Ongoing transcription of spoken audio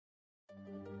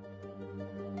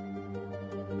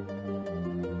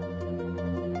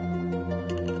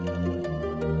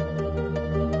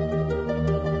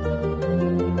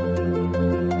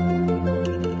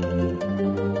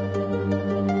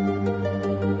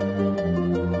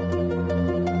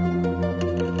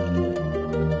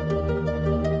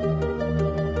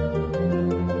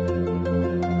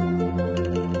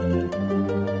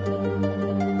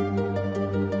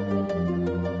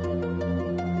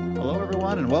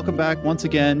welcome back once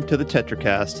again to the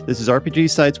TetraCast. This is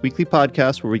RPG Site's weekly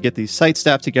podcast where we get the site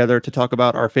staff together to talk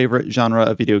about our favorite genre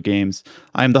of video games.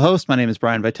 I am the host. My name is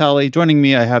Brian Vitale. Joining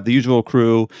me, I have the usual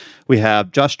crew. We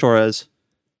have Josh Torres.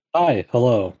 Hi,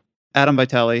 hello. Adam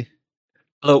Vitale.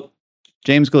 Hello.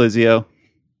 James Galizio.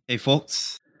 Hey,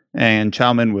 folks. And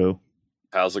Chow Min Wu.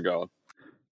 How's it going?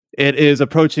 It is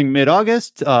approaching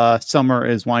mid-August. Summer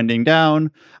is winding down.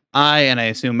 I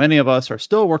assume many of us are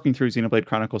still working through Xenoblade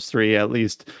Chronicles 3, at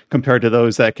least compared to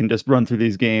those that can just run through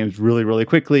these games really, really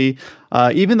quickly.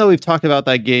 Even though we've talked about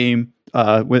that game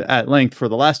at length for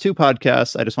the last two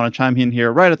podcasts, I just want to chime in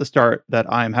here right at the start that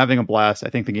I'm having a blast. I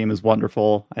think the game is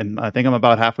wonderful, and I think I'm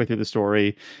about halfway through the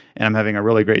story, and I'm having a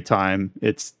really great time.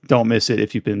 Don't miss it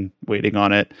if you've been waiting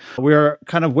on it. We're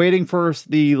kind of waiting for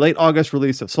the late August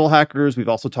release of Soul Hackers. We've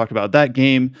also talked about that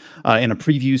game in a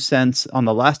preview sense on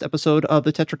the last episode of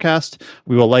the TetraCast.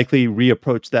 We will likely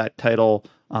reapproach that title,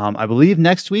 I believe,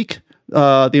 next week.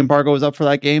 The embargo is up for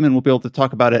that game, and we'll be able to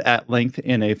talk about it at length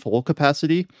in a full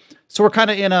capacity. So we're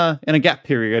kind of in a gap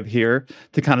period here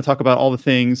to kind of talk about all the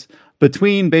things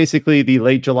between basically the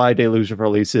late July deluge of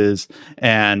releases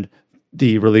and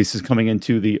the releases coming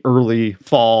into the early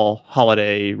fall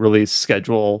holiday release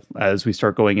schedule as we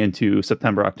start going into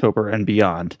September, October, and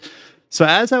beyond. So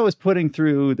as I was putting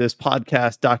through this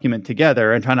podcast document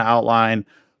together and trying to outline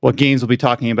what games we'll be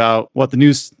talking about, what the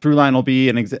news through line will be,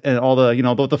 and all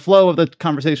the, the flow of the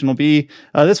conversation will be.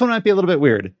 This one might be a little bit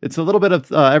weird. It's a little bit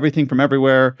of everything from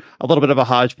everywhere, a little bit of a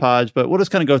hodgepodge, but we'll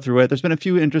just kind of go through it. There's been a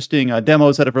few interesting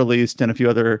demos that have released and a few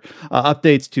other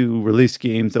updates to released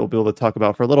games that we'll be able to talk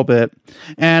about for a little bit,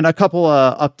 and a couple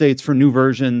updates for new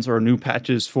versions or new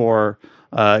patches for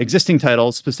existing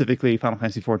titles, specifically Final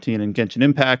Fantasy XIV and Genshin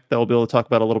Impact, that we'll be able to talk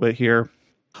about a little bit here.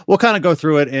 We'll kind of go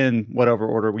through it in whatever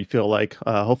order we feel like.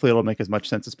 Hopefully it'll make as much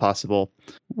sense as possible.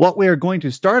 What we are going to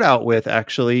start out with,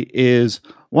 actually, is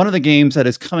one of the games that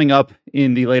is coming up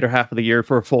in the later half of the year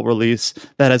for a full release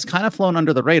that has kind of flown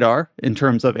under the radar in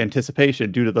terms of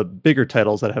anticipation due to the bigger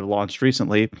titles that have launched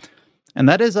recently. And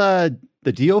that is the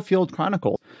DioField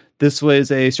Chronicle. This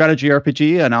was a strategy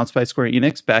RPG announced by Square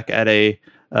Enix back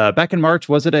in March.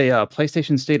 Was it a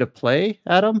PlayStation State of Play,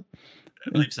 Adam?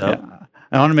 I believe so. Yeah.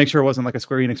 I want to make sure it wasn't like a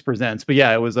Square Enix Presents, but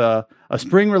yeah, it was a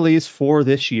spring release for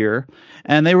this year,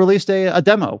 and they released a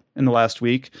demo in the last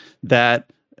week that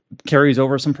carries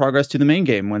over some progress to the main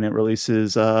game when it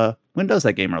releases. When does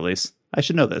that game release? I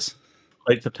should know this.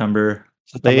 Late September.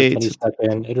 September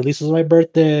 22nd. It releases my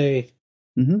birthday.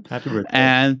 Mm-hmm. Happy birthday.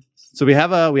 And so we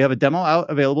have a demo out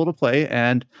available to play,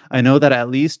 and I know that at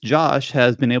least Josh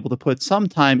has been able to put some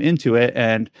time into it,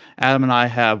 and Adam and I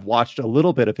have watched a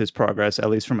little bit of his progress, at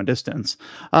least from a distance.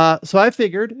 So I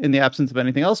figured, in the absence of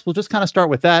anything else, we'll just kind of start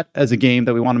with that as a game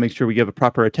that we want to make sure we give a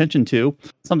proper attention to.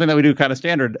 Something that we do kind of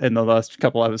standard in the last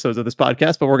couple episodes of this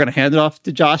podcast, but we're going to hand it off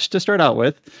to Josh to start out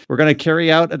with. We're going to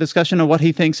carry out a discussion of what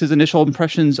he thinks his initial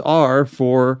impressions are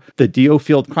for the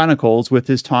DioField Chronicles with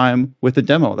his time with the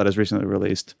demo that has recently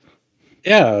released.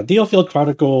 Yeah, DioField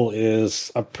Chronicle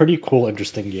is a pretty cool,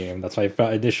 interesting game. That's my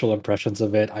initial impressions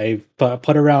of it. I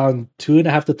put around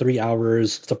 2.5 to 3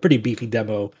 hours. It's a pretty beefy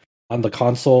demo on the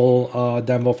console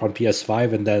demo from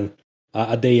PS5, and then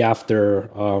a day after,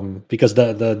 because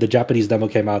the Japanese demo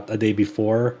came out a day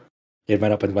before. It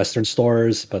went up in Western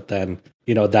stores, but then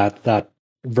that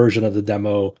version of the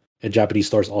demo in Japanese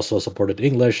stores also supported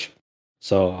English.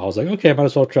 So I was like, okay, I might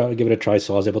as well give it a try.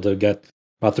 So I was able to get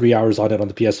about 3 hours on it on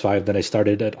the PS5. Then I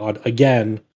started it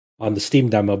again on the Steam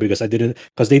demo because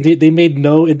they made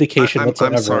no indication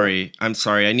whatsoever. I'm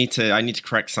sorry. I need to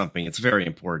correct something. It's very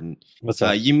important. What's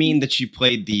that? You mean that you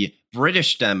played the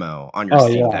British demo on your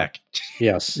Steam Deck?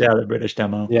 Yes. Yeah, the British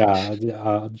demo.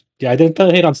 Yeah. I didn't play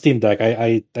it on Steam Deck.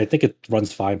 I think it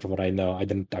runs fine from what I know. I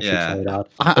didn't actually try it out.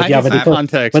 I need some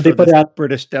context when they put out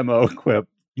British demo quip.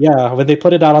 Yeah, when they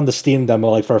put it out on the Steam demo,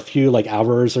 like for a few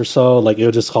hours or so, like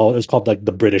it was called like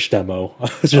the British demo.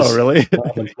 Oh, really?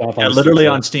 Yeah, literally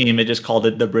on Steam, it just called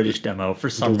it the British demo. For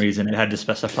some reason, it had to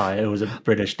specify it was a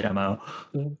British demo.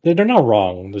 They're not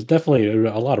wrong. There's definitely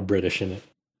a lot of British in it.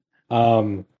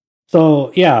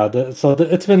 So yeah,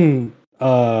 it's been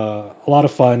a lot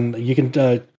of fun. You can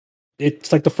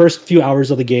it's like the first few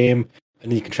hours of the game,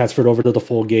 and then you can transfer it over to the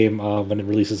full game when it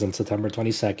releases on September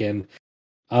 22nd.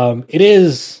 It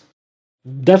is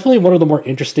definitely one of the more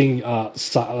interesting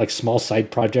small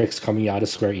side projects coming out of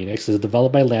Square Enix. It's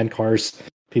developed by Landcars.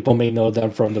 People may know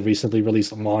them from the recently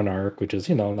released Monarch, which is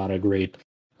not a great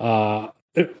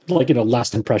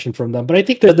last impression from them. But I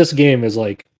think that this game is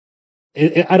I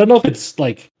don't know if it's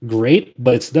great,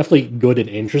 but it's definitely good and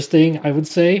interesting, I would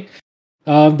say.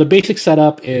 The basic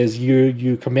setup is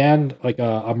you command like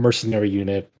a mercenary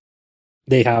unit.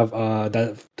 They have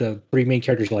the three main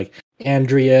characters like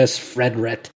Andreas,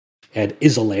 Fredret, and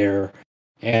Isolair,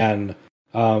 and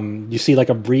you see like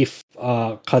a brief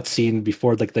cutscene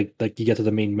before like you get to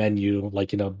the main menu,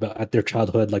 like at their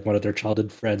childhood, like one of their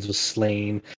childhood friends was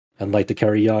slain, and like to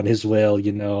carry on his will,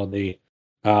 they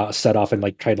set off and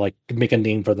like try to like make a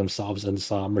name for themselves in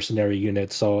this mercenary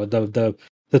unit. So the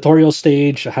tutorial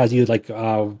stage has you like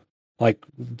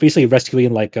basically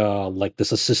rescuing like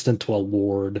this assistant to a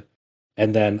lord,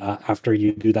 and then after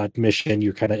you do that mission,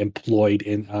 you're kind of employed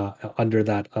in under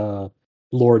that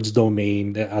lord's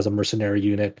domain as a mercenary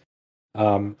unit.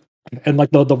 Um, and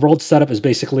like the world setup is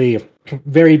basically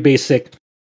very basic.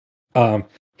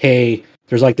 Hey,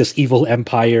 there's like this evil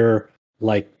empire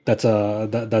like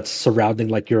that's surrounding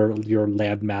like your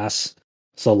land mass.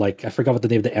 So like I forgot what the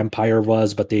name of the empire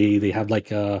was, but they have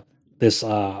like this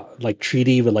like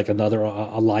treaty with like another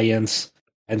alliance,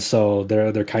 and so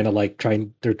they're kind of like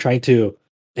trying to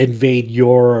invade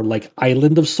your like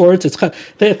island of sorts. It's kind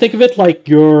think of it like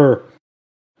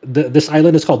this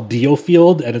island is called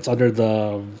Diofield, and it's under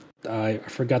the I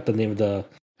forgot the name of the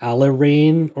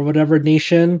Alarain or whatever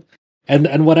nation.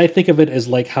 And what I think of it is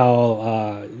like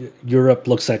how Europe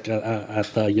looks at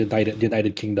the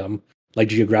United Kingdom, like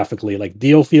geographically. Like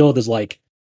Diofield is like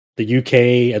the UK,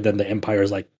 and then the Empire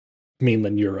is like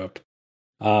mainland Europe.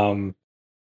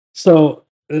 So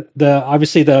the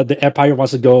obviously the Empire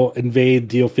wants to go invade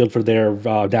Diofield for their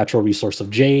natural resource of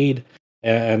jade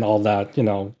and all that.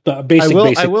 The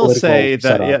basic. I will say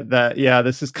setup. that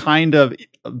this is kind of,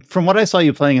 from what I saw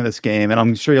you playing in this game, and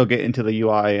I'm sure you'll get into the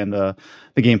UI and the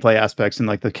gameplay aspects and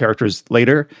like the characters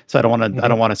later. So I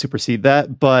don't want to supersede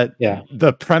that. But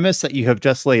the premise that you have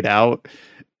just laid out,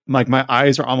 like my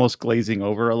eyes are almost glazing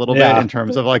over a little bit in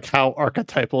terms of like how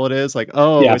archetypal it is. Like,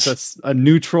 it's a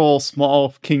neutral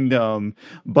small kingdom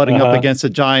butting up against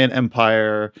a giant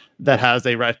empire that has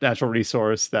a natural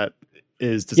resource that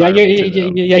is desirable to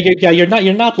them.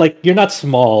 You're not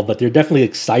small, but you're definitely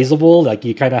like, sizable. Like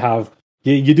you kind of have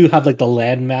you do have like the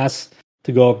land mass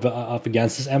to go up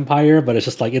against this empire, but it's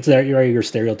just like it's your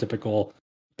stereotypical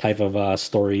type of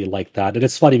story like that. And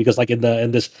it's funny because like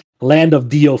in this land of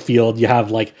Diofield, you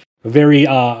have like very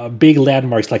big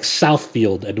landmarks like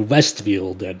Southfield and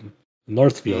Westfield and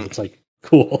Northfield. It's like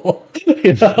cool,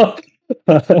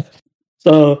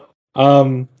 so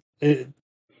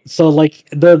so like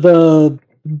the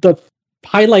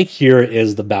highlight here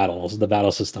is the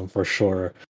battle system for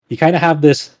sure. You kind of have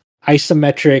this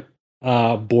isometric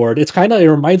board. It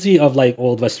reminds me of like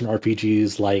old Western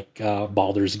RPGs like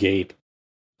Baldur's Gate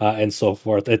and so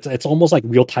forth. It's almost like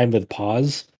real time with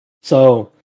pause.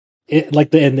 So it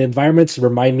like the environments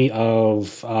remind me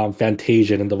of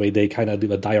Fantasian in the way they kind of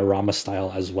do a diorama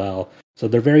style as well. So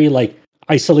they're very like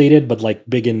isolated, but like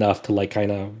big enough to like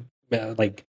kind of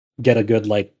like get a good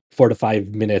like 4 to 5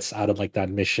 minutes out of like that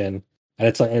mission. And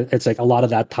it's like a lot of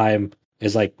that time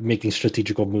is like making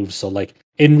strategical moves. So like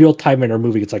in real time when you're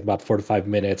moving, it's like about 4 to 5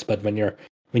 minutes. But when you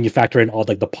factor in all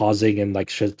like the pausing and like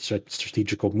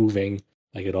strategical moving,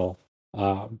 like it'll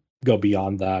go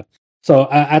beyond that. So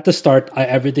at the start,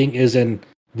 everything is in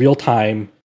real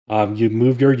time. You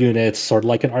move your units sort of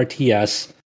like an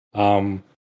RTS,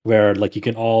 where like you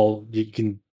can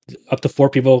up to 4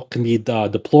 people can be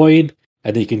deployed,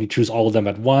 and then you can choose all of them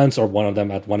at once or one of them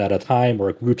at one at a time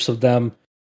or groups of them.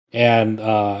 And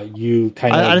you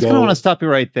kind of I just kind of want to stop you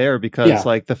right there because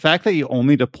like the fact that you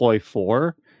only deploy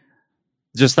 4,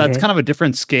 just that's kind of a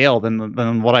different scale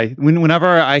than what whenever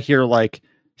I hear like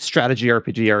strategy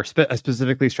RPG or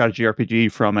specifically strategy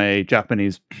RPG from a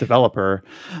Japanese developer,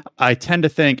 I tend to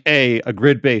think a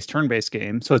grid-based turn-based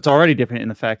game. So it's already different in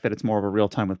the fact that it's more of a real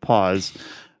time with pause.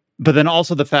 But then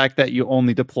also the fact that you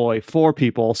only deploy 4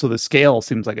 people, so the scale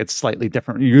seems like it's slightly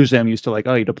different. Usually I'm used to like,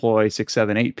 you deploy 6,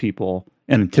 7, 8 people,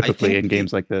 and typically in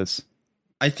games like this.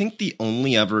 I think the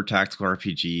only ever tactical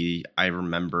RPG I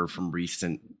remember from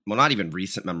not even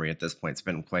recent memory at this point, it's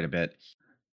been quite a bit.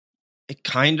 It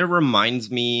kind of reminds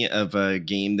me of a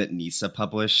game that Nisa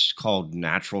published called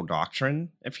Natural Doctrine.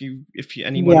 If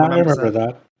anyone remembers I remember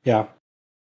that. Yeah,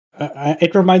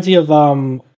 it reminds me of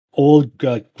old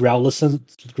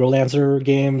Growlancer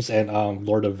games and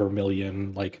Lord of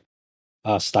Vermilion like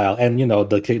style, and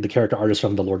the character artist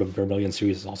from the Lord of Vermilion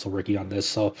series is also working on this.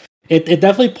 So it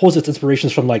definitely pulls its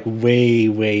inspirations from like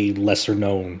way lesser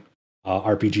known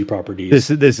RPG properties.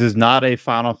 This is not a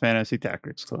Final Fantasy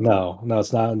Tactics Club. No,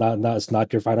 it's not. It's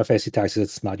not your Final Fantasy Tactics.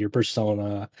 It's not your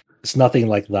Persona. It's nothing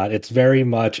like that. It's very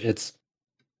much. It's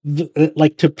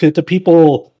like to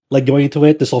people like going into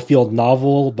it, this will feel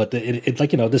novel, but it's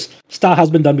like, this style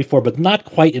has been done before, but not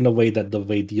quite in a way that the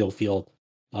way DioField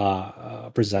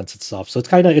presents itself. So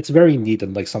it's very neat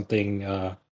and like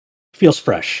something feels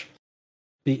fresh.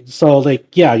 So like,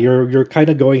 yeah, you're kind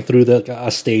of going through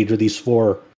a stage with these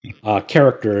four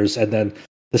characters, and then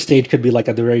the stage could be like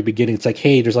at the very beginning. It's like,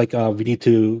 hey, there's like we need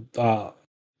to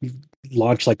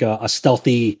launch like a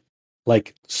stealthy,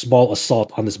 like small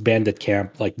assault on this bandit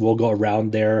camp. Like we'll go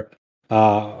around their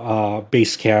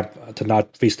base camp to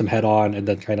not face them head on, and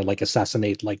then kind of like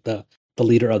assassinate like the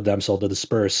leader of them, so to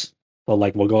disperse. So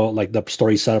like we'll go, like the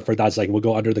story setup for that's like we'll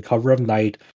go under the cover of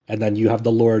night, and then you have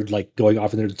the Lord like going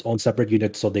off in its own separate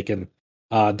unit so they can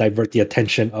divert the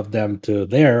attention of them to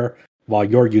there, while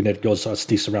your unit goes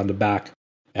sneaks around the back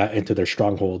into their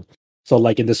stronghold. So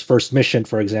like in this first mission,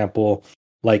 for example,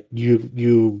 like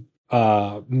you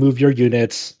move your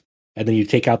units, and then you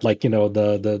take out like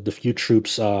the few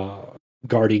troops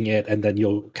guarding it, and then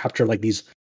you'll capture like these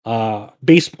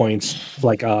base points,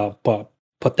 like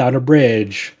put down a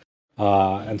bridge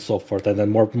and so forth, and then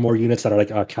more units that are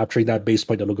like capturing that base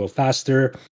point that'll go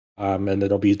faster, and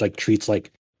there'll be like treats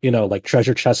like like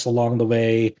treasure chests along the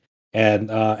way, and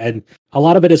a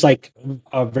lot of it is like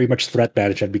very much threat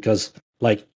management, because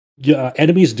like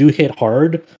enemies do hit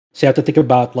hard, so you have to think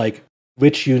about like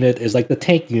which unit is like the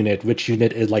tank unit, which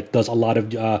unit is like does a lot of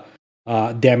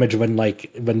damage when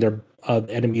their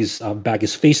enemy's back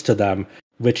is faced to them,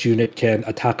 which unit can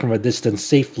attack from a distance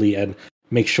safely and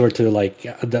make sure to like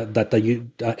that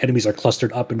the enemies are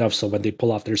clustered up enough so when they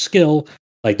pull off their skill,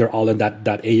 like they're all in that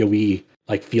AoE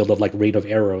like field of like rain of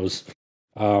arrows,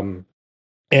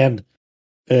 and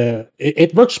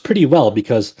it works pretty well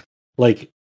because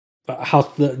like how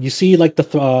you see like the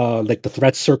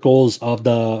threat circles of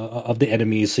the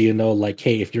enemies, so like,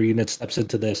 hey, if your unit steps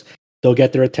into this, they'll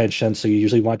get their attention. So you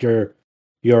usually want your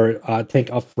tank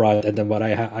up front, and then what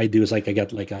I do is like I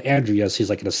get like Andreas. He's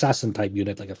like an assassin type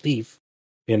unit, like a thief.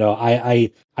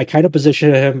 I kind of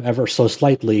position him ever so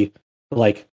slightly,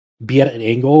 like be at an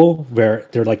angle where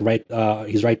they're like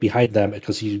he's right behind them,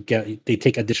 because they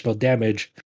take additional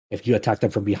damage if you attack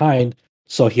them from behind.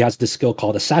 So he has this skill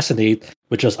called Assassinate,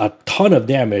 which does a ton of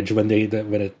damage when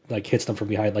it like hits them from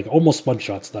behind, like almost one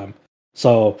shots them.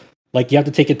 So like you have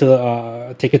to take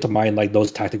into mind like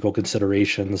those tactical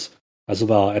considerations as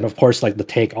well. And of course, like the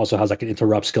tank also has like an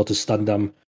interrupt skill to stun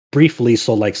them briefly.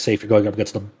 So like say if you're going up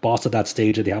against the boss at that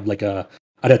stage and they have like an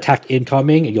attack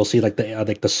incoming, and you'll see like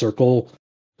the circle,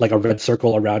 like a red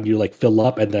circle around you, like fill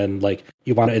up, and then like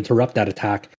you want to interrupt that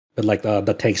attack with like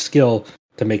the tank skill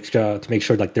to make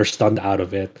sure like they're stunned out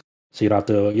of it, so you don't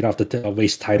have to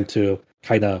waste time to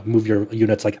kind of move your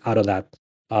units like out of that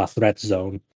threat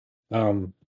zone.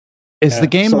 Is the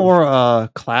game more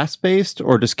class based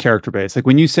or just character based? Like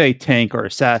when you say tank or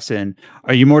assassin,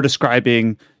 are you more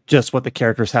describing just what the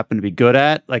characters happen to be good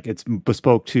at, like it's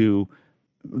bespoke to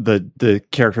the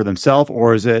character themselves,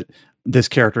 or is it this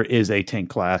character is a tank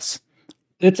class?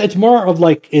 It's more of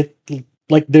like it,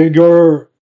 like their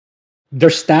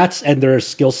stats and their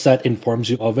skill set informs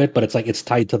you of it, but it's like it's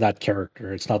tied to that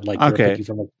character. It's not like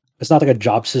it's not like a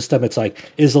job system. It's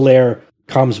like Isolair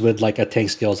comes with like a tank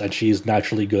skills, and she's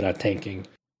naturally good at tanking.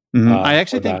 Mm-hmm. I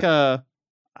actually think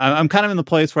I'm kind of in the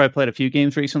place where I played a few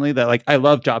games recently that like I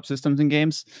love job systems in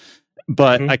games,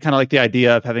 but I kind of like the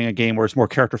idea of having a game where it's more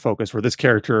character focused, where this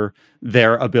character,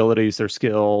 their abilities, their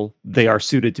skill, they are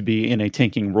suited to be in a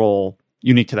tanking role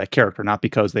unique to that character, not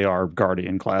because they are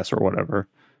Guardian class or whatever.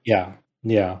 Yeah.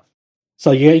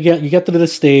 So you get to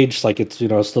this stage, like it's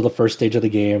still the first stage of the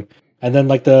game, and then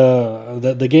like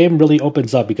the game really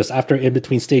opens up, because after in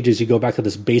between stages you go back to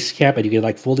this base camp and you can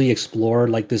like fully explore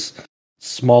like this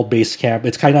small base camp.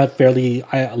 It's kind of fairly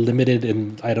limited,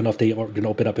 and I don't know if they are going to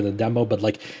open up in the demo, but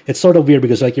like it's sort of weird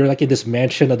because like you're like in this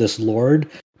mansion of this lord,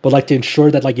 but like to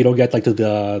ensure that like you don't get like to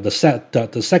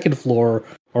the second floor,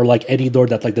 or like any door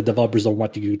that like the developers don't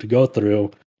want you to go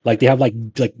through. Like they have like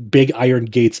big iron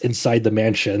gates inside the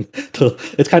mansion.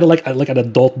 It's kind of like an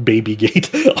adult baby gate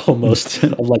almost.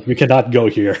 Of like, you cannot go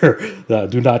here.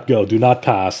 Do not go. Do not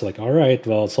pass. Like, all right,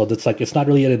 well, so that's like it's not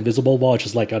really an invisible wall. It's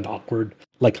just like an awkward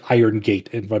like iron gate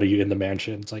in front of you in the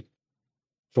mansion. It's like,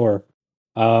 sure.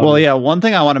 Well, yeah, one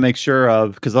thing I want to make sure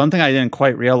of, because one thing I didn't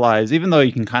quite realize, even though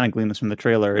you can kind of glean this from the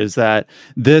trailer, is that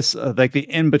this, like the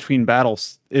in-between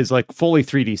battles is like fully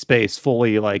 3D space,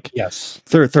 fully like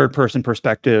third person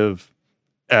perspective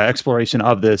exploration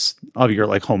of your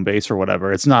like home base or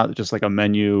whatever. It's not just like a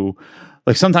menu.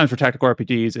 Like sometimes for tactical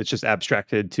RPGs, it's just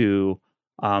abstracted to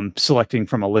selecting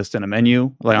from a list in a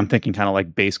menu. Like I'm thinking kind of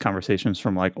like base conversations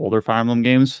from like older Fire Emblem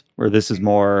games, where this is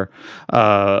more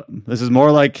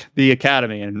like the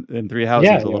Academy in Three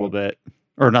Houses a little bit,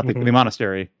 or not the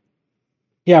monastery.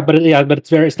 Yeah, but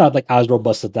it's not like as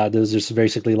robust as that. There's just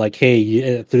basically like,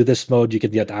 hey, through this mode you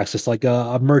can get access to like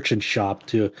a merchant shop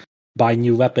to buy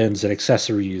new weapons and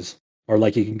accessories, or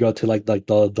like you can go to like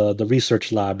the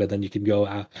research lab, and then you can go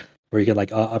where you can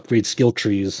like upgrade skill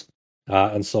trees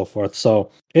and so forth. So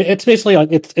it's basically like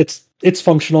it's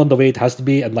functional in the way it has to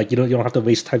be, and like you don't have to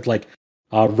waste time like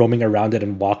roaming around it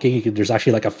and walking. There's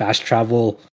actually like a fast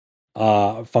travel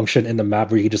function in the map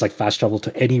where you can just like fast travel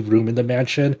to any room in the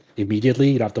mansion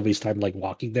immediately. You don't have to waste time like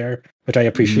walking there, which I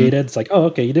appreciated. It's like, oh,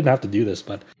 okay, you didn't have to do this,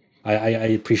 but I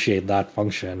appreciate that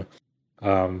function.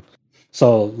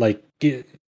 So like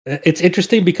it's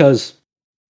interesting because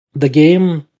the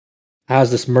game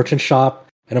has this merchant shop,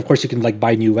 and of course you can like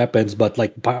buy new weapons, but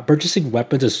like purchasing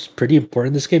weapons is pretty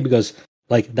important in this game because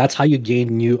like that's how you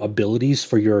gain new abilities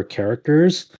for your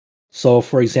characters. So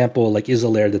for example, like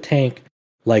Isolare the tank,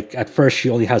 like at first she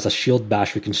only has a shield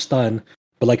bash we can stun,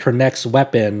 but like her next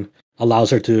weapon allows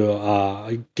her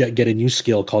to get a new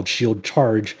skill called shield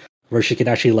charge, where she can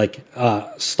actually like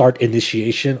start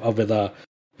initiation of with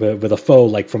a foe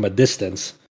like from a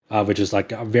distance, which is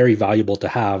like very valuable to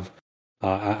have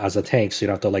as a tank, so you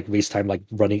don't have to like waste time like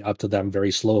running up to them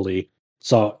very slowly.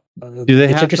 So do they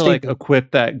have to like equip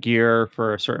that gear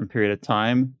for a certain period of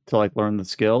time to like learn the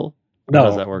skill? No,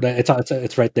 does that work?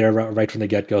 It's right there, right from the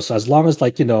get go. So as long as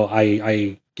like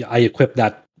I equip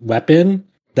that weapon,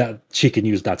 that she can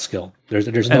use that skill. There's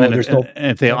no. And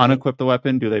if they unequip the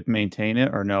weapon, do they maintain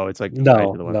it or no? It's like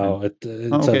no.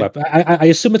 It's a weapon. I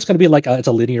assume it's going to be like it's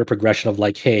a linear progression of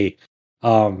like, hey,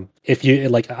 if you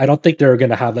like, I don't think they're going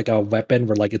to have like a weapon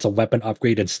where like it's a weapon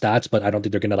upgrade in stats, but I don't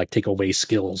think they're going to like take away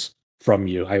skills from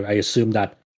you. I assume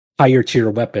that higher tier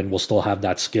weapon will still have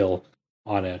that skill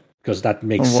on it, because that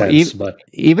makes sense. But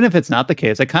even if it's not the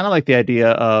case, I kind of like the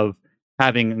idea of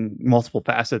having multiple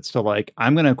facets to like,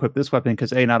 I'm going to equip this weapon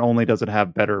because not only does it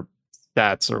have better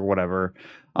stats or whatever,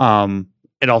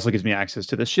 it also gives me access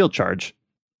to the shield charge.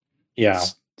 Yeah.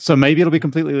 So maybe it'll be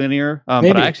completely linear,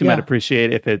 but I actually might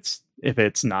appreciate if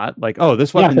it's not like, oh,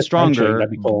 this weapon's stronger, that'd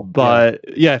be cool. But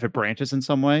if it branches in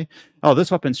some way, oh,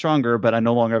 this weapon's stronger, but I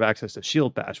no longer have access to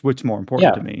shield bash, which is more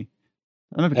important to me.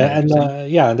 And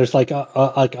there's like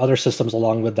other systems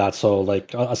along with that. So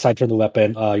like aside from the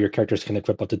weapon, your characters can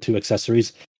equip up to 2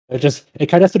 accessories. It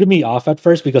kind of threw me off at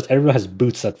first because everyone has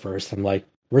boots at first. I'm like,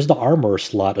 where's the armor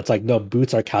slot? It's like, no,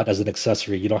 boots are count as an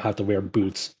accessory. You don't have to wear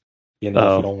boots, if you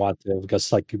don't want to,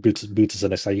 because like your boots is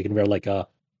an accessory. You can wear like a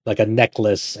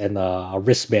necklace and a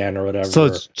wristband or whatever.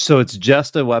 So it's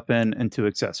just a weapon and 2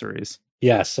 accessories.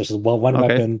 Yes, there's one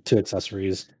weapon, 2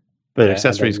 accessories. But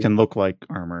accessories can look like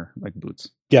armor, like boots.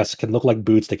 Yes, can look like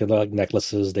boots. They can look like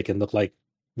necklaces. They can look like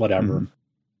whatever.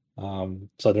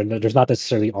 So there's not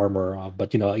necessarily armor,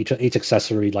 but each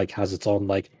accessory like has its own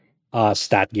like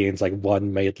stat gains. Like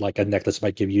one like a necklace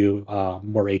might give you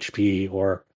more HP,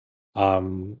 or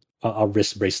a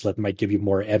wrist bracelet might give you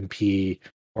more MP,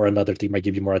 or another thing might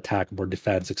give you more attack, more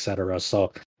defense, etc.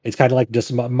 So it's kind of like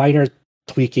just minor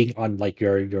tweaking on like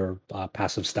your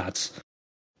passive stats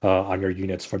on your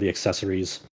units for the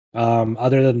accessories.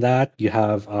 Other than that, you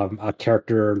have a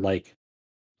character like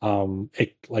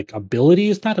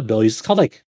abilities, not abilities. It's called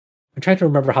like, I'm trying to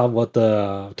remember what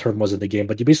the term was in the game,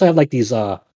 but you basically have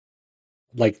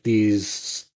like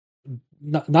these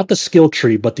not the skill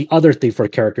tree, but the other thing for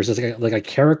characters is like a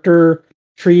character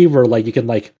tree where like you can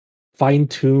like fine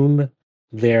tune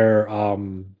their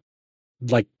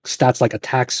like stats like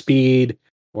attack speed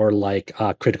or like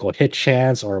critical hit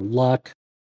chance or luck.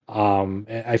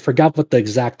 I forgot what the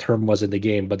exact term was in the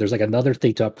game, but there's like another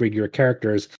thing to upgrade your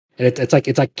characters, and it's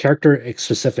like character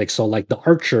specific. So like the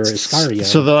archer is Iscarian.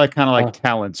 So they're like kind of like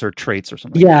talents or traits or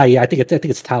something. Yeah, I think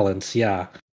it's talents. Yeah.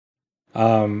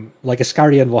 Like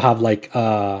Iscarian will have like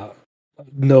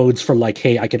nodes for like,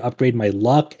 hey, I can upgrade my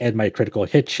luck and my critical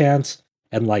hit chance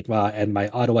and like and my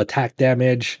auto attack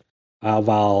damage,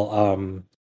 while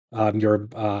your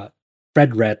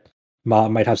Fredret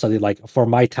might have something like, for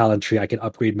my talent tree, I can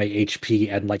upgrade my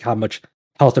HP and like how much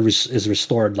health is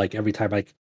restored like every time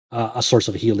like a source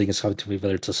of healing is coming to me,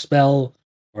 whether it's a spell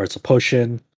or it's a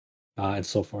potion, and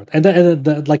so forth. And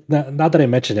then like now that I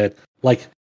mention it, like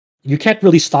you can't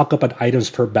really stock up on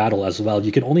items per battle as well.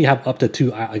 You can only have up to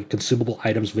 2 consumable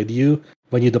items with you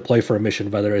when you deploy for a mission,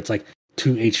 whether it's like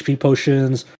 2 HP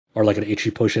potions or like an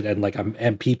HP potion and like an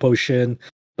MP potion.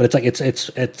 But it's like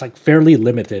it's like fairly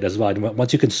limited as well. And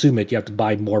once you consume it, you have to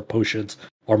buy more potions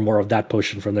or more of that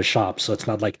potion from the shop. So it's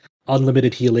not like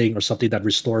unlimited healing or something that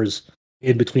restores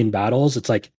in between battles, it's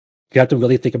like you have to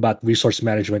really think about resource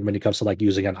management when it comes to like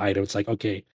using an item. It's like,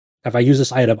 okay, if I use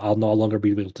this item, I'll no longer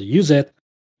be able to use it,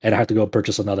 and I have to go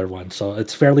purchase another one. So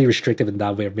it's fairly restrictive in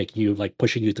that way of making you like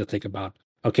pushing you to think about,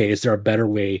 okay, is there a better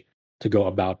way to go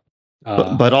about?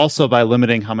 But also by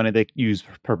limiting how many they use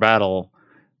per battle.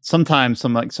 Sometimes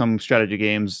some strategy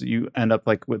games you end up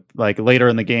like with like later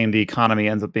in the game the economy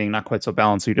ends up being not quite so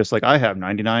balanced. So you're just like, I have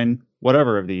 99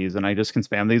 whatever of these and I just can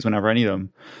spam these whenever I need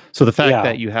them. So the fact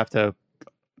that you have to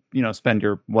spend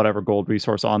your whatever gold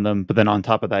resource on them, but then on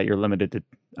top of that you're limited to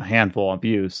a handful of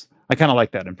use. I kind of like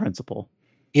that in principle.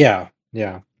 Yeah.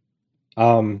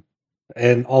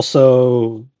 And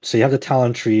also, so you have the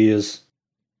talent trees.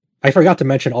 I forgot to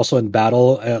mention also in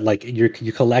battle, like you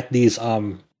collect these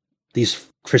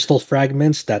crystal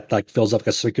fragments that like fills up like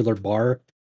a circular bar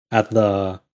at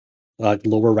the like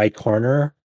lower right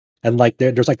corner, and like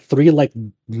there's like 3 like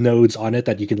nodes on it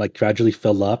that you can like gradually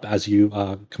fill up as you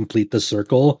complete the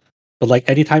circle. But like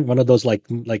anytime one of those like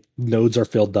nodes are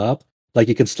filled up, like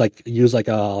you can like use like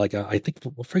a I think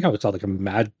I forgot what it's called, like a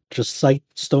magicite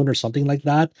stone or something like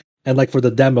that. And like for the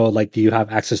demo, like you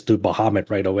have access to Bahamut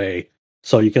right away.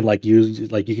 So you can like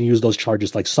use those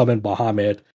charges like summon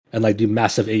Bahamut and like do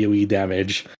massive AoE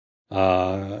damage.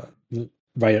 Right,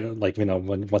 like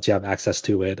once you have access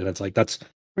to it, and it's like that's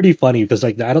pretty funny because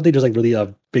like I don't think there's like really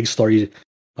a big story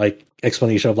like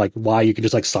explanation of like why you can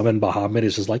just like summon Bahamut.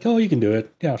 It's just like, oh, you can do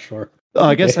it. Yeah, sure.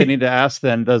 I guess I need to ask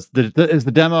then: is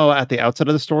the demo at the outset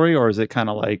of the story, or is it kind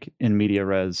of like in media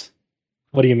res?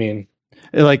 What do you mean?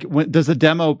 Like, does the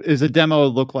demo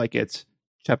look like it's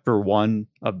chapter 1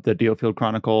 of the DioField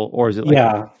Chronicle, or is it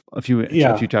like a few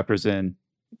chapters in?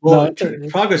 Well,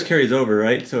 progress carries over,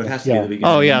 right? So it has to be the beginning.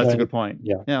 Oh yeah, that's a good point.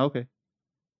 Yeah, okay.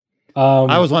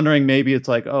 I was wondering maybe it's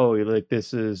like, oh, like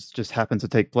this is just happens to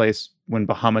take place when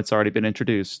Bahamut's already been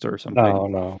introduced or something.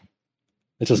 No.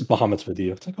 It's just Bahamut's with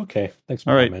you. It's like, okay, thanks,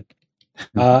 Bahamut.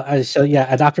 Right. So yeah,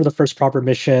 and after the first proper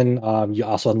mission, you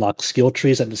also unlock skill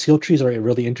trees, and the skill trees are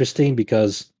really interesting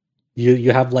because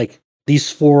you have like these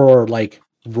 4 like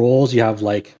roles. You have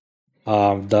like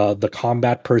the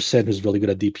combat person who's really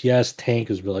good at DPS, tank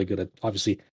who's really good at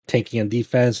obviously tanking and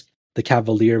defense, the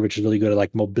cavalier which is really good at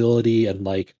like mobility and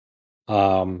like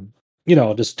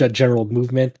just general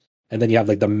movement, and then you have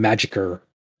like the magicer,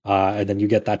 and then you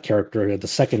get that character at the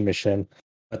second mission.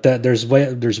 But there's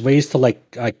ways to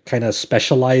like kind of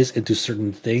specialize into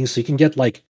certain things, so you can get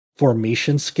like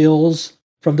formation skills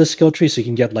from the skill tree, so you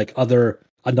can get like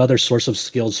another source of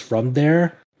skills from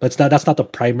there. But that's not the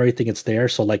primary thing. It's there.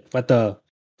 So like at the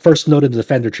first node in the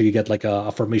defender tree, you get like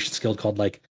a formation skill called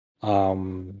like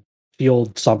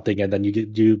field something, and then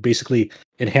you basically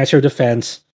enhance your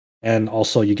defense, and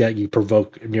also you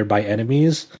provoke nearby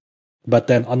enemies. But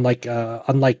then unlike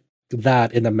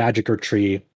that in the magicer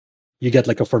tree, you get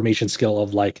like a formation skill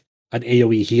of like an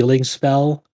AoE healing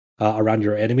spell around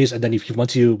your enemies, and then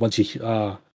once you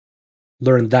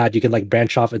learn that, you can like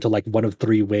branch off into like one of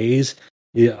 3 ways.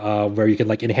 Where you can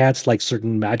like enhance like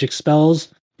certain magic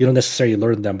spells. You don't necessarily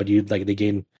learn them, but they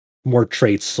gain more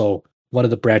traits. So one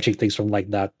of the branching things from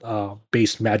like that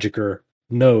base magicer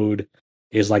node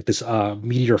is like this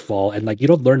meteor fall, and like you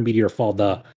don't learn meteor fall.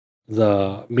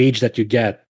 The mage that you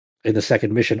get in the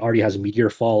second mission already has meteor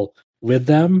fall with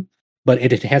them, but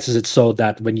it enhances it so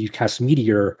that when you cast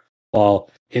meteor fall,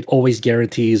 it always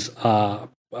guarantees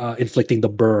inflicting the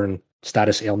burn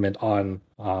status ailment on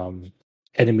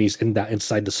enemies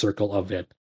inside the circle of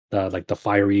it, the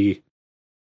fiery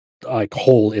like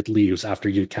hole it leaves after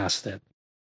you cast it.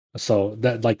 So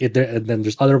that like it, and then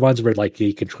there's other ones where like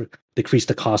you can decrease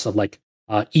the cost of like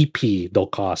EP they'll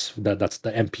cost. That's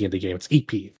the MP in the game. It's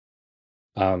EP.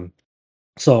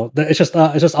 So it's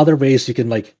just other ways you can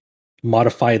like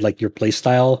modify like your play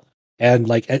style, and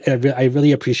like I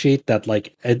really appreciate that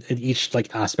like in each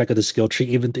like aspect of the skill tree,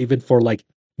 even for like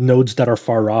nodes that are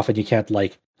far off and you can't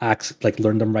like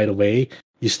learn them right away,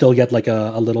 you still get like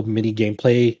a little mini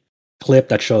gameplay clip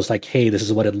that shows like, hey, this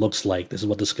is what it looks like, this is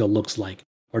what the skill looks like,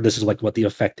 or this is like what the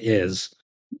effect is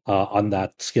on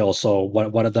that skill. So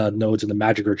one of the nodes in the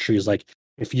magicer tree is like,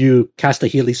 if you cast a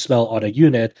healing spell on a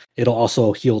unit, it'll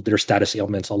also heal their status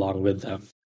ailments along with them,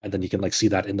 and then you can like see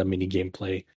that in the mini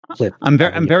gameplay clip. I'm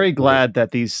very glad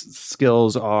that these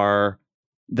skills are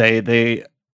they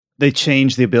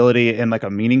change the ability in like a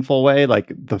meaningful way,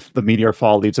 like the meteor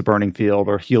fall leaves a burning field,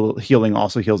 or healing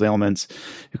also heals ailments,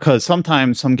 because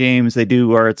sometimes some games they do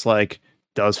where it's like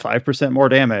does 5% more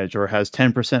damage or has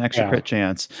 10% extra Yeah. crit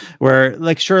chance, where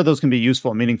like sure those can be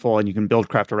useful and meaningful and you can build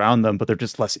craft around them, but they're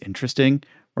just less interesting.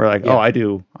 Where like, Yeah. oh, I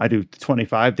do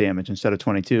 25 damage instead of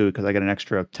 22 because I get an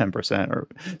extra 10%. Or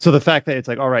so the fact that it's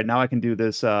like, all right, now I can do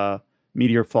this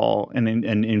meteor fall and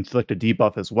inflict a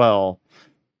debuff as well.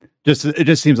 It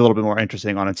just seems a little bit more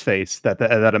interesting on its face that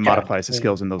it modifies the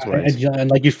skills in those ways. And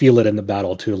like you feel it in the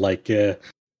battle too, like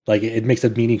it makes a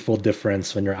meaningful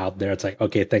difference when you're out there. It's like,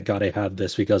 okay, thank God I have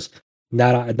this, because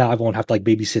now I won't have to like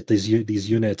babysit these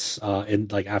units in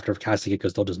like after casting it,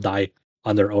 because they'll just die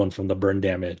on their own from the burn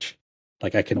damage.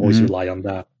 Like I can always Mhm. rely on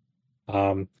that.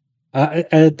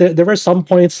 There were some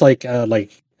points like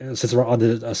since we're on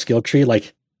the skill tree,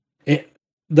 like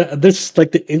this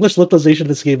like the English localization of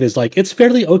this game is like it's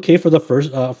fairly okay for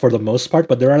the most part,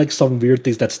 but there are like some weird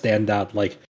things that stand out,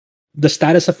 like the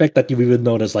status effect that you even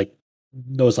known as like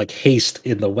haste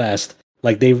in the West.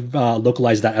 Like they've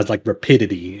localized that as like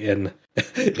rapidity in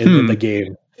the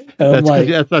game. And I'm like,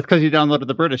 That's because you downloaded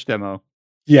the British demo.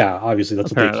 yeah, obviously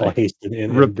that's what they call Apparently. haste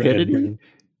in Rapidity? Britain.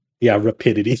 Yeah,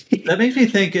 rapidity. That makes me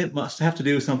think it must have to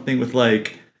do something with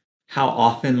like how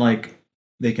often like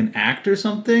they can act or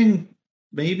something.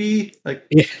 Maybe like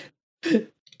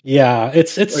Yeah,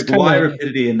 it's like kind why of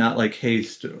rapidity and not like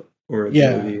haste or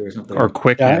Yeah. agility or something. Or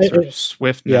quickness or it-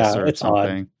 swiftness yeah, or it's odd.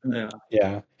 something. Yeah.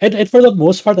 Yeah, and for the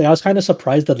most part, like, I was kind of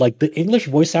surprised that like the English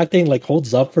voice acting like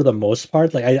holds up for the most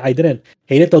part. Like I didn't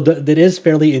hate it, though. It is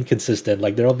fairly inconsistent.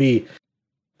 Like there'll be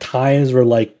times where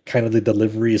like kind of the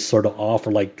delivery is sort of off,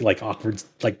 or like awkward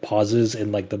like pauses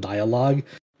in like the dialogue.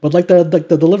 But like the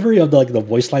delivery of the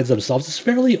voice lines themselves is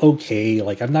fairly okay.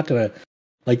 Like I'm not gonna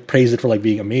like praise it for like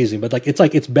being amazing, but like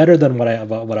it's better than what I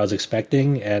was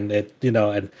expecting, and it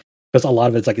and because a lot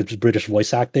of it's like it's British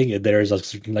voice acting, and there's a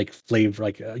certain like flavor,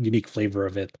 like a unique flavor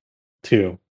of it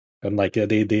too, and like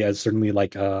they certainly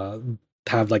like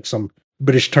have like some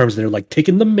British terms. They're like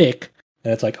taking the mick,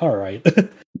 and it's like all right.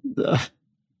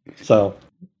 So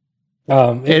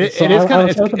It is kind I of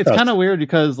was it's impressed. kind of weird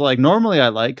because like normally I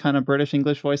like kind of British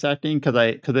English voice acting because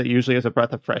it usually is a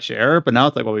breath of fresh air, but now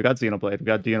it's like, well, we got Xenoblade, we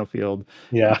got Xenofield,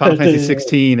 Yeah. Final Fantasy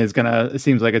 16 is it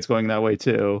seems like it's going that way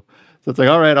too. So it's like,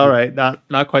 all right,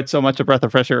 not quite so much a breath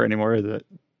of fresh air anymore, is it?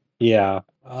 Yeah.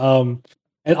 And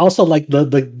also like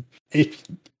the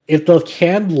if the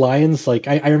canned lines, like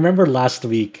I remember last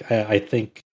week, I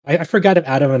think I forgot if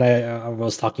Adam and I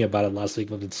was talking about it last week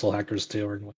with Soul Hackers 2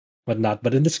 or whatnot.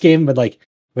 But in this game, but like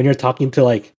when you're talking to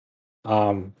like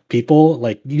people,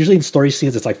 like usually in story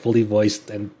scenes it's like fully voiced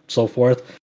and so forth.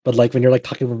 But like when you're like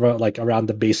talking about like around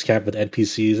the base camp with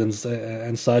NPCs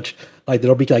and such, like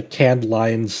there'll be like canned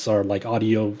lines or like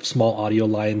small audio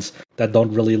lines that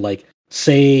don't really like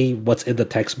say what's in the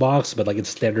text box, but like it's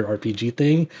standard RPG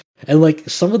thing. And like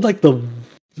some of like the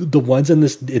ones in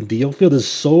DioField is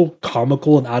so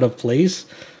comical and out of place.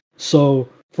 So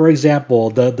for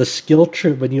example, the skill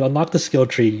tree, when you unlock the skill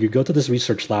tree, you go to this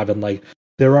research lab, and like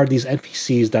there are these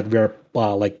NPCs that wear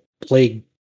like plague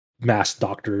mask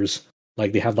doctors.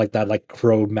 Like they have like that like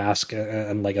crow mask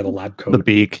and like a lab coat. The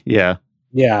beak, yeah.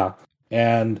 Yeah,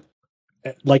 and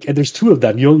like and there's two of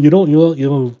them. You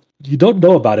don't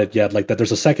know about it yet. Like that,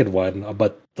 there's a second one,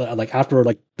 but like after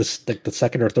like this, like the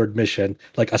second or third mission,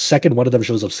 like a second one of them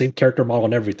shows up, same character model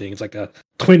and everything. It's like a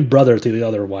twin brother to the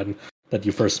other one that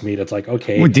you first meet. It's like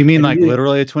okay, Do you mean and like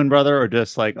literally a twin brother, or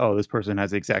just like, oh, this person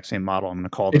has the exact same model, I'm gonna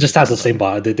call them? It just has the same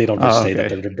body. They don't just say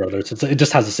that okay. they're brothers. It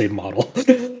just has the same model.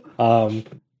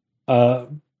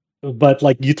 But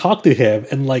like you talk to him,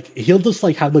 and like he'll just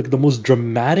like have like the most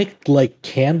dramatic like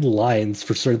canned lines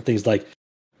for certain things. Like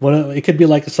it could be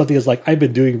like something that's like I've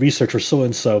been doing research for so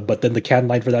and so, but then the canned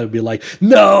line for that would be like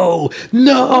no.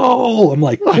 I'm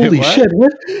like holy what? shit,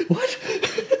 what?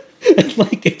 And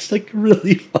like it's like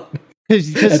really fun.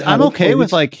 Because I'm okay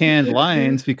with like canned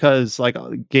lines because like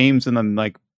games in the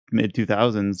like mid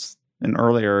 2000s and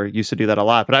earlier used to do that a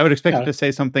lot. But I would expect it to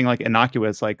say something like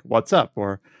innocuous, like "What's up?"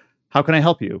 or "How can I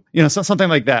help you?" You know, something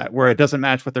like that, where it doesn't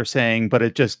match what they're saying, but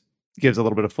it just gives a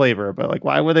little bit of flavor. But like,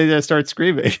 why would they just start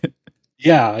screaming?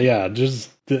 Yeah.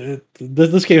 Just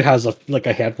this game has like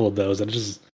a handful of those, and it's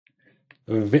just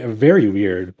very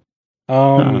weird.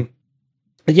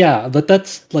 Yeah, but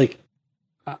that's like.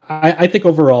 I think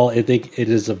overall, I think it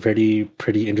is a pretty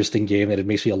interesting game, and it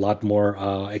makes me a lot more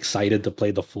excited to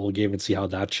play the full game and see how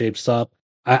that shapes up.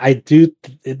 I do.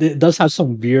 It does have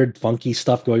some weird, funky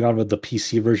stuff going on with the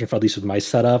PC version, for at least with my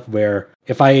setup. Where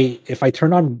if I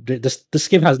turn on this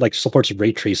game has like supports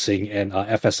ray tracing and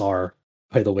FSR,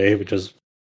 by the way, which is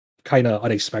kind of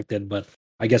unexpected, but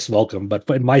I guess welcome. But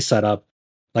in my setup,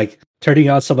 like turning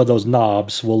on some of those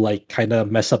knobs will like kind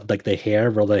of mess up like the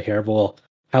hair, where the hair will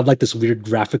have like this weird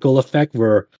graphical effect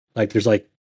where like there's like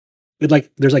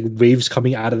waves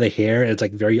coming out of the hair, and it's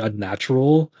like very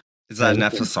unnatural. Is that an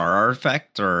FSR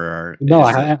effect or no?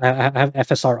 I have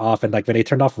FSR off, and like when I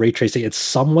turn off ray tracing, it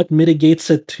somewhat mitigates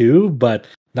it too, but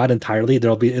not entirely.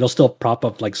 It'll still prop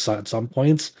up like at some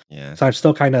points. Yeah. So I'm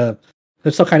still kind of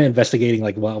investigating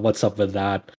like what's up with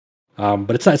that.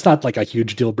 But it's not like a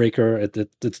huge deal breaker.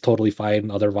 It's totally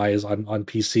fine otherwise on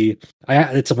PC.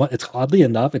 It's oddly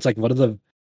enough, it's like one of the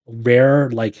rare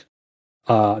like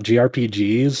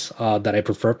JRPGs that I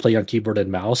prefer playing on keyboard and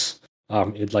mouse. I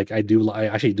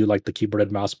actually do like the keyboard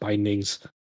and mouse bindings.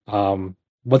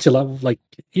 Once you level, like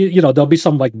there'll be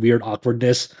some like weird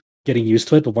awkwardness getting used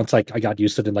to it, but once I got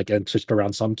used to it and switched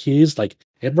around some keys, like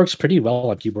it works pretty well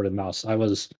on keyboard and mouse. I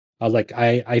was like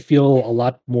I feel a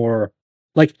lot more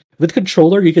like with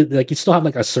controller you could like you still have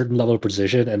like a certain level of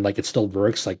precision and like it still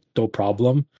works like no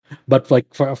problem. But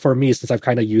like for me, since I've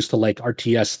kind of used to like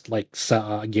RTS like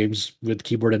games with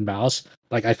keyboard and mouse,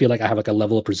 like I feel like I have like a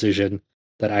level of precision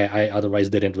that I otherwise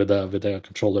didn't with a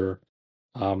controller.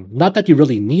 Not that you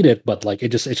really need it, but like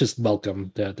it's just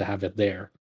welcome to have it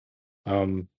there.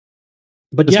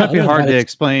 But this yeah, might be other than hard that, to it's-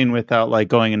 explain without like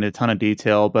going into a ton of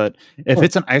detail. But if Sure.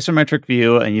 it's an isometric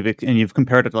view and you've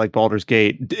compared it to like Baldur's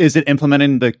Gate, is it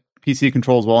implementing the PC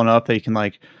controls well enough that you can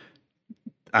like,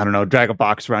 I don't know, drag a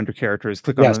box around your characters,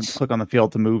 click on Yes. the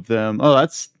field to move them? Oh,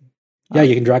 that's Yeah,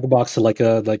 you can drag a box to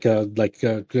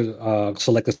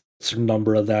select a certain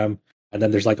number of them, and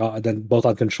then there's like then both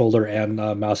on controller and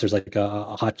mouse, there's like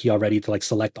a hotkey already to like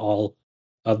select all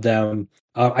of them.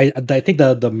 I think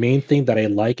the main thing that I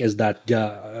like is that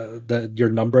your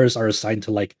numbers are assigned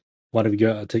to like one of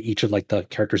your to each of like the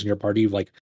characters in your party,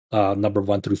 like number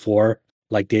 1 through 4.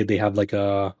 Like they have like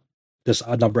a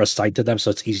number assigned to them, so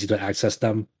it's easy to access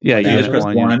them. yeah. You You just hit press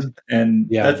one. one, and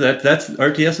Yeah. that's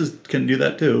RTSs can do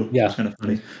that too. Yeah. It's kind of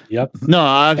funny. Yep. No,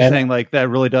 I was And- saying like that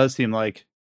really does seem like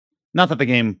not that the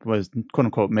game was quote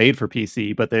unquote made for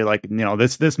PC, but they like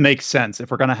this makes sense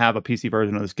if we're gonna have a PC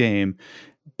version of this game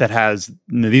that has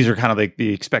these are kind of like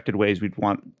the expected ways we'd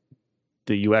want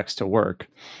the UX to work.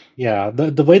 Yeah,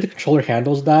 the way the controller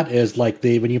handles that is like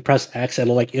when you press X,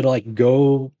 it'll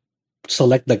go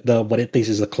select like what it thinks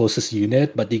is the closest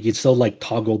unit, but you can still like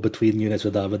toggle between units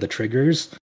with the triggers.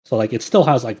 So like it still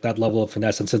has like that level of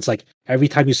finesse, and since like every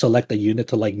time you select a unit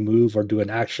to like move or do an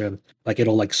action, like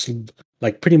it'll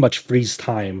like pretty much freeze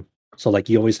time. So like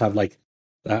you always have like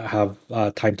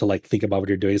time to like think about what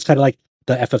you're doing. It's kind of like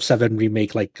the FF7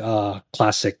 remake, like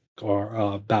classic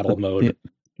or battle mode. Yeah.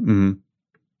 Mm-hmm.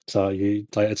 So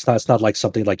it's not like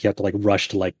something like you have to like rush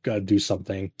to like do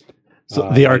something. So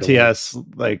the right away.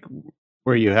 RTS, like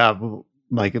where you have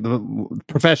like the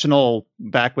professional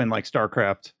back when like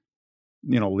StarCraft,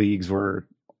 leagues were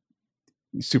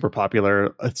super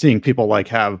popular. Seeing people like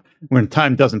have when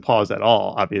time doesn't pause at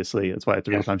all. Obviously, that's why it's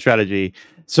a real time strategy.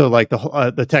 So like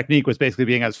the technique was basically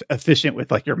being as efficient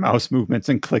with like your mouse movements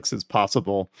and clicks as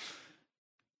possible.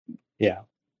 Yeah.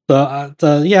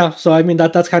 So I mean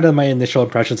that's kind of my initial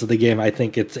impressions of the game. I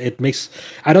think it makes.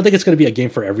 I don't think it's going to be a game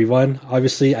for everyone.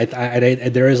 Obviously, I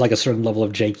there is like a certain level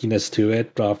of jankiness to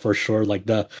it for sure. Like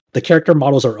the character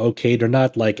models are okay. They're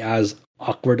not like as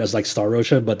awkward as like Star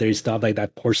Ocean, but they still have like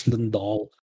that porcelain doll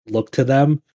look to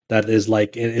them. That is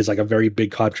like a very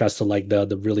big contrast to like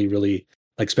the really really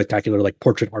like spectacular like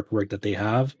portrait artwork that they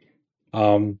have.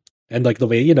 And like the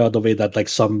way that like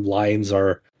some lines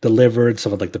are delivered,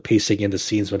 some of like the pacing in the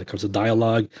scenes when it comes to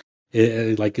dialogue,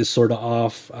 like is sort of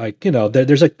off. Like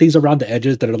there's like things around the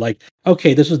edges that are like,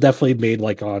 okay, this was definitely made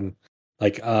like on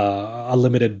like a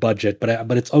limited budget,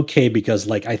 but it's okay because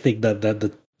like I think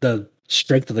the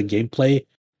strength of the gameplay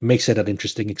makes it an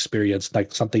interesting experience,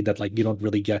 like something that like you don't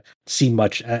really see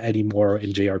much anymore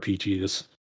in JRPGs.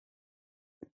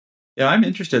 Yeah, I'm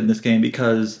interested in this game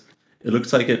because it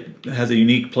looks like it has a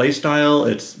unique play style.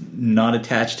 It's not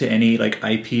attached to any like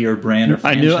IP or brand or I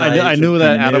franchise. knew It's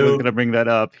that kinda Adam was new. going to bring that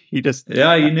up. He just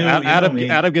Yeah, you knew. Adam me.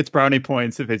 Adam gets brownie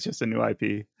points if it's just a new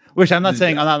IP. Which I'm not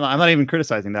saying. I'm not even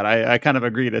criticizing that. I kind of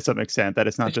agree to some extent that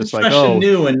it's not It's just fresh like and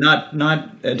new and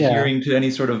not adhering to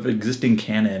any sort of existing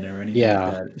canon or anything Yeah.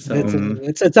 like that. So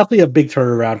It's definitely a big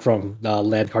turnaround from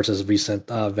Landcar's recent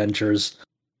ventures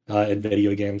in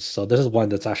video games. So this is one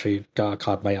that's actually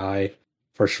caught my eye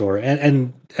for sure.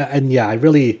 And yeah, I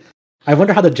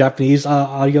wonder how the Japanese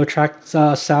audio track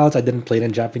sounds. I didn't play it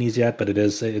in Japanese yet, but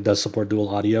it does support dual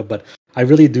audio. But I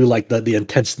really do like the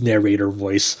intense narrator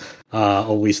voice,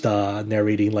 always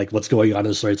narrating like what's going on in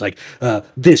the story. It's like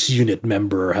this unit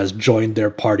member has joined their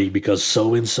party because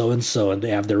so and so and so, and they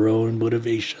have their own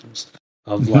motivations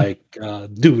of like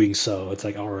doing so. It's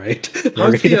like, all right.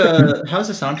 how's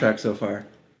the soundtrack so far?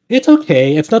 It's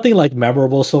okay. It's nothing like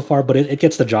memorable so far, but it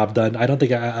gets the job done. I don't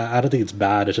think it's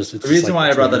bad. It's just The reason why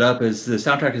I brought that weird. up is the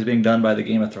soundtrack is being done by the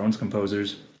Game of Thrones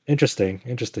composers. Interesting.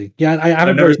 Yeah, I haven't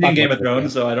I've never really seen thought Game much of of it,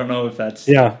 Thrones, so I don't know if that's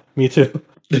yeah, me too.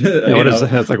 Yeah, what is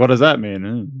it's like? What does that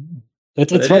mean?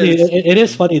 It's But it funny. is. It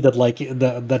is funny that like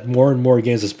that more and more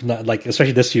games, is not, like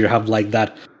especially this year, have like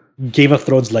that Game of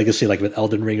Thrones legacy, like with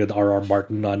Elden Ring with R.R.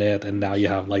 Martin on it, and now you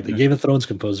have like the Game of Thrones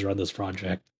composer on this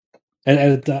project.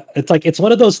 And it's like it's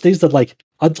one of those things that like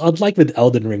unlike with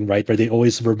Elden Ring, right, where they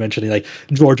always were mentioning like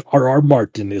George R.R.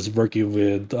 Martin is working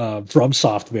with From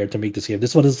Software to make this game.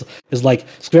 This one is like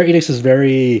Square Enix is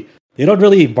very, they don't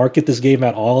really market this game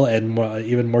at all, and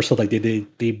even more so like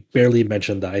they barely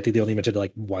mentioned that. I think they only mentioned it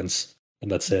like once,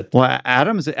 and that's it. Well,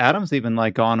 Adam's even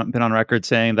like been on record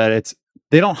saying that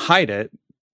they don't hide it,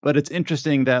 but it's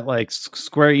interesting that like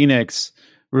Square Enix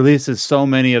releases so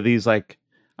many of these, like,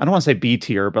 I don't want to say B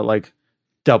tier, but like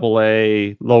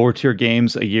AA lower tier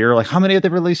games a year. Like, how many have they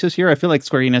released this year? I feel like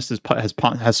Square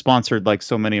Enix has sponsored like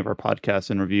so many of our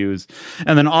podcasts and reviews,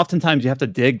 and then oftentimes you have to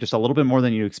dig just a little bit more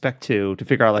than you expect to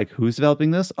figure out like who's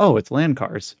developing this. Oh, it's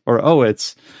Landcars, or oh,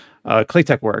 it's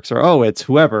Claytech Works, or oh, it's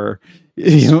whoever.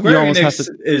 Square Enix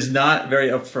is not very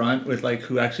upfront with like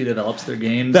who actually develops their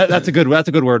games. That's a good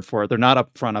word for it. They're not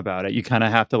upfront about it. You kind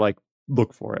of have to like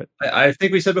look for it. I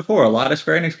think we said before, a lot of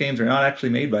Square Enix games are not actually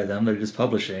made by them; they're just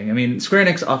publishing. I mean, Square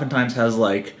Enix oftentimes has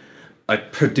like a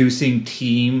producing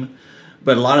team,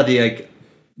 but a lot of the like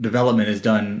development is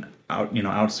done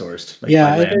outsourced. Like,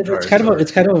 Yeah, it's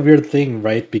kind of a weird thing,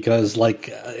 right? Because like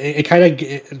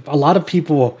a lot of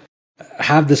people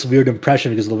have this weird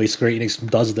impression because of the way Square Enix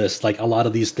does this. Like a lot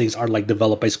of these things are like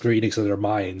developed by Square Enix in their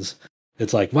minds.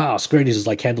 It's like, wow, Square Enix is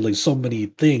like handling so many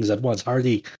things at once. How are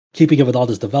they keeping up with all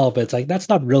this development? It's like that's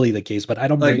not really the case. But I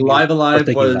don't like blame you Live for Alive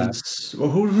thinking was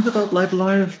who developed Live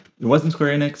Alive? It wasn't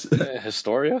Square Enix.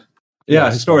 Historia. Yeah,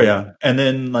 Historia. And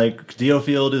then like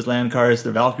DioField is Landcars,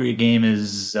 the Valkyrie game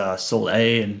is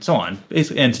Soleil, and so on.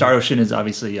 Basically, and Star Ocean is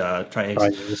obviously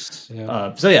Tri-Ace.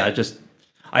 Yeah. So yeah, just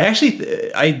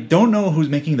I don't know who's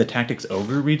making the Tactics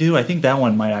Ogre redo. I think that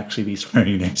one might actually be Square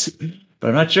Enix, but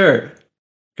I'm not sure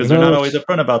because they're not always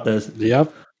upfront about this.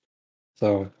 Yep.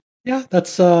 So yeah,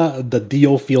 that's the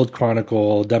DioField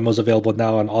Chronicle demos available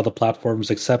now on all the platforms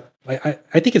except I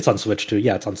think it's on Switch too.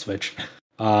 Yeah, it's on Switch.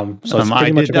 So it's I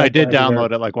did everywhere.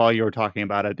 download it like while you were talking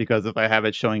about it, because if I have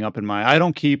it showing up I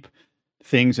don't keep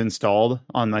things installed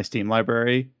on my Steam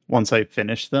library once I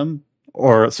finish them.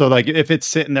 Or so like if it's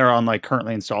sitting there on like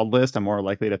currently installed list, I'm more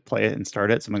likely to play it and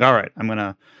start it. So I'm like, all right, I'm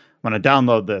gonna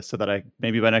download this so that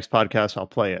maybe by next podcast I'll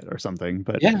play it or something.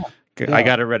 But yeah. I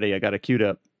got it ready. I got it queued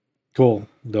up. Cool.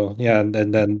 No, yeah, and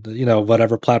then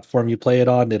whatever platform you play it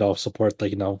on, it'll support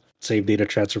the save data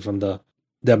transfer from the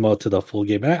demo to the full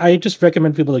game. And I just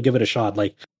recommend people to give it a shot.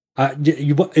 Like,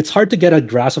 it's hard to get a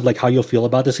grasp of like how you'll feel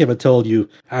about this game until you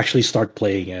actually start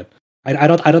playing it. I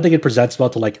don't think it presents well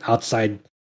to like outside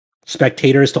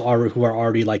spectators who are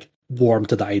already like warm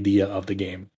to the idea of the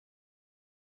game.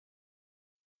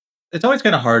 It's always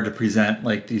kind of hard to present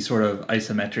like these sort of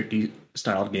isometric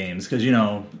styled games because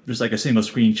just like a single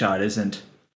screenshot isn't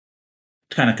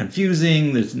kind of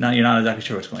confusing. You're not exactly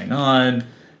sure what's going on,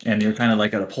 and you're kind of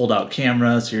like at a pulled out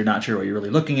camera, so you're not sure what you're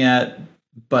really looking at.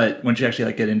 But once you actually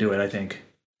like get into it, I think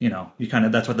you kind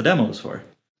of that's what the demo is for.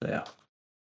 So yeah.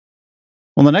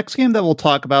 Well, the next game that we'll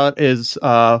talk about is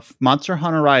Monster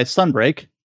Hunter Rise Sunbreak.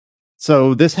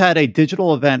 So this had a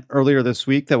digital event earlier this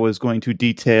week that was going to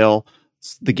detail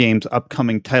the game's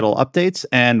upcoming title updates,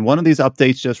 and one of these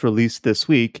updates just released this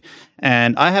week,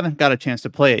 and I haven't got a chance to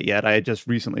play it yet. I just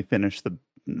recently finished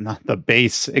not the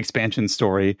base expansion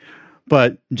story,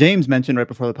 but James mentioned right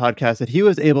before the podcast that he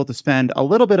was able to spend a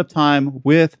little bit of time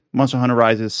with Monster Hunter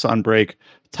Rise's Sunbreak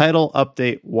title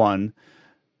update 1.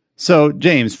 So,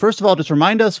 James, first of all, just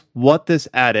remind us what this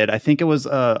added. I think it was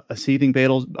a seething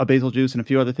basil juice and a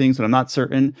few other things, but I'm not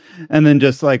certain. And then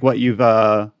just like what you've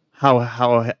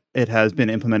how it has been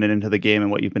implemented into the game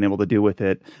and what you've been able to do with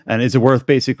it. And is it worth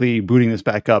basically booting this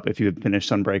back up if you had finished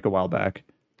Sunbreak a while back?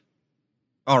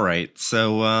 All right.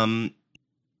 So,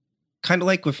 kind of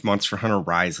like with Monster Hunter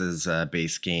Rise's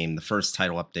base game, the first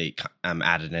title update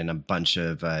added in a bunch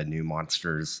of new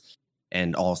monsters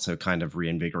and also kind of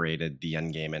reinvigorated the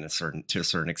end game to a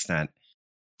certain extent.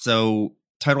 So,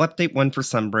 title update 1 for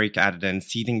Sunbreak added in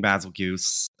Seething Basil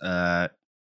Goose,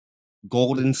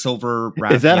 Gold and Silver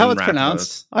Rathian. Is that how it's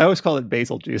pronounced? I always call it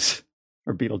basil juice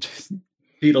or Beetlejuice.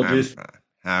 Beetlejuice.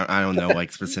 I don't know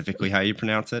like specifically how you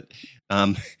pronounce it.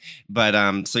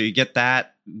 But so you get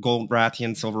that Gold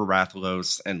Rathian, Silver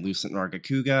Rathalos, and Lucent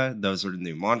Nargacuga. Those are the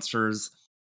new monsters.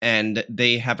 and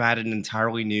they have added an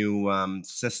entirely new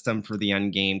system for the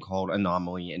end game called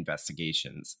Anomaly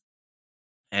Investigations.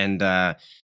 And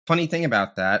funny thing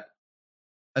about that,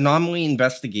 Anomaly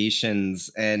Investigations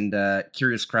and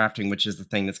Curious Crafting, which is the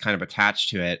thing that's kind of attached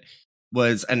to it,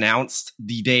 was announced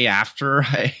the day after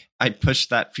I pushed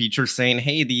that feature saying,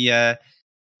 hey, the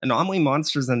anomaly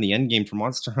monsters in the end game for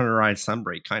Monster Hunter Rise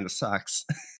Sunbreak kind of sucks.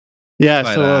 Yeah,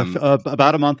 But, so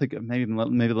about a month ago, maybe a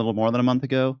little more than a month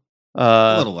ago.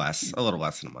 a little less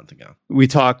than a month ago. We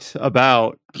talked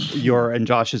about your and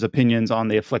Josh's opinions on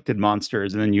the afflicted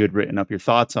monsters, and then you had written up your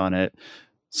thoughts on it.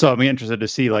 So I'm interested to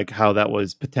see like how that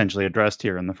was potentially addressed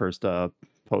here in the first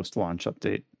post-launch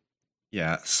update.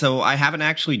 Yeah, so I haven't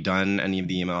actually done any of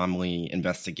the anomaly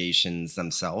investigations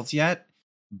themselves yet,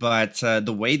 but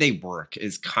the way they work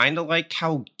is kind of like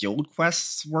how Guild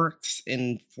Quests worked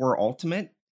in 4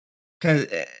 Ultimate.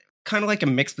 Kind of like a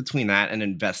mix between that and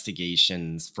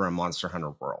investigations for a Monster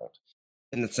Hunter world,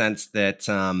 in the sense that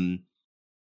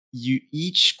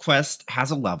each quest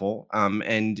has a level,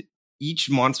 and each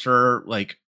monster,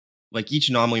 like each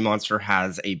anomaly monster,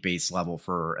 has a base level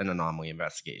for an anomaly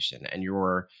investigation, and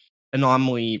your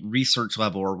anomaly research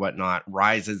level or whatnot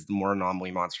rises the more anomaly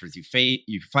monsters you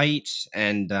fight,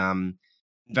 and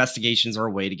investigations are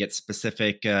a way to get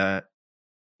specific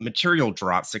material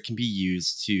drops that can be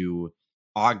used to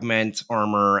augment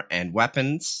armor and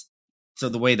weapons. So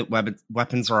the way that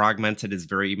weapons are augmented is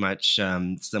very much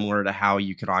similar to how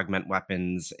you could augment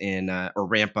weapons in or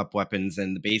ramp up weapons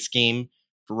in the base game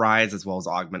for Rise, as well as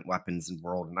augment weapons in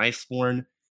World and Iceborne.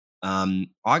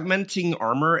 Augmenting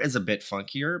armor is a bit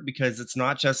funkier because it's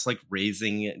not just like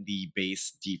raising the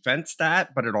base defense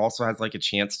stat, but it also has like a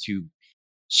chance to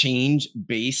change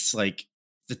base like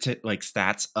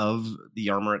stats of the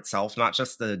armor itself, not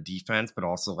just the defense, but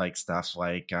also like stuff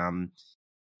like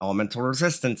elemental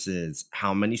resistances,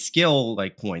 how many skill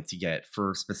like points you get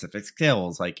for specific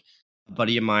skills. Like a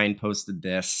buddy of mine posted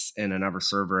this in another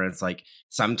server, and it's like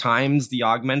sometimes the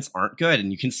augments aren't good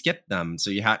and you can skip them, so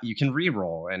you can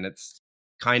reroll, and it's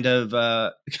kind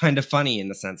of funny in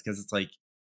the sense because it's like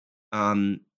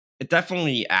it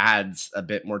definitely adds a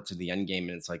bit more to the end game,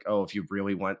 and it's like, oh, if you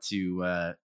really want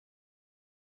to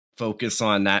focus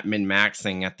on that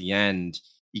min-maxing at the end,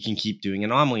 you can keep doing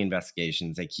anomaly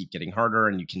investigations. They keep getting harder,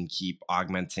 and you can keep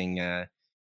augmenting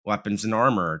weapons and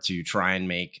armor to try and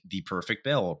make the perfect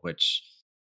build, which,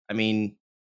 I mean,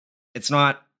 it's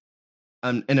not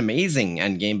an amazing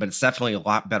end game, but it's definitely a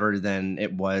lot better than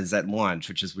it was at launch,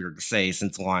 which is weird to say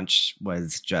since launch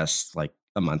was just like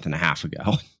a month and a half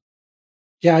ago.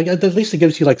 Yeah, at least it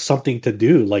gives you like something to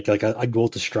do, like a goal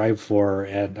to strive for,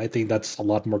 and I think that's a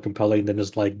lot more compelling than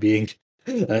just like being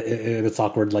in its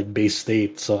awkward like base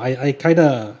state. So I kind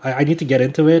of I need to get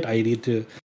into it. I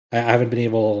haven't been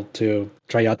able to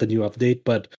try out the new update,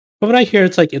 but when I hear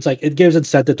it's like it gives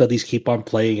incentive to at least keep on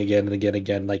playing again and again and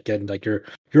again, like, and like you're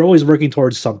always working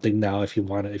towards something now if you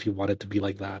want it to be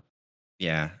like that.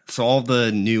 Yeah, so all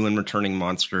the new and returning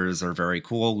monsters are very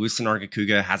cool. Lucent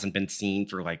Argacuga hasn't been seen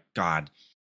for like God.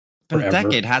 Been a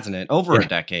decade, hasn't it? Over a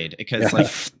decade, because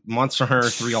like Monster Hunter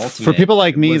 3 Ultimate. For people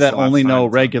like me that only know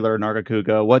regular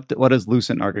Nargacuga, what does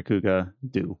Lucent Nargacuga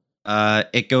do?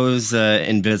 It goes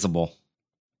invisible.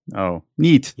 Oh,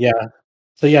 neat. Yeah.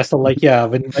 So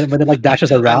when it like dashes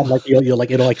around, like you'll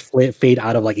like it'll like fade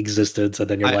out of like existence, and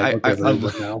then you're like,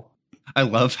 okay, now. I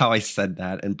love how I said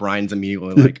that, and Brian's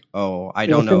immediately like, "Oh, I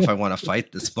don't know if I want to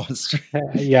fight this monster."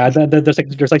 Yeah,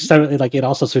 there's like seven, like it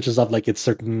also switches up like it's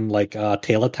certain like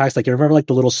tail attacks. Like you remember like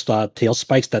the little tail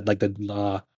spikes that like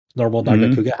the normal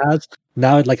Nargacuga has.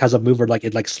 Now it like has a move where like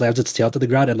it like slams its tail to the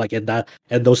ground, and like and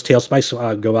those tail spikes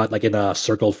go out like in a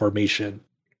circle formation.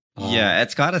 Yeah,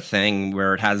 it's got a thing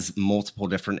where it has multiple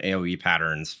different AoE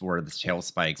patterns for the tail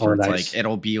spikes. Where it's like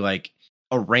it'll be like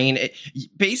a rain.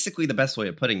 Basically, the best way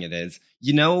of putting it is,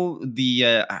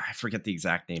 the I forget the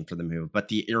exact name for the move, but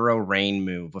the arrow rain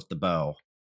move with the bow.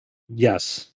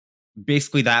 Yes,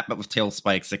 basically that, but with tail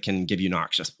spikes that can give you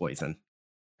noxious poison.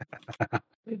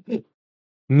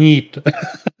 Neat.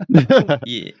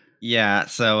 Yeah.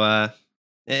 So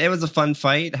it was a fun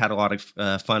fight. Had a lot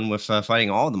of fun with fighting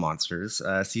all the monsters.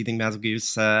 Seething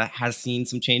Bazelgeuse has seen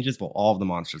some changes. Well, all of the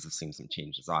monsters have seen some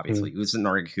changes, obviously. Lucent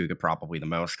Nargacuga probably the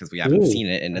most, because we haven't seen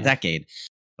it in a decade.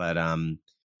 But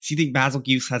Seething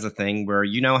Bazelgeuse has a thing where,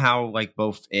 how like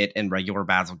both it and regular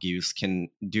Bazelgeuse can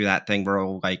do that thing where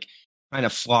it'll like kind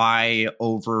of fly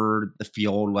over the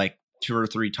field like 2 or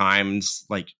 3 times,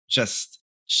 like just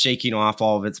shaking off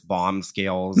all of its bomb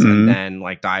scales and then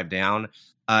like dive down.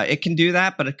 It can do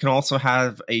that, but it can also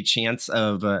have a chance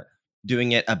of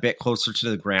doing it a bit closer to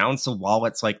the ground. So while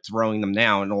it's like throwing them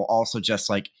down, it'll also just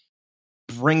like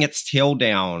bring its tail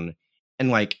down and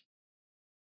like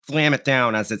slam it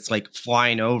down as it's like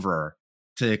flying over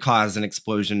to cause an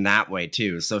explosion that way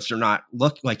too. So if you're not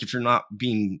if you're not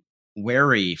being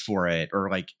wary for it or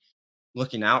like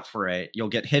looking out for it, you'll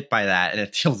get hit by that and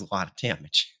it deals a lot of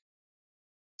damage.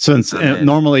 Since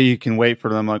normally you can wait for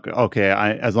them, like, okay,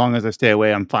 as long as I stay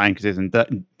away, I'm fine because he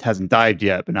hasn't died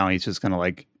yet. But now he's just gonna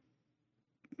like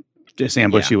just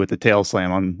ambush you with the tail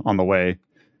slam on the way.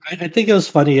 I think it was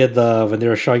funny when they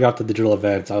were showing off the digital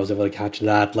events. I was able to catch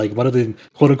that. Like one of the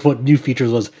quote unquote new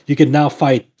features was you can now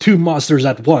fight 2 monsters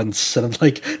at once, and I'm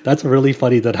like, that's really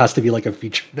funny. That has to be like a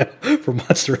feature now for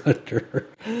Monster Hunter.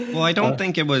 Well, I don't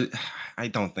think it was. I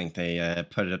don't think they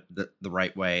put it the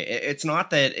right way. It's not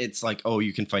that it's like, oh,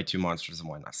 you can fight 2 monsters in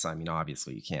one. I mean,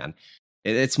 obviously you can.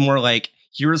 It's more like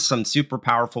here's some super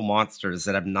powerful monsters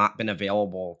that have not been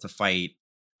available to fight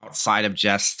outside of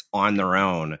just on their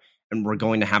own. And we're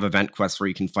going to have event quests where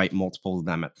you can fight multiple of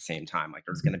them at the same time. Like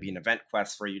there's going to be an event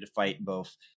quest for you to fight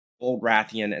both Gold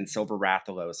Rathian and Silver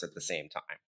Rathalos at the same time.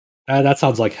 That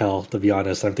sounds like hell, to be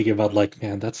honest. I'm thinking about like,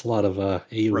 man, that's a lot of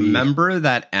AoE. Remember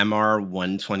that MR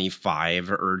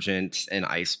 125 Urgent in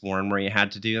Iceborne where you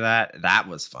had to do that? That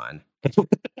was fun.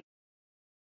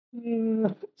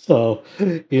 So,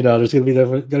 there's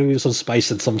gonna be some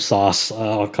spice and some sauce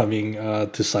coming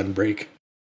to Sunbreak.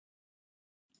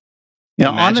 Yeah,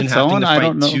 imagine on its having own, to I fight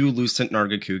don't know. 2 Lucent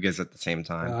Nargacugas at the same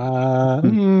time.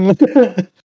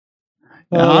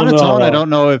 On its own, I don't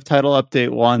know if Title Update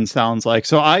 1 sounds like.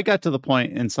 So I got to the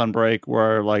point in Sunbreak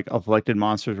where like afflicted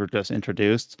monsters were just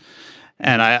introduced,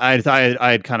 and I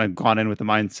had kind of gone in with the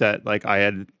mindset like I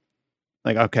had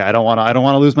like, okay, I don't want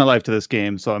to lose my life to this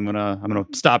game, so I'm gonna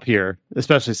stop here.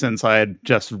 Especially since I had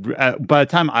just by the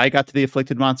time I got to the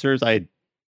afflicted monsters, I had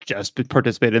just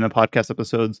participated in the podcast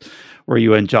episodes where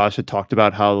you and Josh had talked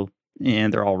about how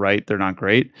they're all right, they're not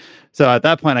great. So at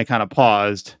that point, I kind of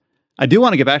paused. I do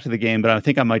want to get back to the game, but I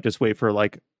think I might just wait for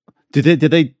like, did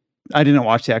they? I didn't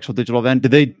watch the actual digital event. Did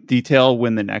they detail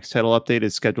when the next title update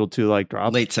is scheduled to like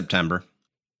drop? Late September.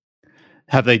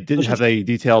 Have they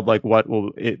detailed like what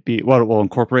will it will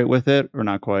incorporate with it or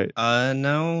not quite?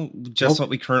 No, just what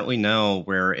we currently know,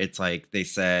 where it's like they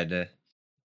said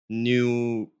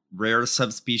new rare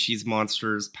subspecies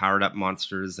monsters, powered up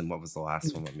monsters, and what was the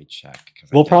last one? Let me check.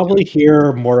 We'll probably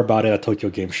hear more about it at Tokyo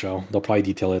Game Show. They'll probably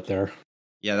detail it there.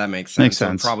 Yeah, that makes sense.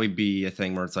 It'll probably be a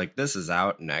thing where it's like, this is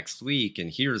out next week, and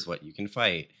here's what you can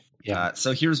fight. Yeah.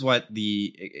 So here's what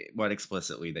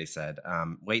explicitly they said: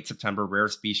 late September, rare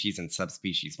species and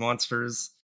subspecies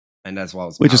monsters, and as well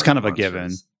as which is kind of monsters. A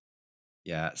given.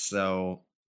 Yeah. So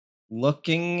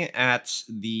looking at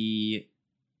the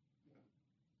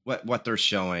what they're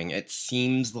showing, it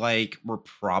seems like we're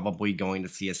probably going to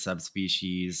see a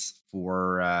subspecies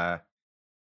for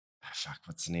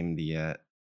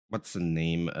what's the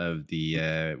name of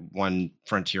the one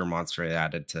frontier monster I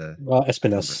added to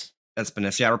Espinus.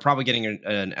 Espinus, yeah, we're probably getting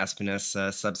an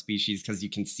Espinus subspecies because you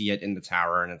can see it in the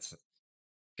tower, and it's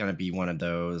gonna be one of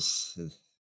those.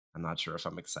 I'm not sure if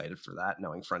I'm excited for that,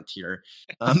 knowing Frontier.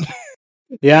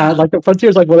 Yeah, like the Frontier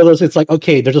is like one of those. It's like,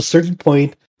 okay, there's a certain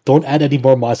point. Don't add any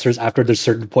more monsters after there's a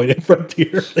certain point in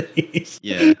Frontier.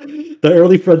 Yeah, the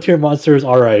early Frontier monsters,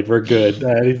 all right, we're good.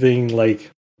 Anything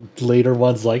like later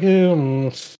ones, like.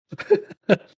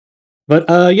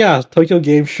 But yeah, Tokyo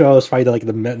Game Show is probably like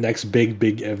the next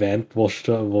big event.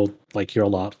 We'll like hear a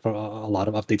lot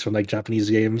of updates from like Japanese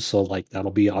games. So like that'll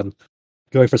be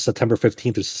going for September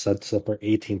 15th to September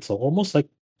 18th. So almost like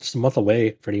just a month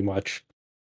away, pretty much.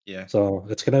 Yeah. So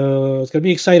it's gonna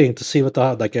be exciting to see what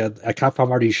Capcom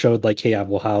already showed like, hey,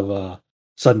 we'll have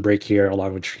Sunbreak here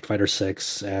along with Street Fighter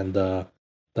 6 and the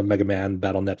Mega Man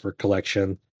Battle Network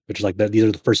collection, which is like these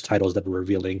are the first titles that we're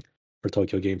revealing for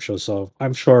Tokyo Game Show. So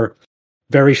I'm sure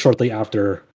very shortly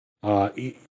after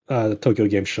the Tokyo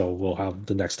Game Show, we'll have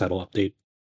the next title update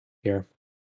here.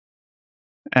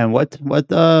 And what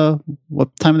time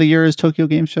of the year is Tokyo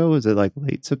Game Show? Is it like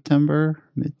late September?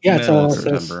 Yeah, it's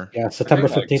September. Yeah, September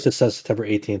 15th. It says September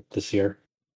 18th this year.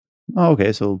 Oh,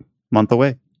 okay, so month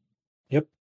away. Yep.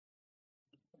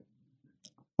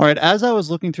 All right. As I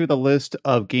was looking through the list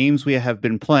of games we have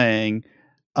been playing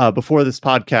before this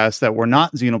podcast that were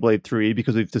not Xenoblade 3,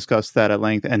 because we've discussed that at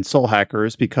length, and Soul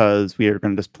Hackers, because we are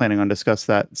going to planning on discuss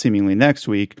that seemingly next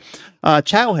week.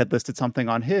 Chow had listed something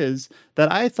on his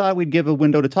that I thought we'd give a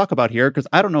window to talk about here because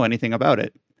I don't know anything about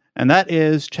it. And that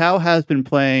is Chow has been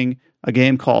playing a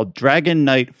game called Dragon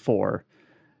Knight 4.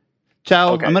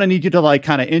 Chow, okay. I'm going to need you to like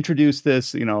kind of introduce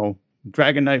this,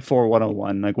 Dragon Knight 4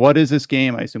 101. Like, what is this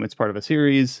game? I assume it's part of a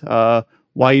series.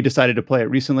 why you decided to play it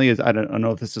recently. Is I don't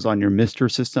know if this is on your Mister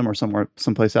system or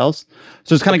someplace else.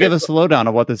 So just kind of give us a lowdown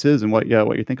of what this is and what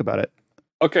you think about it.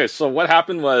 Okay, so what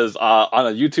happened was on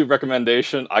a YouTube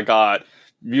recommendation, I got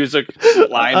music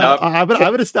lined up. I'm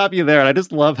going to stop you there. And I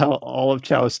just love how all of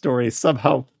Chow's stories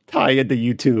somehow tie into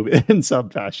YouTube in some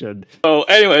fashion. So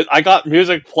anyways, I got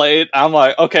music played. I'm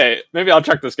like, okay, maybe I'll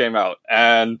check this game out.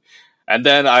 And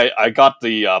then I got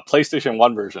the PlayStation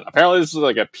 1 version. Apparently this is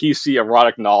like a PC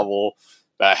erotic novel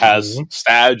that has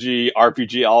strategy,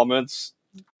 RPG elements.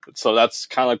 So that's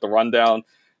kind of like the rundown.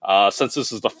 Since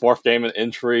this is the fourth game in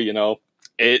entry, you know,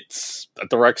 it's a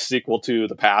direct sequel to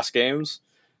the past games.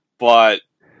 But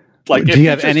like, do you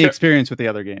have any experience with the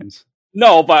other games?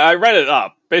 No, but I read it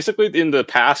up. Basically, in the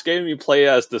past game, you play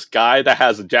as this guy that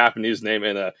has a Japanese name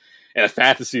in a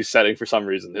fantasy setting for some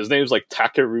reason. His name's like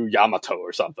Takeru Yamato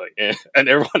or something, and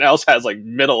everyone else has like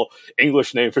Middle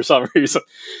English name for some reason.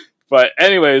 But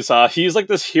anyways, he's like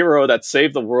this hero that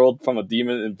saved the world from a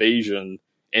demon invasion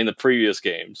in the previous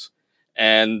games.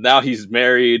 And now he's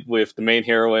married with the main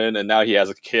heroine, and now he has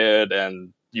a kid,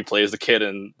 and you play as the kid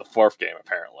in the fourth game,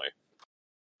 apparently.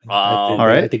 All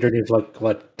right. I think her name's like,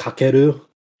 what, Kakeru?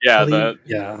 Yeah,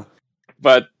 yeah.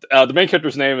 But the main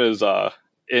character's name is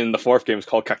in the fourth game is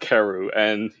called Kakeru,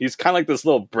 and he's kind of like this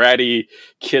little bratty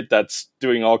kid that's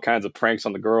doing all kinds of pranks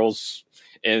on the girls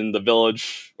in the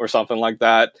village or something like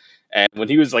that. And when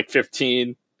he was like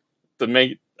 15, the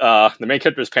main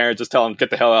character's parents just tell him, "Get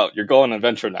the hell out! You're going on an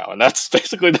adventure now." And that's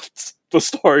basically the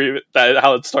story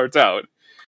how it starts out.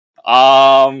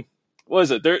 What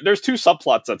is it? There's two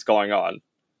subplots that's going on.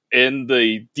 In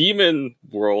the demon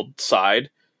world side,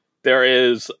 there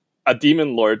is a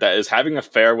demon lord that is having an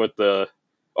affair with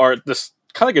this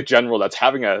kind of like a general that's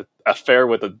having an affair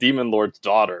with a demon lord's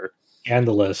daughter.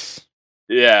 Scandalous.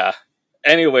 Yeah.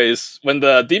 Anyways, when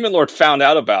the demon lord found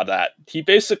out about that, he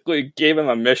basically gave him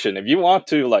a mission. If you want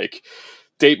to like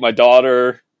date my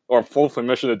daughter or fulfill a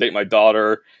mission to date my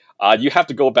daughter, you have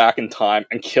to go back in time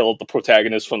and kill the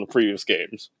protagonist from the previous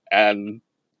games. And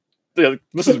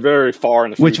this is very far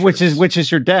in the future. Which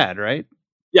is your dad, right?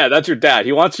 Yeah, that's your dad.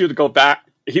 He wants you to go back.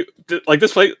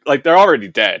 They're already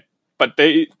dead, but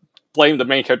they blame the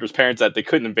main character's parents that they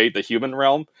couldn't invade the human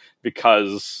realm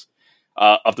because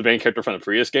of the main character from the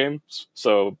previous games.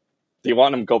 So they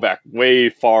want him to go back way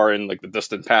far in like the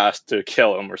distant past to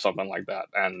kill him or something like that.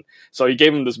 And so he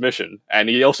gave him this mission, and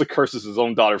he also curses his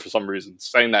own daughter for some reason,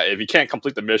 saying that if he can't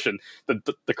complete the mission,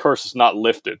 the curse is not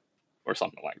lifted or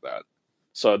something like that.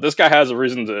 So this guy has a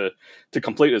reason to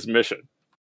complete his mission.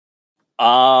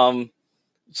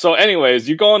 So anyways,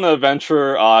 you go on an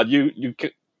adventure,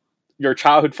 your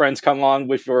childhood friends come on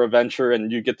with your adventure,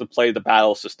 and you get to play the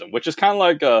battle system, which is kind of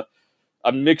like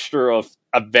a mixture of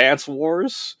Advance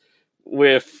Wars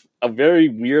with a very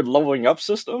weird leveling up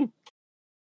system.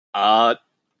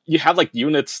 You have like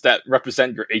units that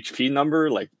represent your HP number,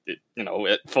 like, you know,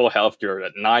 at full health, you're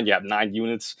at 9, you have 9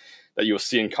 units that you'll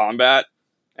see in combat.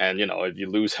 And, you know, if you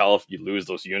lose health, you lose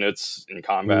those units in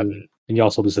combat. And you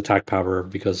also lose attack power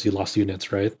because you lost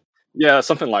units, right? Yeah,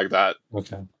 something like that.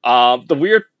 Okay.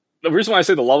 The reason why I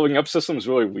say the leveling up system is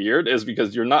really weird is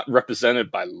because you're not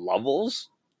represented by levels.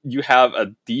 You have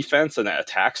a defense and an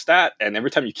attack stat, and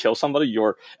every time you kill somebody,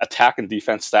 your attack and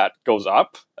defense stat goes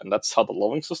up, and that's how the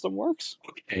leveling system works.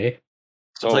 Okay.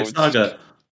 So it's like Saga.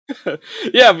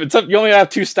 Yeah, but you only have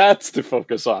 2 stats to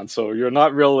focus on, so you're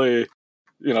not really,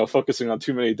 you know, focusing on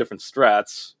too many different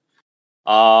strats.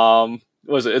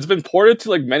 It's been ported to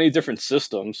like many different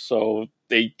systems, so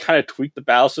they kind of tweaked the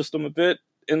battle system a bit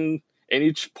in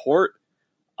each port.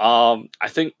 I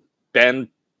think Ben,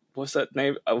 what's that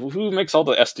name? Who makes all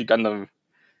the SD Gundam?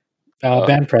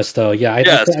 Ben Presto. Yeah,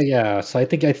 yes. So I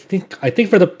think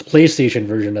for the PlayStation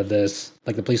version of this,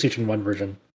 like the PlayStation 1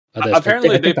 version of this,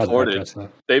 apparently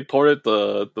they ported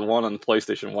the one on the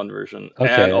PlayStation 1 version,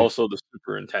 and also the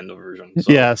Super Nintendo version.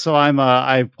 So. Yeah, so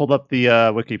I pulled up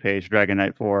the wiki page, Dragon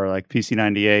Knight 4, like PC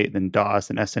 98, then DOS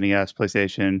and SNES,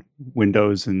 PlayStation,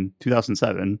 Windows in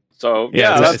 2007. So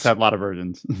yeah, it's had a lot of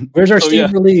versions. Where's our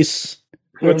Steam release?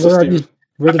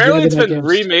 Apparently it's been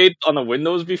remade on the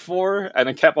Windows before, and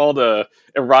it kept all the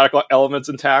erotic elements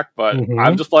intact, but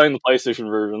I'm just playing the PlayStation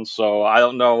version, so I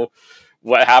don't know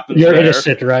what happens. You're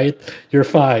innocent, right? You're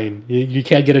fine. You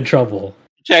can't get in trouble.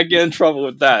 You can't get in trouble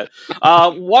with that.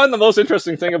 One of the most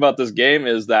interesting thing about this game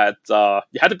is that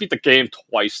you had to beat the game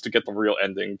twice to get the real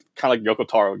ending, kind of like Yoko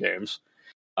Taro games.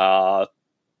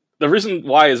 The reason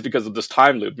why is because of this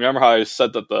time loop. Remember how I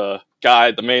said that the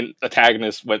main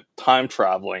antagonist, went time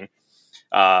traveling,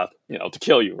 to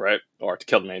kill you, right? Or to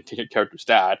kill the main character's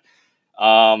dad.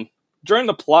 During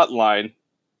the plot line,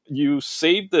 you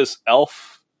save this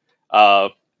elf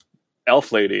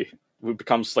elf lady who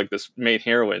becomes like this main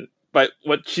heroine. But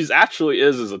what she's actually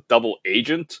is a double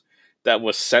agent that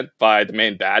was sent by the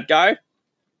main bad guy.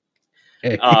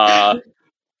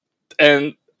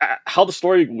 And how the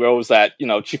story goes that,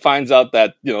 she finds out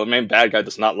that, the main bad guy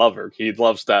does not love her. He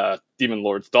loves the Demon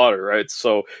Lord's daughter, right?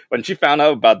 So when she found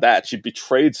out about that, she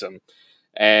betrays him.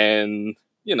 And,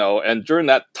 and during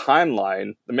that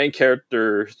timeline, the main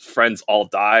character's friends all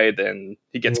died and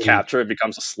he gets captured and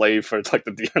becomes a slave for like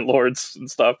the Demon Lords and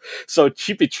stuff. So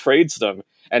she betrays them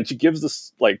and she gives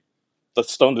this like the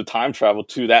stone to time travel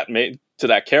to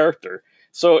that character.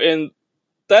 So in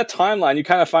that timeline, you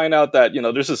kind of find out that,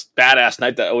 there's this badass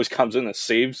knight that always comes in and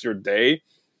saves your day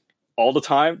all the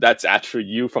time. That's actually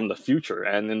you from the future.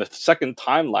 And in the second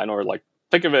timeline, or like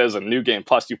think of it as a new game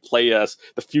plus, you play as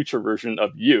the future version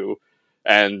of you.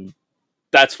 And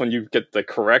that's when you get the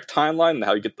correct timeline and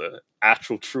how you get the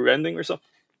actual true ending or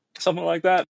something like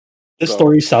that. This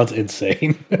story sounds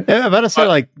insane. Yeah, I'm about to say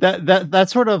like that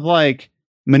sort of like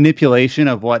manipulation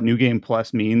of what New Game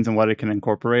Plus means and what it can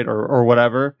incorporate or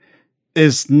whatever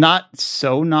is not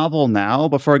so novel now,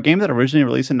 but for a game that originally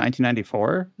released in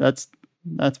 1994,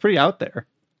 that's pretty out there.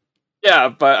 Yeah,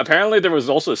 but apparently there was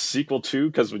also a sequel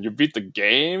too, because when you beat the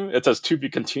game, it says to be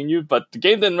continued, but the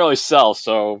game didn't really sell,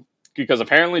 so because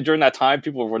apparently during that time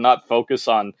people were not focused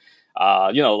on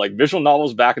like visual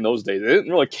novels back in those days. They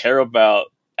didn't really care about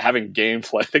having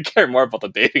gameplay. They cared more about the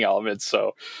dating elements,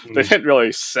 so they didn't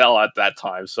really sell at that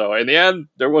time. So in the end,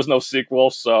 there was no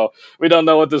sequel, so we don't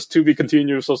know what this to be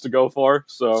continued is supposed to go for.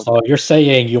 So you're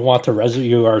saying you want to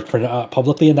you are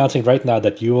publicly announcing right now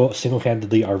that you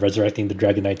single-handedly are resurrecting the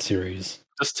Dragon Knight series.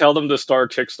 Just tell them to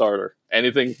start Kickstarter.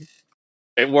 Anything,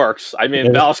 it works. I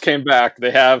mean, Valve came back. They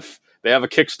have a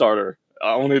Kickstarter.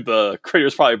 Only the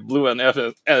creators probably blew in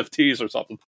NFTs or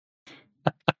something.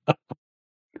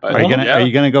 Are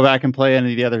you gonna go back and play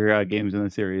any of the other games in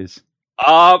the series?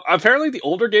 Apparently the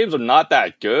older games are not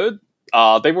that good.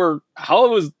 They were, how it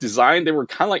was designed, they were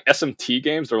kind of like SMT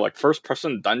games. They're like first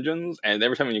person dungeons, and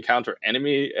every time you encounter an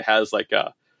enemy, it has like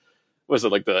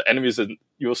the enemies, that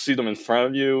you'll see them in front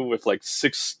of you with like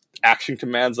 6 action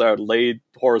commands that are laid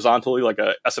horizontally, like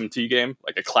a SMT game,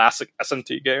 like a classic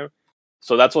SMT game.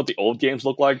 So that's what the old games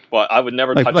look like, but I would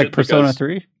never touch it. Like Persona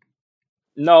 3?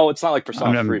 No, it's not like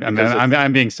Persona 3.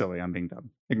 I'm being silly. I'm being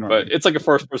dumb. But it's like a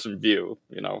first-person view,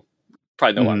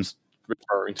 Probably know what I'm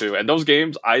referring to. And those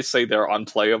games, I say they're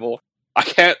unplayable. I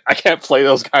can't play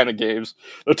those kind of games.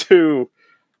 They're too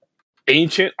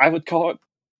ancient, I would call it.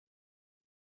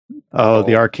 Oh,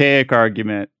 the archaic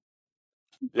argument.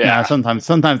 Yeah. Sometimes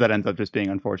that ends up just being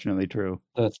unfortunately true.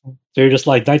 So you're just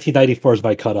like 1994 is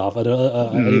my cutoff.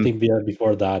 Anything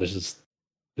before that is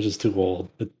just too old.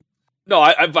 No,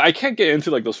 I can't get into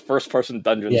like those first-person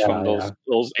dungeons from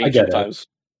those ancient times.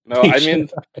 No,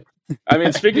 I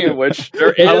mean, speaking of which,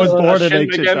 I was born in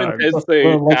ancient times.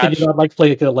 Can you not like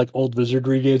play like old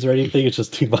Wizardry games or anything? It's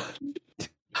just too much.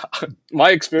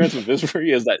 My experience with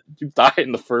Wizardry is that you die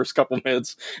in the first couple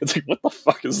minutes. It's like, what the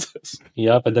fuck is this?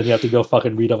 Yep, and then you have to go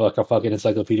fucking read up like a fucking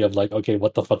encyclopedia of like, okay,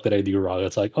 what the fuck did I do wrong?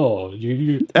 It's like, oh,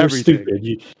 you're stupid.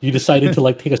 You decided to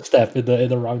like take a step in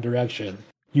the wrong direction.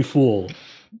 You fool.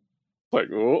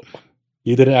 Like, oh.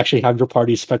 You didn't actually have your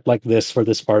party spec like this for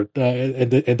this part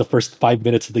in the first 5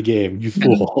 minutes of the game. You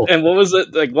fool. And what was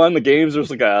it? Like one of the games, there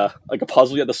was like a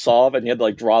puzzle you had to solve, and you had to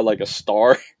like draw like a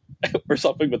star or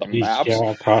something with the maps.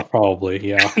 Yeah, probably.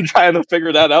 Yeah. Trying to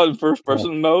figure that out in first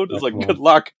person mode is like good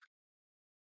luck.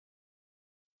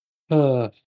 Yeah,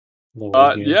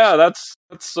 that's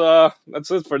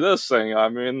it for this thing. I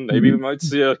mean, maybe we might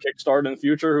see a Kickstarter in the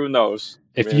future. Who knows?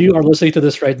 If you are listening to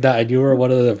this right now and you are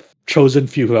one of the chosen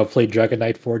few who have played Dragon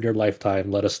Knight 4 in your lifetime,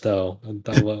 let us know.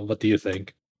 What do you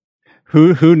think?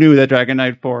 Who knew that Dragon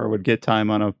Knight 4 would get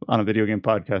time on a video game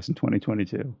podcast in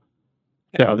 2022?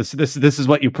 Yeah, this is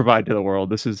what you provide to the world.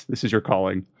 This is your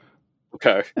calling.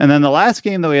 Okay. And then the last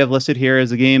game that we have listed here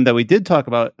is a game that we did talk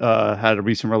about, had a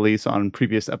recent release on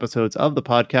previous episodes of the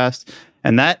podcast,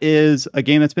 and that is a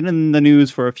game that's been in the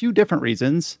news for a few different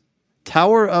reasons.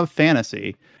 Tower of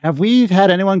Fantasy. Have we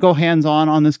had anyone go hands-on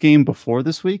on this game before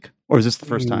this week? Or is this the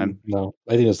first time? No,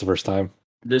 I think it's the first time.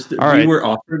 We were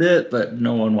offered it, but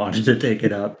no one wanted to take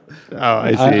it up. Oh,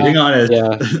 I see. Being honest.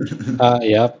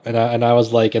 Yeah. And I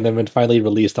was like, and then when finally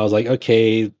released, I was like,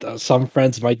 okay, some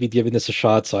friends might be giving this a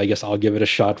shot, so I guess I'll give it a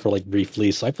shot for like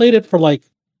briefly. So I played it for like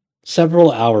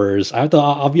several hours. I'll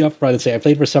be upfront and say I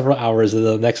played for several hours, and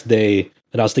then the next day,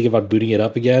 and I was thinking about booting it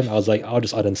up again. I was like, I'll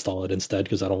just uninstall it instead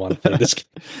because I don't want to play this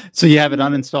game. So you have it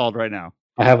uninstalled right now?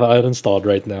 I have it uninstalled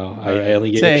right now. I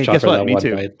only gave it a shot for that one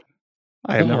night.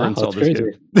 I have never installed this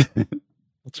game.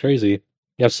 That's crazy.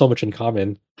 We have so much in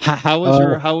common. How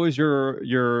was your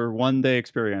 1-day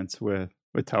experience with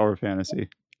Tower Fantasy?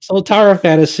 So Tower of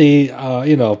Fantasy,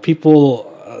 people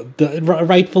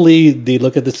rightfully they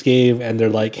look at this game and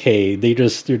they're like, "Hey, they're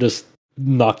just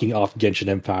knocking off Genshin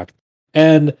Impact,"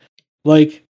 and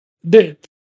like they're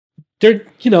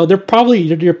probably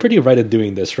you're pretty right in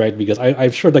doing this, right? Because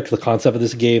I'm sure like the concept of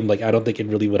this game, like I don't think it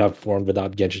really would have formed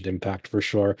without Genshin Impact for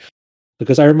sure.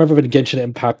 Because I remember when Genshin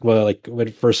Impact, when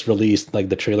it first released, like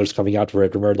the trailers coming out for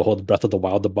it. Remember the whole Breath of the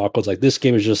Wild debacle? It's like this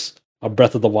game is just a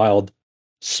Breath of the Wild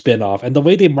spin-off, and the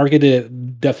way they marketed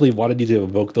it definitely wanted you to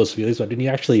evoke those feelings. But when you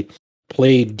actually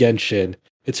played Genshin,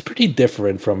 it's pretty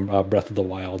different from Breath of the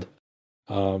Wild.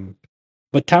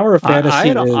 But Tower of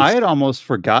Fantasy I had almost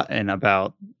forgotten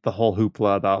about the whole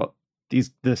hoopla about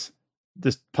this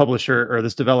publisher or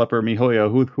this developer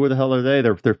MiHoYo. Who the hell are they?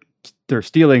 They're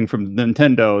stealing from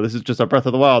Nintendo. This is just a Breath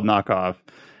of the Wild knockoff.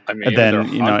 I mean, And then, their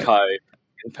Honkai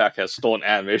Impact has stolen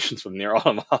animations from Nier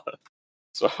Automata.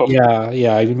 So yeah.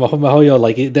 I mean, MiHoYo,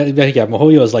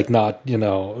 MiHoYo is like not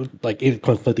like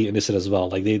completely innocent as well.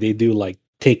 Like they do like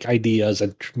take ideas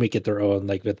and make it their own.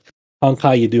 Like with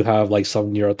Honkai, you do have like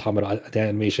some Nier Automata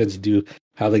animations. You do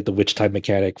have like the witch time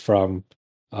mechanic from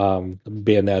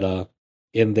Bayonetta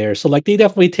in there. So like they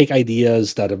definitely take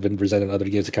ideas that have been presented in other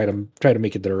games to kind of try to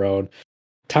make it their own.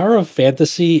 Tower of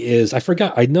Fantasy is, I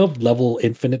forgot. I know Level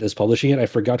Infinite is publishing it. I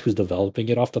forgot who's developing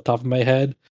it off the top of my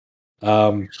head.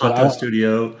 Hato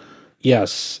Studio.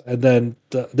 Yes, and then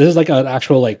this is like an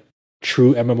actual like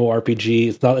true MMORPG.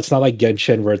 It's not like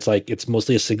Genshin where it's like it's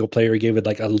mostly a single player game with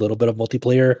like a little bit of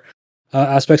multiplayer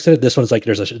aspects to it. This one's like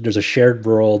there's a shared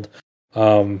world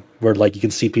where like you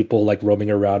can see people like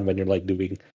roaming around when you're like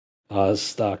doing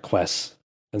quests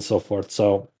and so forth.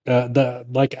 So the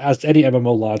like as any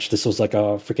MMO launch, this was like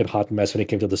a freaking hot mess when it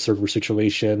came to the server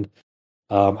situation.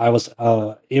 I was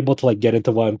able to like get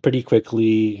into one pretty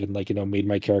quickly and like made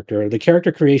my character. The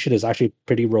character creation is actually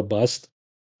pretty robust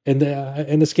in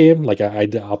this game. Like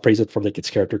I'll praise it for like its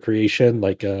character creation.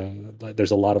 Like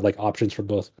there's a lot of like options for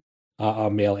both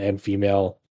male and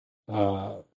female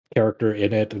character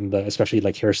in it, and especially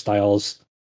like hairstyles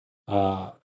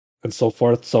and so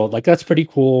forth. So like that's pretty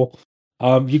cool.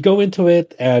 You go into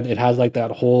it and it has like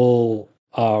that whole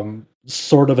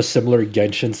sort of a similar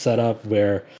Genshin setup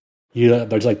where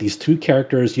there's like these two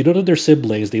characters. You don't know they're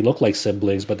siblings. They look like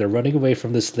siblings, but they're running away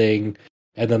from this thing.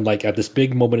 And then like at this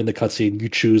big moment in the cutscene, you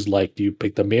choose like do you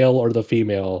pick the male or the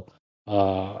female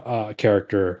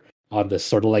character on this,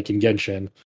 sort of like in Genshin.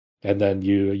 And then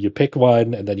you pick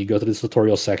one, and then you go to this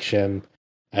tutorial section,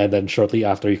 and then shortly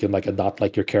after you can like adopt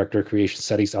like your character creation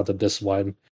settings onto this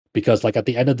one, because like at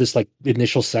the end of this like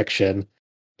initial section,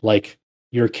 like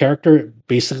your character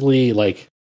basically like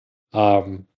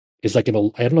is like I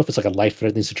don't know if it's like a life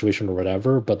threatening situation or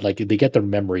whatever, but like they get their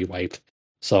memory wiped.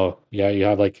 So yeah, you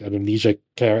have like an amnesia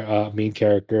main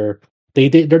character.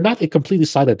 They're not completely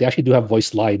silent. They actually do have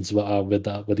voice lines with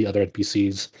the other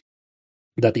NPCs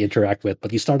that they interact with.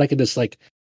 But you start like in this like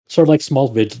sort of like small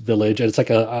village, and it's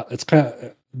like it's kind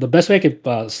of the best way I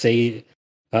could say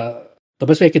the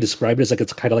best way I could describe it is like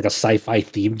it's kind of like a sci-fi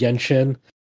themed Genshin.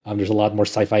 There's a lot more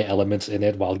sci-fi elements in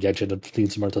it, while Genshin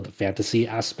leans more to the fantasy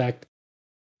aspect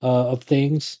of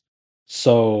things.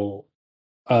 So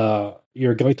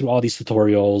you're going through all these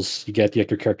tutorials. You get like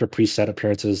your character preset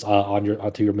appearances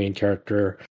onto your main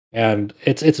character, and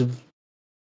it's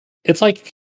like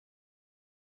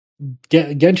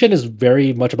Genshin is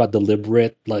very much about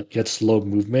deliberate, like yet slow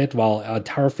movement, while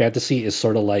Tower Fantasy is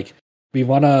sort of like we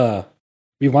want to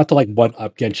like one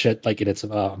up Genshin like in its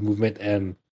movement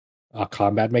and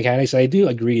combat mechanics. I do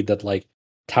agree that like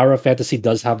Tower of Fantasy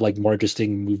does have like more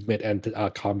interesting movement and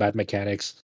combat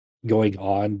mechanics going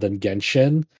on than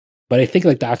Genshin, but I think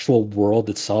like the actual world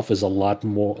itself is a lot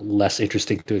less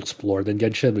interesting to explore than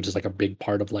Genshin, which is like a big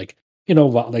part of like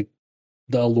like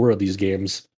the allure of these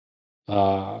games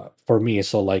for me.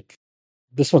 So like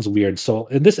this one's weird. So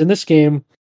in this game,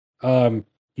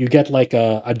 you get like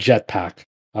a jetpack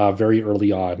very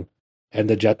early on, and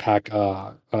the jetpack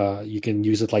you can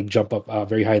use it like jump up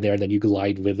very high there, and then you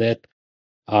glide with it.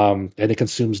 And it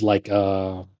consumes like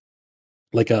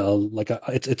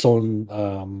its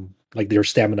own like your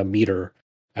stamina meter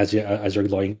as you're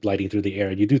gliding through the air.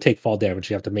 And you do take fall damage.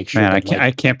 You have to make sure. Man, that,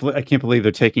 I can't believe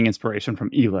they're taking inspiration from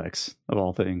Elex of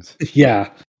all things. Yeah,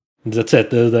 that's it.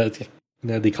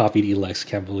 They copied Elex.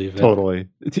 Can't believe it. Totally,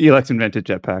 Elex invented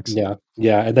jetpacks.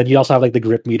 Yeah, and then you also have like the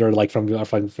grip meter, like from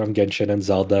Genshin and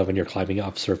Zelda when you're climbing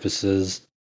up surfaces,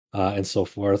 and so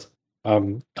forth.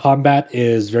 Combat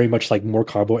is very much like more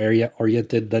combo area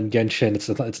oriented than Genshin.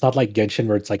 It's not like Genshin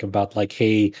where it's like about like,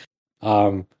 hey,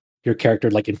 your character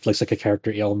like inflicts like a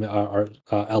character element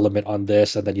element on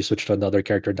this, and then you switch to another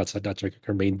character that's like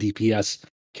your main DPS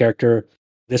character.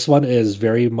 This one is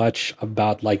very much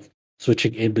about like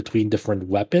switching in between different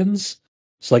weapons.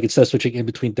 So like instead of switching in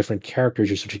between different characters,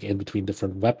 you're switching in between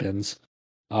different weapons.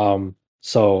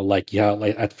 So like yeah,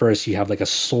 like at first you have like a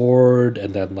sword,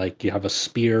 and then like you have a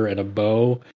spear and a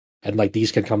bow, and like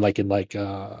these can come like in like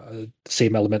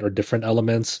same element or different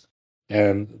elements,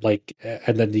 and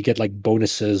then you get like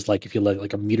bonuses like if you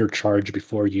like a meter charge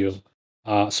before you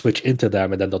switch into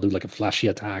them, and then they'll do like a flashy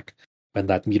attack when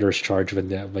that meter is charged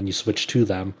when you switch to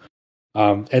them.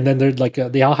 And then they're like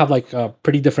they all have like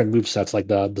pretty different move sets. Like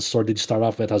the sword that you start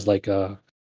off with has like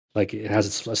it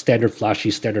has a standard flashy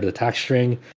standard attack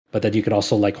string, but then you can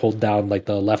also like hold down like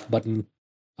the left button,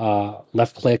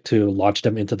 left click to launch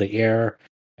them into the air,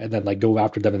 and then like go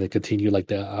after them and then continue like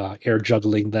the air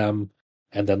juggling them,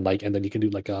 and then you can do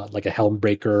like a helm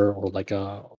breaker or like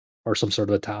a or some sort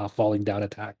of attack, falling down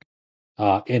attack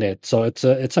in it. So it's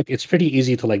like it's pretty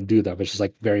easy to like do them. It's just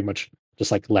like very much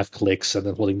just like left clicks and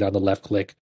then holding down the left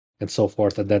click and so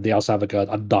forth. And then they also have like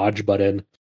a dodge button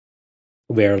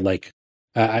where like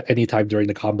at any time during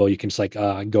the combo you can just like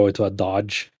go into a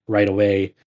dodge right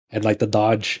away, and like the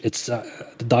dodge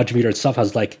meter itself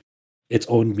has like its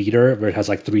own meter where it has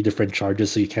like 3 different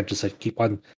charges, so you can't just like keep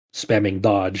on spamming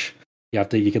dodge.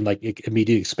 You can like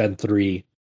immediately expend 3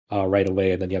 right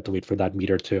away, and then you have to wait for that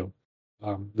meter to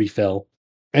refill.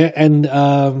 And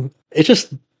it's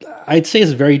just I'd say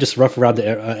it's very just rough around the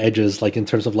edges, like in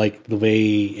terms of like the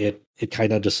way it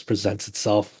kind of just presents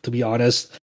itself, to be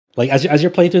honest. Like as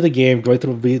you're playing through the game, going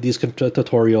through these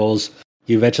tutorials,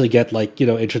 you eventually get like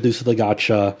introduced to the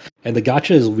gacha, and the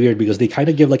gacha is weird because they kind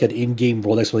of give like an in-game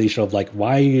role explanation of like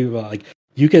why you like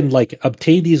you can like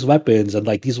obtain these weapons, and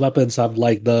like these weapons have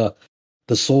like the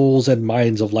souls and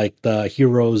minds of like the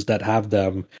heroes that have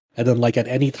them, and then like at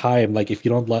any time, like if you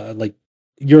don't like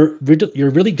you're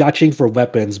really gotching for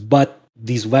weapons, but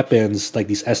these weapons like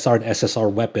these SR and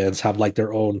SSR weapons have like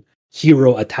their own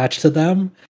hero attached to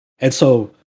them, and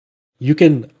so you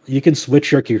can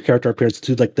switch your character appearance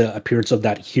to like the appearance of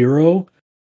that hero,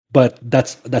 but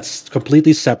that's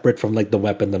completely separate from like the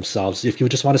weapon themselves. If you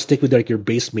just want to stick with like your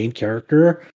base main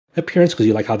character appearance because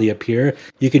you like how they appear,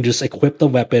 you can just equip the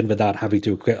weapon without having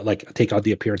to like take on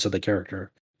the appearance of the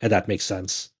character, and that makes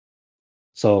sense.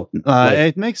 So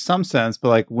it makes some sense, but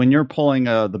like when you're pulling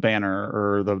the banner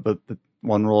or the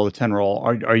 1 roll, the 10 roll,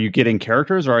 are you getting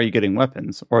characters or are you getting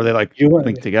weapons, or are they like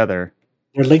linked together?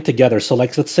 They're linked together. So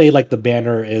like let's say like the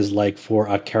banner is like for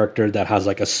a character that has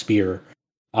like a spear.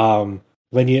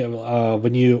 When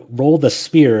you roll the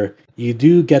spear, you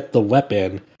do get the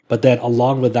weapon, but then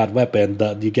along with that weapon,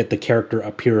 you get the character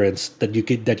appearance that you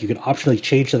can optionally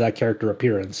change to that character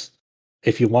appearance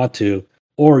if you want to,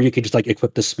 or you can just like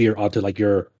equip the spear onto like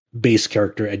your base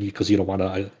character, and because you don't want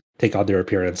to take on their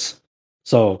appearance.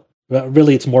 So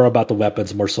really, it's more about the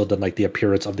weapons more so than like the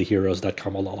appearance of the heroes that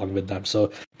come along with them.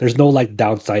 So there's no like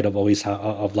downside of always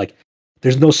of like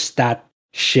there's no stat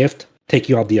shift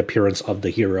taking on the appearance of the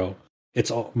hero.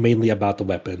 It's mainly about the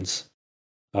weapons.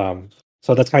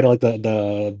 So that's kind of like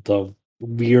the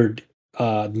weird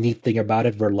neat thing about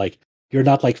it, where like you're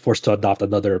not like forced to adopt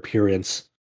another appearance.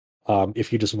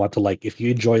 If you just want to like if you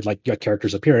enjoyed like your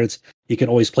character's appearance, you can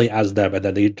always play as them, and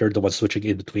then they're the ones switching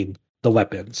in between the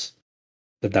weapons.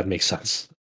 If that makes sense.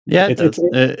 Yeah, it does.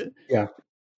 Yeah.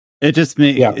 It just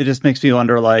makes me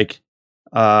wonder like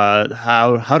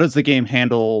how does the game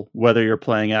handle whether you're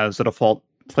playing as a default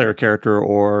player character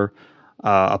or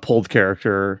a pulled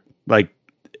character? Like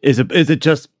is it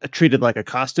just treated like a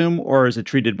costume, or is it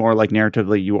treated more like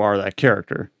narratively you are that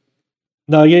character?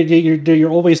 No, you're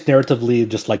always narratively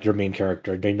just like your main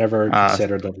character. They never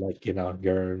consider that like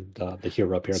you're the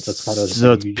hero appearance. That's kind of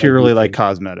so it's purely like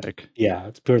cosmetic. Yeah,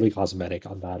 it's purely cosmetic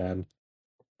on that end.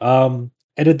 And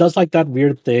it does like that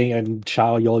weird thing. And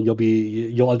Chao,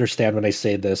 you'll understand when I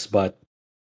say this, but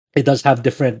it does have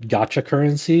different gacha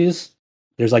currencies.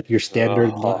 There's like your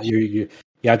standard like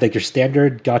your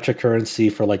standard gacha currency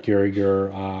for like your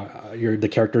the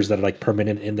characters that are like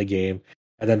permanent in the game.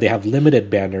 And then they have limited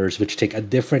banners, which take a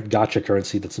different gacha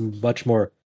currency that's much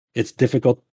more. It's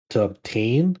difficult to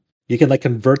obtain. You can like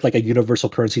convert like a universal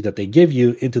currency that they give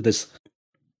you into these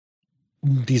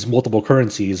multiple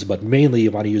currencies, but mainly you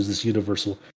want to use this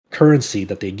universal currency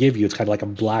that they give you. It's kind of like a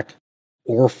black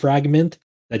ore fragment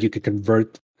that you could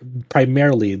convert.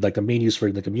 Primarily, like the main use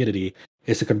for the community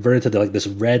is to convert it to like this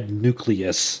red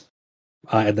nucleus,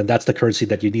 and then that's the currency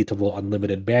that you need to roll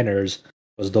unlimited banners.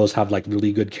 Because those have like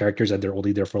really good characters and they're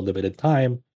only there for a limited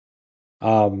time.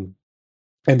 And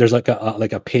there's like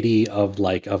a pity of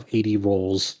 80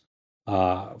 rolls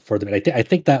for them. And I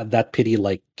think that pity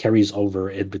like carries over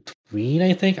in between.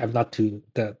 I think I'm not too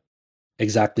that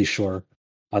exactly sure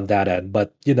on that end,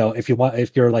 but if you want,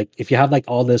 if you have like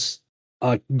all this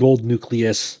gold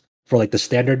nucleus for like the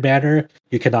standard banner,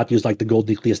 you cannot use like the gold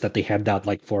nucleus that they hand out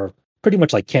like for pretty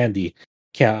much like candy.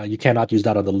 You cannot use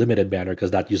that on the limited banner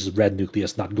because that uses red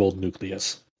nucleus, not gold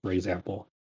nucleus, for example.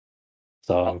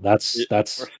 So that's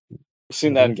We've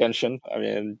seen that in Genshin. I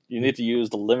mean, you need to use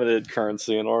the limited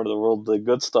currency in order to roll the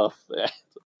good stuff.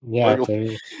 yeah,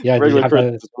 regular, yeah. You regular have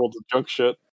currency that. just roll the junk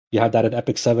shit. You have that in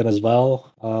Epic 7 as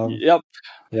well. Yep,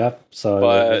 Yep. So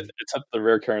but except the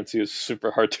rare currency is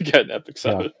super hard to get in Epic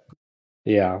 7.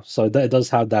 yeah. So it does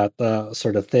have that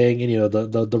sort of thing, and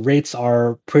the rates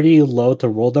are pretty low to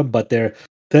roll them, but they're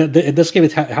in this game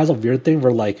it has a weird thing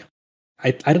where like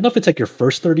I don't know if it's like your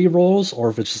first 30 rolls or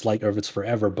if it's just like or if it's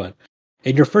forever, but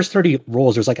in your first 30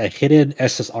 rolls there's like a hidden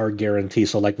SSR guarantee.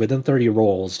 So like within 30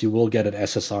 rolls you will get an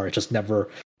SSR. It's just never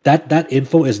that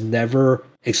info is never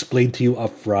explained to you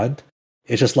up front.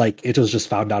 It's just like it was just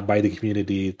found out by the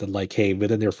community that like, hey,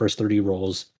 within your first 30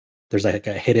 rolls there's like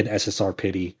a hidden SSR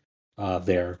pity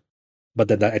there. But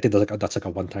then I think that's like a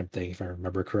one-time thing if I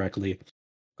remember correctly.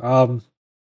 I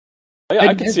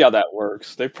can see how that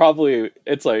works.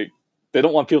 It's like they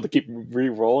don't want people to keep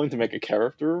re-rolling to make a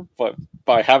character, but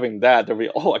by having that, they'll be,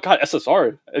 oh, I got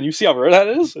SSR, and you see how rare that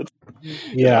is.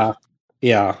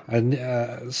 Yeah,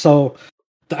 and so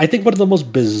I think one of the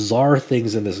most bizarre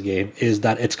things in this game is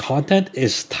that its content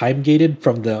is time gated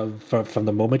from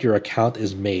the moment your account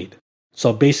is made.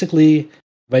 So basically,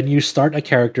 when you start a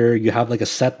character, you have like a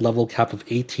set level cap of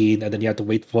 18, and then you have to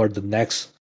wait for the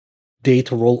next day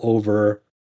to roll over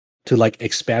to like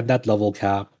expand that level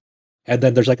cap. And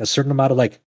then there's like a certain amount of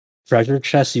like treasure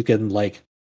chests you can like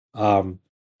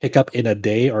pick up in a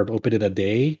day or open in a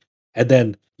day. And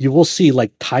then you will see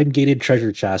like time gated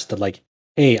treasure chests that like,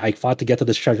 hey, I fought to get to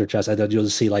this treasure chest, and then you'll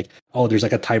see like, oh, there's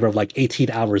like a timer of like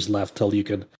 18 hours left till you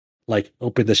can like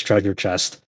open this treasure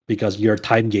chest because you're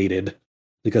time gated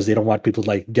because they don't want people to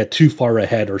like get too far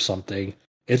ahead or something.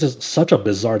 It's just such a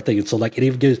bizarre thing. So like it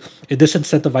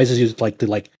disincentivizes you to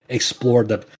like explore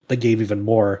the game even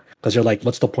more because you're like,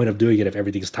 what's the point of doing it if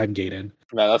everything's time gated?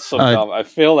 Man, that's so dumb. I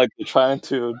feel like they're trying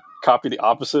to copy the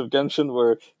opposite of Genshin,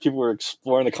 where people were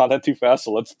exploring the content too fast.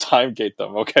 So let's time gate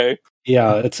them, okay?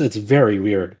 Yeah, it's very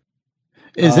weird.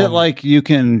 Is it like you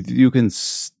can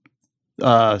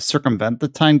circumvent the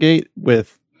time gate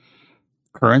with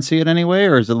currency in any way,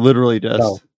 or is it literally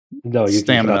just no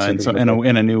stamina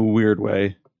in a new weird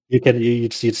way? You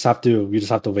just have to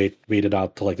wait it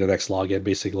out till like the next login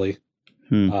basically.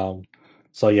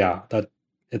 So yeah, that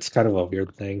it's kind of a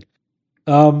weird thing.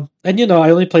 And I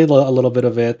only played a little bit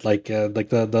of it. Like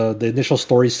the initial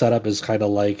story setup is kind of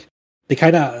like they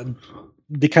kind of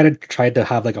tried to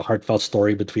have like a heartfelt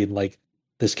story between like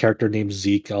this character named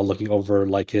Zeke looking over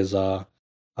like his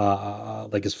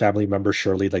family member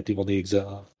Shirley, like they're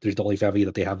the only family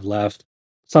that they have left.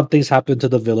 Some things happen to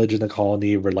the village and the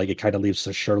colony where like it kind of leaves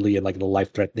Shirley in like a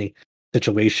life threatening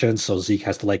situation. So Zeke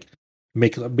has to like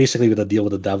make basically with a deal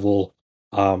with the devil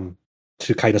to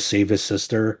kind of save his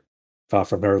sister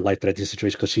from her life threatening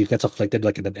situation because she gets afflicted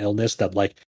like in an illness that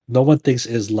like no one thinks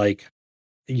is like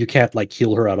you can't like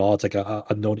heal her at all. It's like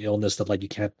a known illness that like you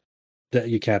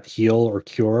can't heal or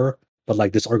cure. But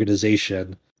like this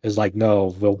organization is like,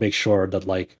 no, we'll make sure that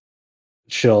like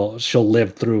she'll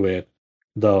live through it,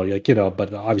 though, like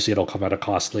but obviously it'll come at a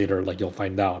cost later, like you'll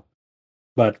find out.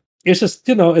 But it's just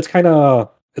it's kind of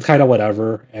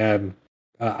whatever, and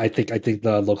I think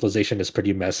the localization is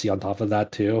pretty messy on top of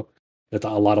that too. There's a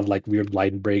lot of like weird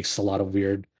line breaks, a lot of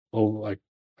weird awkwardly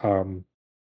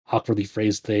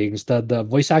phrased things. The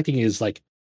voice acting is like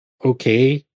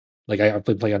okay. Like I've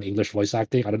been playing on English voice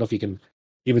acting. I don't know if you can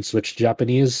even switch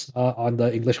Japanese on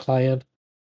the English client,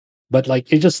 but like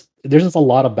there's just a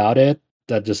lot about it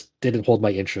that just didn't hold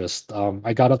my interest.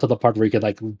 I got up to the part where you can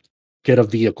like get a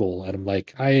vehicle, and I'm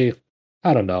like, I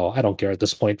don't know, I don't care at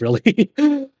this point really.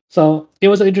 So it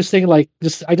was interesting. Like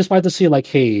I just wanted to see like,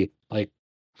 hey, like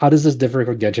how does this differ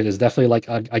from Genshin? It's definitely like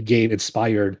a game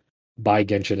inspired by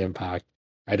Genshin Impact.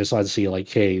 I just wanted to see like,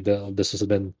 hey, this has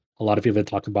been a lot of people have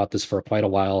been talking about this for quite a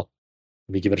while.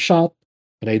 Let me give it a shot.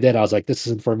 And I did. I was like, this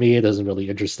isn't for me. It isn't really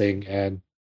interesting. And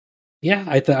yeah,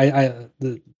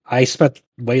 I spent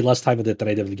way less time with it than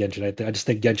I did with Genshin. I just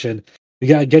think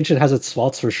Genshin has its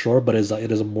faults for sure, but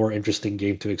it is a more interesting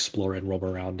game to explore and roam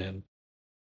around in.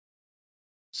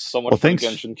 So much for the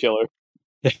Genshin killer.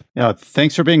 Yeah,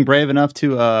 thanks for being brave enough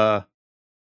to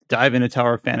dive into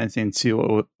Tower of Fantasy and see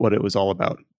what it was all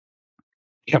about.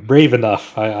 Yeah, brave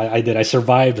enough. I did. I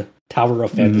survived Tower of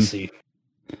Fantasy.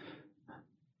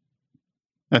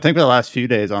 I think for the last few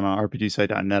days on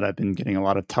RPGsite.net, I've been getting a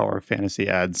lot of Tower of Fantasy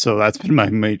ads. So that's been my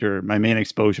main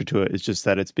exposure to it. Is just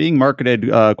that it's being marketed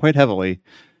quite heavily.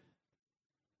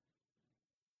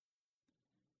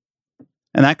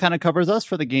 And that kind of covers us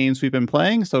for the games we've been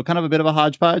playing. So kind of a bit of a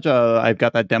hodgepodge. I've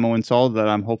got that demo installed that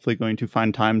I'm hopefully going to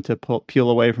find time to peel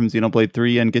away from Xenoblade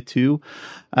 3 and get to.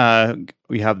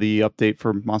 We have the update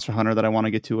for Monster Hunter that I want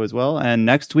to get to as well. And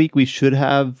next week, we should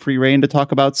have free reign to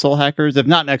talk about Soul Hackers. If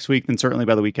not next week, then certainly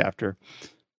by the week after.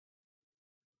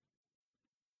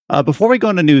 Before we go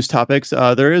into news topics,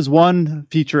 there is one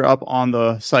feature up on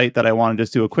the site that I want to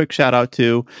just do a quick shout out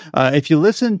to. If you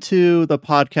listen to the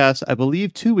podcast, I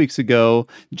believe 2 weeks ago,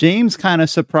 James kind of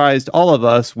surprised all of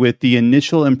us with the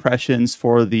initial impressions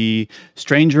for the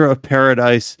Stranger of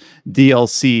Paradise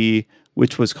DLC,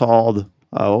 which was called,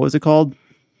 what was it called?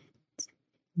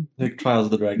 Like Trials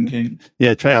of the Dragon King.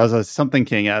 Yeah, Trials of something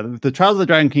King. Yeah, the Trials of the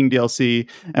Dragon King DLC.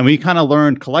 And we kind of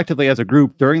learned collectively as a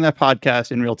group during that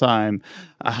podcast in real time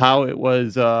how it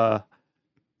was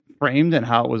framed and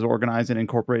how it was organized and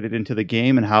incorporated into the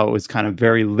game, and how it was kind of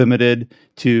very limited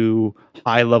to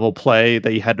high level play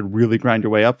that you had to really grind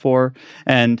your way up for.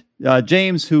 And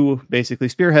James, who basically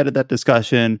spearheaded that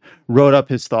discussion, wrote up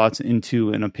his thoughts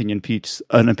into an opinion piece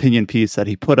that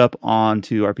he put up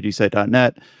onto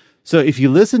RPGsite.net. So if you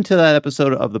listen to that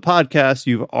episode of the podcast,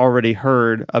 you've already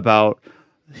heard about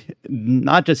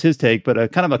not just his take, but a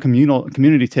kind of a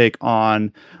community take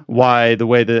on why the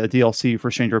way the DLC for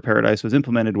Stranger of Paradise was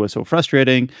implemented was so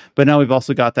frustrating. But now we've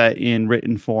also got that in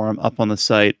written form up on the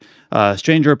site.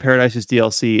 Stranger of Paradise's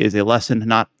DLC is a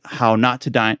lesson how not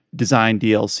to design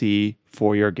DLC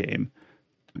for your game.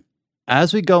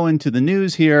 As we go into the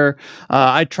news here,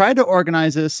 I tried to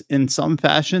organize this in some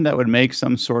fashion that would make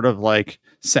some sort of like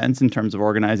sense in terms of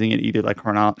organizing it either like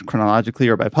chronologically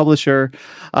or by publisher.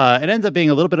 It ends up being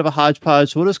a little bit of a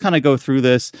hodgepodge, so we'll just kind of go through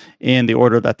this in the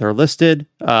order that they're listed.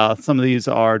 Some of these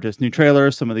are just new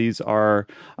trailers, some of these are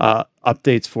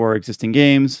updates for existing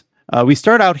games. We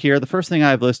start out here. The first thing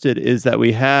I've listed is that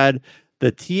we had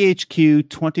the THQ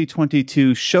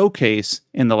 2022 showcase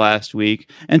in the last week.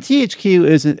 And THQ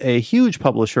isn't a huge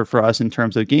publisher for us in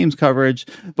terms of games coverage,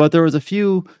 but there was a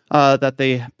few that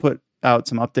they put out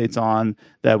some updates on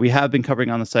that we have been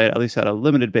covering on the site, at least at a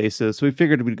limited basis. So we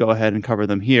figured we'd go ahead and cover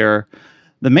them here.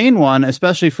 The main one,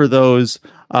 especially for those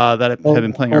that have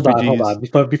been playing RPGs. Hold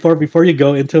on. Before you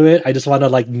go into it, I just want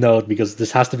to note, because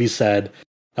this has to be said,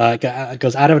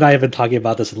 because Adam and I have been talking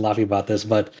about this and laughing about this,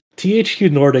 but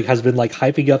THQ Nordic has been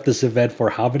hyping up this event for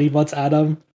how many months,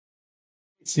 Adam?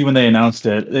 See, when they announced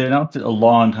it a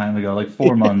long time ago, like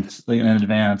 4 months in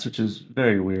advance, which is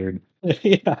very weird.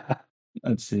 Yeah.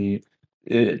 Let's see.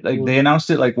 They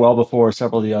announced it well before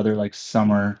several of the other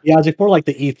summer. Yeah, it's before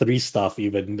the E3 stuff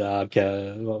even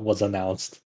was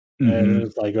announced. And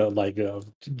it's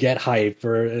get hype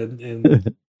for in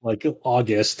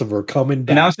August, we're coming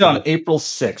back. Announced it on April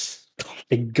 6th. Oh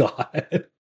my god.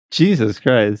 Jesus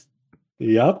Christ.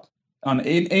 Yep.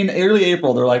 In early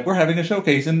April, they're like, we're having a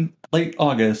showcase in late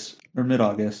August or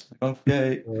mid-August.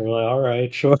 Okay. We're like, all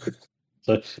right, sure.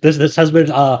 So this has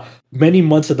been many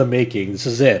months in the making. This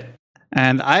is it.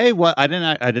 And I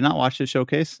did not watch the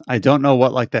showcase. I don't know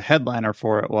what the headliner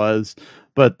for it was,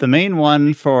 but the main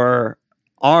one for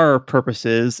our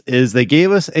purposes is they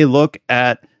gave us a look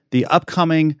at the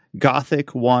upcoming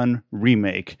Gothic 1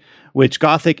 remake, which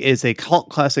Gothic is a cult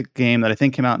classic game that I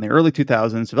think came out in the early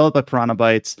 2000s, developed by Piranha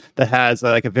Bytes, that has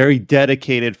a very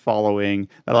dedicated following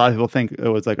that a lot of people think it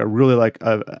was a really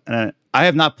I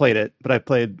have not played it, but I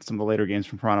played some of the later games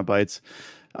from Piranha Bytes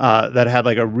that had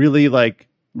a really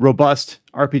robust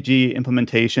RPG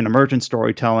implementation, emergent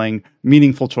storytelling,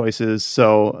 meaningful choices.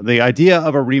 So the idea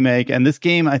of a remake, and this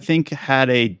game I think had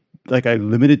a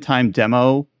limited time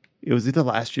demo. It was either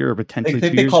last year or potentially 2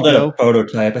 years ago. They called it a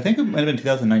prototype. I think it might have been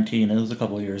 2019. It was a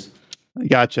couple of years.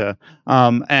 Gotcha.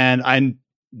 And I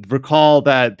recall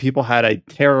that people had a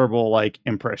terrible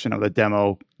impression of the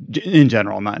demo in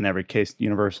general, not in every case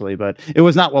universally, but it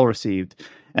was not well received.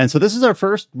 And so this is our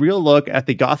first real look at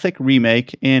the Gothic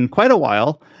remake in quite a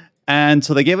while. And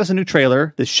so they gave us a new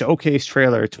trailer, the showcase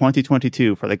trailer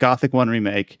 2022 for the Gothic 1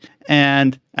 remake.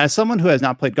 And as someone who has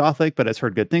not played Gothic but has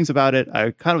heard good things about it, I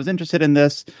kind of was interested in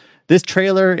this. This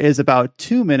trailer is about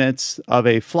 2 minutes of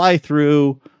a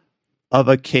fly-through of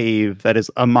a cave that is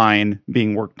a mine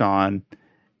being worked on.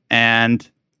 And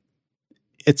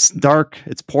it's dark,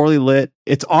 it's poorly lit.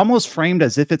 It's almost framed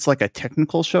as if it's a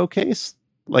technical showcase,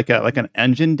 like an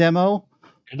engine demo.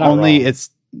 Only wrong.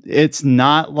 It's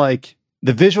not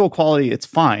the visual quality, it's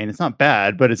fine. It's not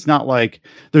bad, but it's not like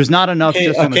there's not enough. A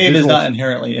just on the cave is visual not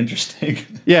inherently interesting.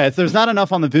 Yeah, there's not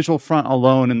enough on the visual front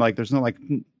alone, and like there's no like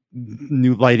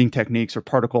new lighting techniques or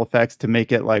particle effects to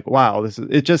make it like wow,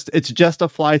 it's just a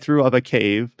fly through of a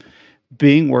cave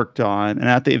being worked on, and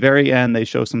at the very end they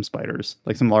show some spiders,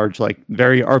 like some large, like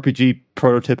very RPG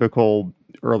prototypical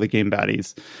early game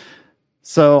baddies.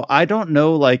 So I don't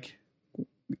know, like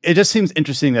it just seems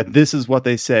interesting that this is what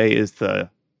they say is the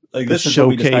Like the this is what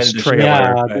we decided showcase to show. trailer.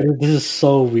 Yeah, right? this is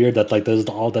so weird that like this is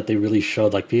all that they really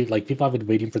showed. Like people have been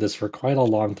waiting for this for quite a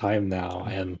long time now,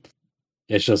 and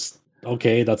it's just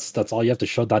okay. That's all you have to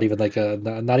show. Not even like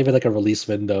a release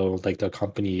window like to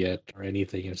accompany it or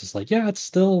anything. It's just like yeah, it's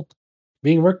still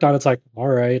being worked on. It's like all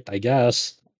right, I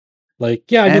guess. Like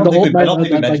yeah, I And mean the old I don't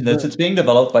think we mentioned like this. It's being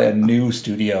developed by a new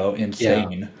studio,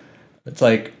 Insane. It's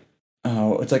like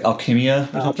Alchemia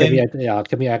or something.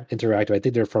 Alchemy Interactive. I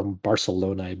think they're from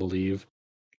Barcelona, I believe.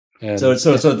 And So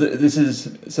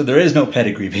there is no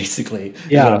pedigree basically. is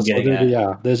what yeah, I'm so getting at.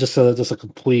 yeah, there's just a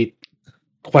complete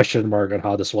question mark on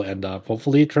how this will end up.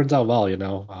 Hopefully, it turns out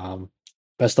well.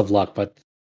 Best of luck. But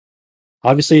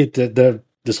obviously,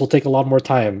 this will take a lot more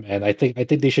time, and I think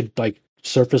they should like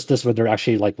surface this when they're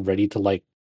actually like ready to like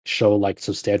show like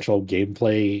substantial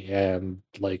gameplay and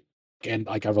like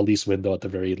a release window at the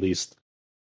very least.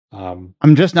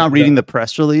 I'm just now reading the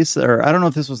press release, or I don't know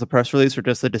if this was the press release or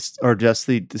just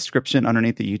the description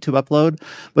underneath the YouTube upload.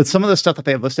 But some of the stuff that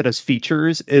they have listed as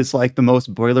features is like the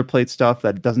most boilerplate stuff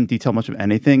that doesn't detail much of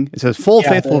anything. It says full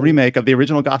faithful remake of the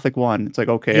original Gothic 1. It's like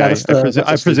okay, I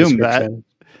presume that.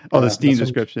 Oh, the Steam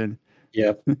description.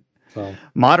 Yep. So,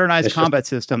 modernized combat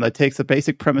system that takes the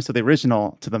basic premise of the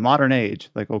original to the modern age.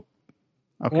 Like, oh,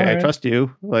 okay, right. I trust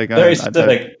you. Like very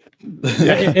specific.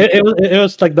 It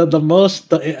was like the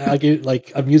most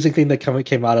like amusing thing that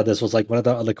came out of this was like one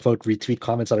of the quote retweet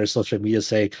comments on our social media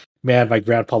saying, "Man, my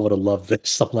grandpa would have loved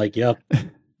this." I'm like, "Yep,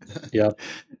 yep."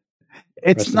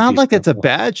 It's not like it's a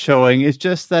bad showing. It's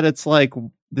just that it's like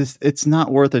this. It's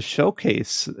not worth a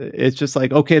showcase. It's just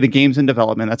like okay, the game's in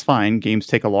development. That's fine. Games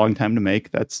take a long time to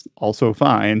make. That's also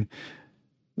fine.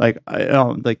 Like I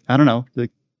don't know.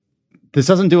 Like, this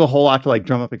doesn't do a whole lot to like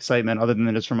drum up excitement other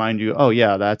than just remind you, oh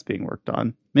yeah, that's being worked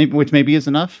on. Which maybe is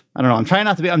enough. I don't know. I'm trying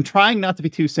not to be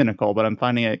too cynical, but I'm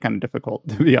finding it kind of difficult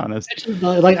to be honest.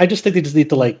 I just think they just need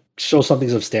to like show something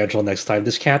substantial next time.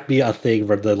 This can't be a thing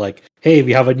where they're like, hey,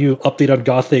 we have a new update on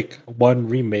Gothic 1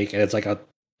 remake, and it's like a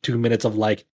 2 minutes of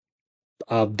like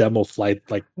demo flight,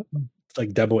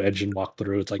 like demo engine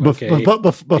walkthrough. It's like okay. But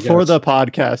before the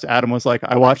podcast, Adam was like,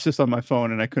 I watched this on my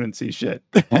phone and I couldn't see shit.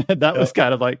 That was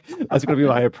kind of like that's going to be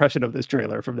my impression of this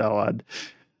trailer from now on.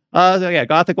 So yeah,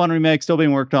 Gothic 1 remake still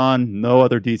being worked on. No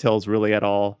other details really at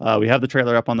all. We have the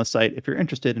trailer up on the site if you're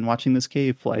interested in watching this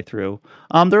cave fly through.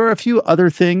 There were a few other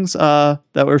things that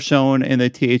were shown in the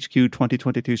THQ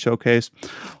 2022 showcase.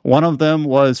 One of them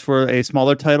was for a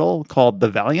smaller title called The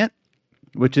Valiant,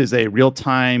 which is a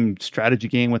real-time strategy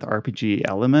game with RPG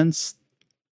elements,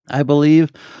 I believe.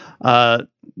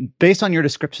 Based on your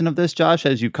description of this, Josh,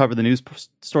 as you cover the news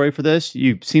story for this,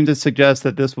 you seem to suggest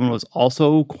that this one was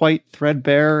also quite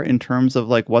threadbare in terms of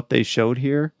like what they showed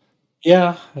here.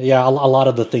 Yeah. A lot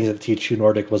of the things at THQ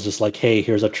Nordic was just like, hey,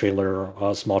 here's a trailer,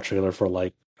 a small trailer for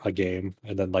like a game,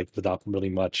 and then like without really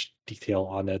much detail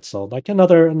on it. So like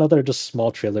another just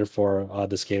small trailer for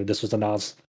this game. This was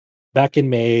announced back in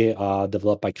May,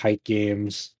 developed by Kite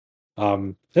Games.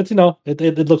 It's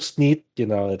it looks neat.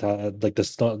 It like the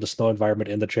snow environment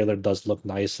in the trailer does look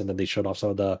nice, and then they showed off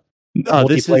some of the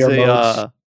multiplayer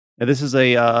modes. This is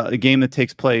a game that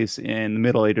takes place in the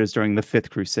Middle Ages during the Fifth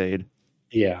Crusade.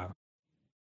 Yeah,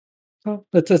 so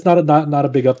it's not a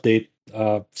big update.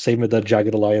 Same with the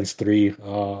Jagged Alliance 3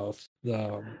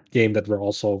 game that we're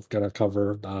also gonna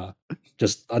cover.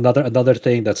 Just another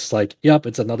thing that's like, yep,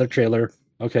 it's another trailer.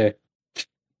 Okay.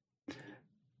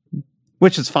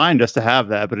 Which is fine just to have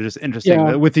that, but it's just interesting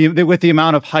that with the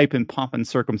amount of hype and pomp and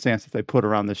circumstance that they put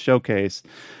around this showcase,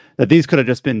 that these could have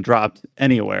just been dropped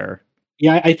anywhere.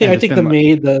 Yeah, I think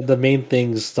the main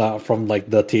things from like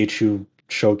the THQ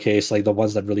showcase, like the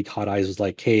ones that really caught eyes, was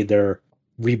like, hey, they're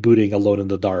rebooting Alone in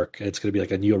the Dark. It's going to be like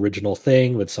a new original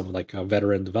thing with some like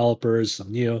veteran developers,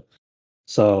 some new.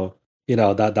 So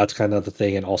that's kind of the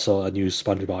thing, and also a new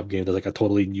SpongeBob game. There's like a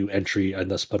totally new entry in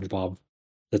the SpongeBob.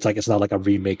 It's not like a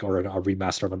remake or a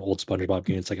remaster of an old SpongeBob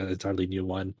game. It's like an entirely new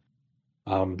one.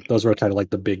 Those were kind of like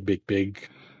the big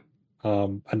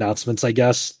announcements, I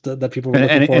guess, that people were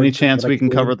looking for. Any chance we can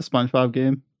cover the SpongeBob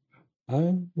game?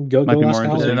 Go ask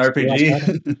Alex. An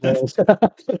RPG.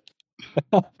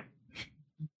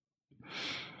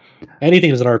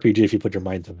 Anything is an RPG if you put your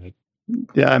mind to it.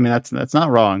 Yeah, I mean that's not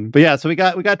wrong. But yeah, so we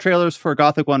got trailers for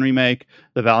Gothic 1 Remake,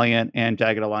 The Valiant, and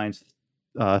Jagged Alliance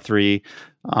 3.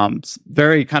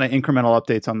 Very kind of incremental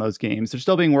updates on those games. They're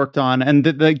still being worked on, and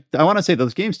I want to say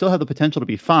those games still have the potential to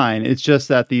be fine. It's just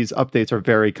that these updates are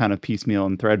very kind of piecemeal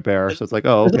and threadbare. So it's like,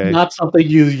 oh, This okay. is not something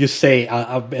you say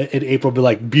in April. Be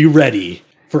like, be ready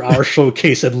for our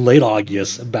showcase in late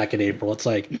August. Back in April, it's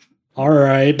like, all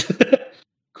right,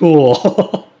 cool.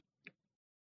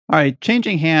 All right,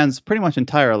 changing hands pretty much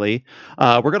entirely.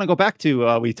 We're going to go back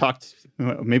to we talked.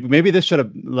 Maybe this should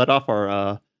have let off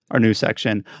our news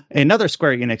section. Another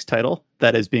Square Enix title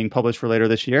that is being published for later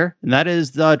this year, and that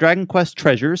is Dragon Quest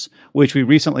Treasures, which we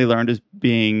recently learned is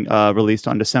being released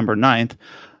on December 9th.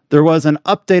 There was an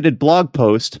updated blog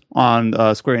post on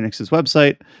Square Enix's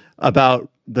website about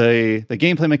the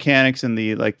gameplay mechanics and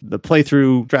the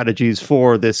playthrough strategies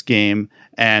for this game,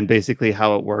 and basically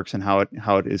how it works and how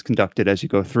it is conducted as you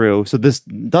go through. So this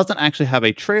doesn't actually have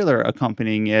a trailer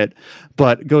accompanying it,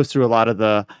 but goes through a lot of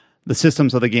the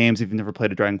systems of the games if you've never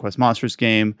played a Dragon Quest Monsters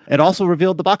game. It also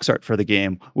revealed the box art for the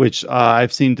game, which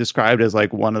I've seen described as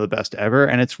like one of the best ever,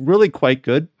 and it's really quite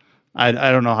good. I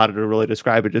don't know how to really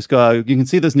describe it. Just go. You can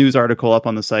see this news article up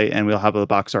on the site, and we'll have the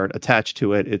box art attached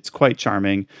to it. It's quite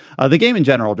charming. The game in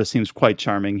general just seems quite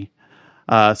charming.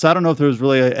 So I don't know if there's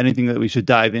really anything that we should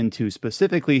dive into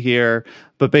specifically here,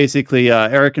 but basically,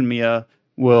 Eric and Mia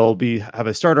will have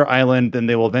a starter island, then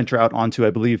they will venture out onto, I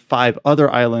believe, 5 other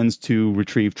islands to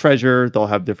retrieve treasure. They'll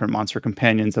have different monster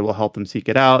companions that will help them seek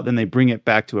it out. Then they bring it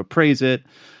back to appraise it,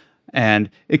 and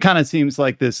it kind of seems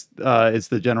like this is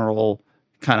the general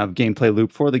kind of gameplay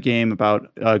loop for the game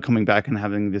about coming back and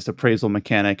having this appraisal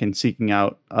mechanic and seeking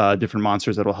out different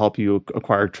monsters that will help you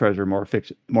acquire treasure more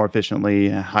efficiently,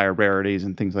 higher rarities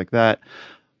and things like that.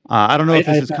 I don't know if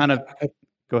this is kind of...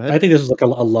 Go ahead. I think this is like a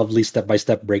lovely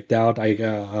step-by-step breakdown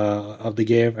of the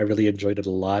game. I really enjoyed it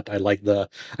a lot. I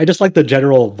just like the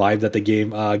general vibe that the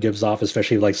game gives off,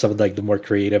 especially like some of like the more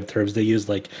creative terms they use.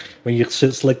 Like when you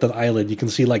select an island, you can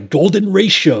see like golden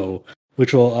ratio,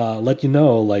 which will let you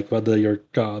know like whether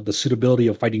the suitability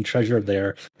of finding treasure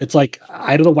there. It's like,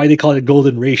 I don't know why they call it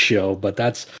golden ratio, but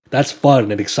that's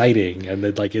fun and exciting, and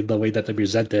then like in the way that they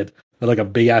present it, like a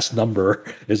big ass number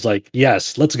is like,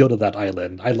 yes, let's go to that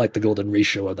island. I like the golden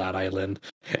ratio of that island,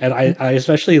 and I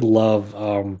especially love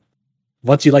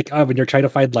once you like when you're trying to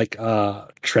find like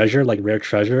treasure, like rare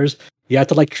treasures, you have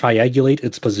to like triangulate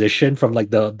its position from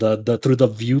like the through the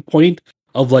viewpoint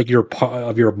of like your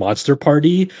monster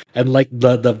party, and like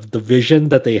the vision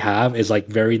that they have is like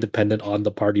very dependent on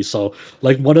the party. So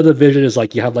like one of the vision is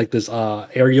like you have like this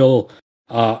aerial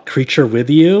creature with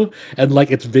you, and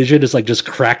like its vision is like just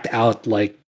cracked out,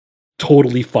 like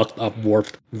totally fucked up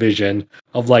warped vision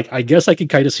of like, I guess I can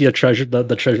kind of see a treasure,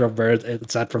 the treasure of where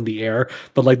it's at from the air,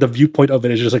 but like the viewpoint of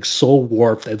it is just like so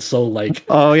warped and so like,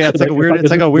 oh yeah, it's like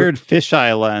a weird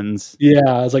fisheye lens.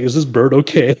 Yeah, it's like, is this bird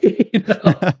okay? You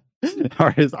know?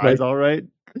 Are his eyes all right?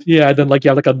 Yeah, and then like you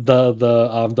have like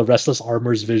the Restless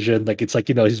Armor's vision, like it's like,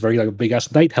 you know, he's wearing like a big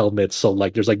ass knight helmet, so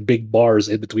like there's like big bars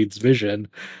in between his vision,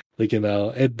 like, you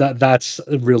know, that's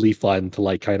really fun to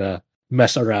like kind of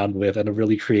mess around with, and a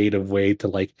really creative way to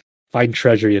like find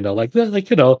treasure. You know, like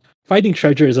you know, finding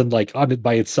treasure isn't like on it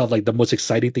by itself like the most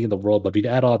exciting thing in the world, but we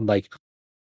add on like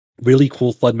really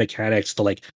cool fun mechanics to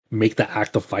like make the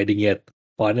act of finding it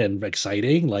fun and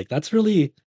exciting. Like that's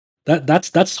really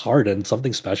that's hard and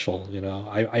something special, you know.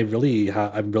 I'm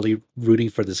really rooting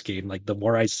for this game. Like the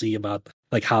more I see about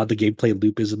like how the gameplay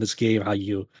loop is in this game, how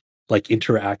you like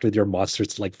interact with your monsters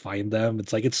to like find them,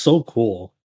 it's so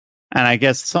cool. And I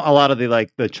guess a lot of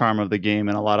the charm of the game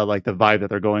and a lot of like the vibe that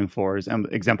they're going for is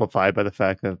exemplified by the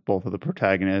fact that both of the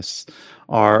protagonists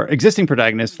are existing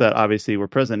protagonists that obviously were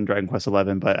present in Dragon Quest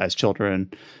XI, but as children.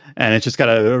 And it's just got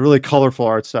a really colorful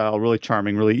art style, really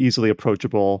charming, really easily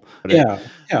approachable. Yeah.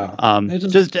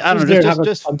 Just I don't know,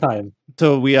 just fun time.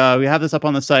 So we have this up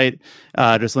on the site,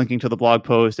 just linking to the blog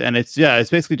post, and it's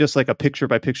basically just like a picture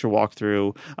by picture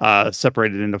walkthrough,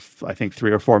 separated into I think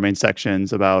 3 or 4 main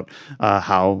sections about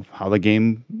how the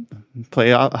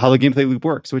gameplay loop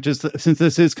works. Which is, since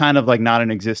this is kind of like not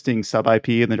an existing sub IP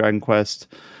in the Dragon Quest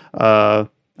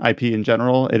IP in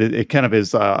general, it kind of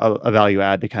is a value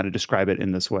add to kind of describe it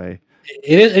in this way.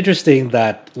 It is interesting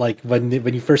that like when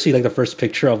you first see like the first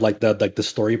picture of like the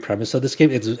story premise of this game,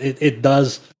 it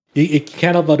does. You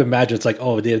can't help but imagine it's like,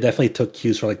 oh, they definitely took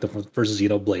cues from like the first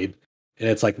Xenoblade, and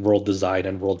it's like world design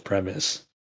and world premise.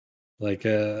 Like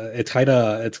it's kind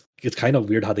of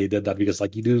weird how they did that, because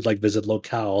like you do like visit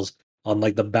locales on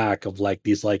like the back of like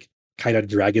these like kind of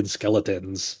dragon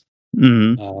skeletons.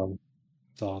 Mm-hmm.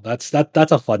 So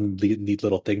that's a fun, neat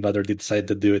little thing. Whether they decide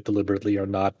to do it deliberately or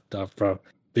not, from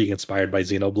being inspired by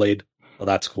Xenoblade, well,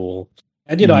 that's cool.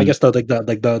 And I Mhm. guess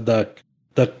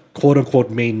the quote unquote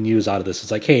main news out of this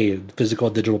is like, hey, physical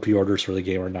and digital pre-orders for the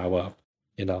game are now up.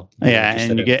 You're Yeah,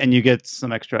 interested and you get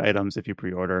some extra items if you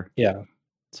pre-order. yeah.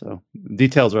 So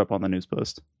details are up on the news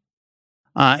post.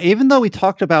 Even though we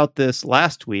talked about this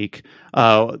last week,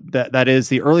 that is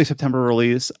the early September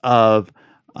release of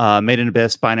Made in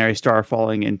Abyss: Binary Star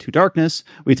Falling into Darkness.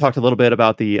 We talked a little bit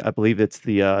about I believe it's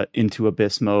the Into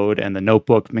Abyss mode and the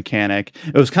notebook mechanic.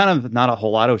 It was kind of not a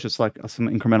whole lot. It was just like some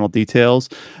incremental details.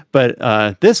 But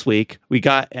this week we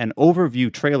got an overview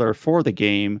trailer for the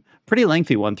game. Pretty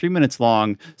lengthy one, 3 minutes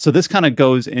long. So this kind of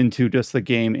goes into just the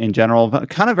game in general,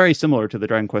 kind of very similar to the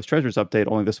Dragon Quest Treasures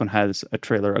update, only this one has a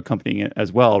trailer accompanying it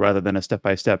as well, rather than a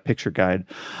step-by-step picture guide.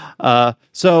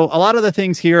 So a lot of the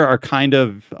things here are kind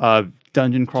of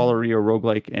dungeon crawlery or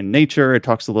roguelike in nature. It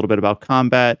talks a little bit about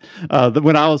combat.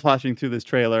 When I was watching through this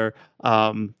trailer,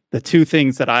 the two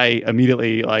things that I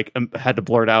immediately had to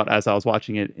blurt out as I was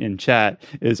watching it in chat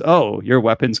is, "Oh, your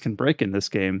weapons can break in this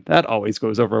game." That always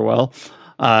goes over well.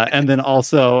 And then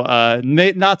also,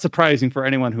 not surprising for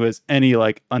anyone who has any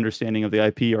understanding of the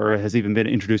IP or has even been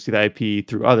introduced to the IP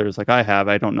through others, like I have.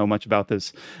 I don't know much about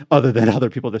this other than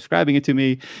other people describing it to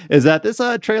me. Is that this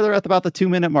trailer at about the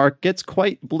 2-minute mark gets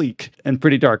quite bleak and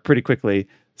pretty dark pretty quickly.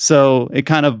 So it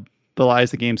kind of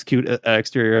belies the game's cute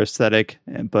exterior aesthetic,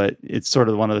 but it's sort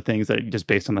of one of the things that just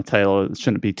based on the title, it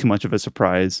shouldn't be too much of a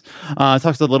surprise. It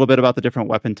talks a little bit about the different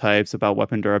weapon types, about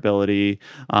weapon durability,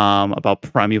 about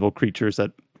primeval creatures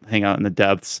that hang out in the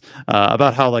depths,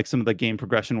 about how some of the game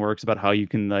progression works, about how you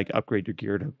can upgrade your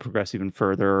gear to progress even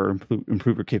further or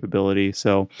improve your capability.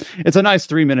 So it's a nice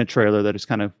 3-minute trailer that is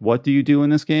kind of, what do you do in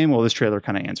this game? Well, this trailer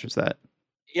kind of answers that.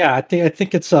 Yeah, I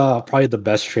think it's probably the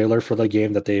best trailer for the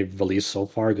game that they've released so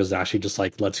far, because it actually just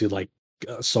lets you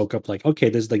soak up okay,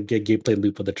 there's the gameplay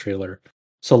loop of the trailer.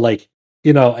 So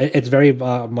it's very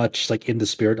much in the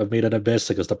spirit of Made in Abyss,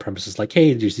 because the premise is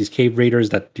hey, there's these cave raiders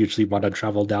that usually want to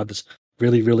travel down this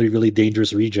really really really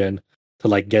dangerous region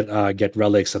to get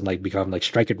relics and become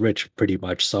strike it rich pretty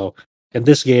much. So in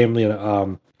this game,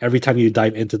 every time you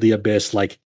dive into the abyss,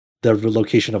 the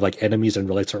location of enemies and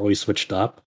relics are always switched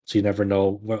up. So you never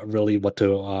know what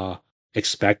to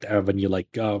expect when you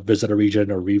visit a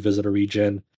region or revisit a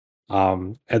region.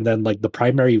 And then the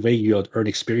primary way you earn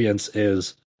experience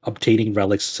is obtaining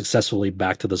relics successfully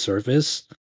back to the surface.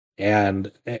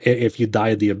 And if you die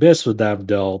in the abyss with them,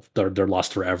 they're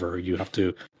lost forever. You have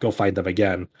to go find them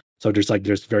again. So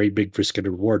there's very big risk and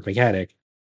reward mechanic.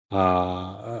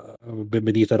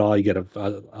 Beneath it all, you get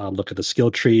a look at the skill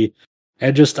tree.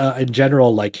 And just in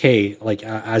general, hey,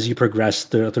 as you progress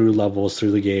through levels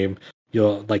through the game,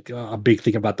 you'll a big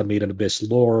thing about the Made in Abyss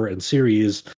lore and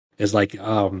series is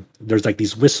there's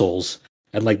these whistles,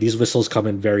 and these whistles come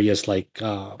in various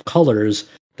colors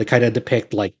that kind of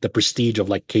depict the prestige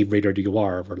of cave raider you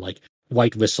are. Or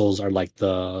white whistles are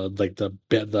the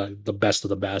best of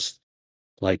the best,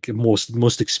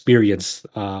 most experienced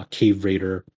cave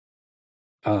raider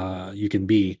you can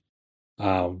be.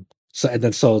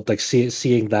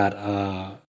 Seeing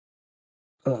that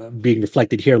being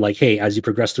reflected here, hey, as you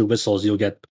progress through whistles, you'll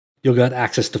get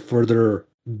access to further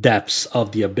depths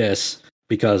of the abyss,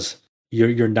 because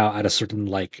you're now at a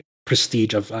certain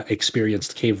prestige of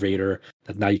experienced cave raider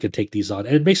that now you can take these on.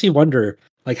 And it makes me wonder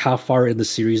how far in the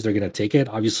series they're going to take it.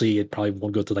 Obviously it probably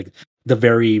won't go to the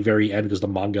very very end, because the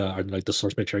manga or the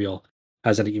source material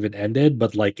hasn't even ended.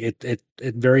 But it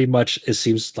very much, it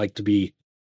seems to be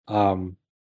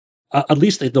at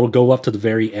least it'll go up to the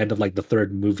very end of the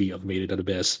third movie of Made in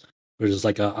Abyss, which is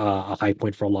a high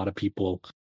point for a lot of people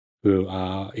who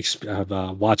have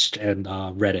watched and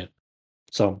read it.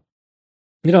 So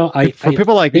For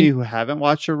people like me who haven't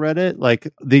watched or read it,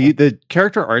 the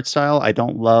character art style I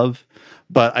don't love,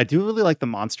 but I do really like the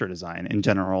monster design in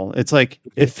general. It's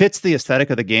it fits the aesthetic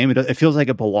of the game. It feels like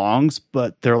it belongs,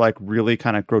 but they're really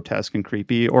kind of grotesque and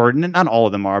creepy. Or not all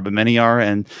of them are, but many are,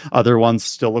 and other ones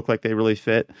still look like they really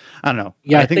fit. I don't know.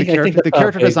 Yeah, I think the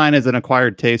character design is an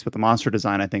acquired taste, but the monster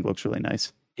design I think looks really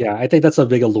nice. Yeah, I think that's a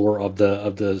big allure of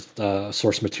the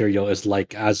source material, is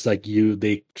as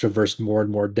they traverse more and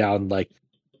more down,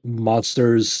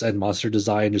 monsters and monster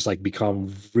design just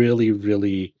become really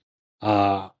really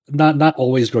not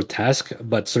always grotesque,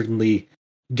 but certainly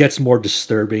gets more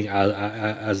disturbing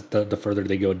as the further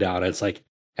they go down. It's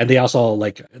and they also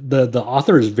the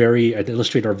author is an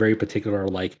illustrator are very particular,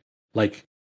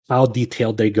 how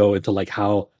detailed they go into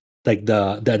how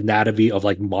the anatomy of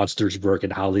monsters work,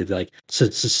 and how they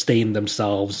sustain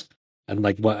themselves, and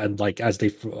as they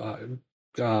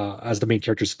as the main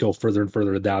characters go further and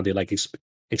further down, they like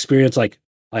experience like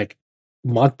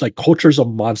cultures of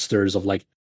monsters of like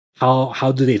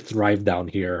how do they thrive down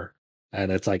here. And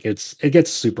it's like it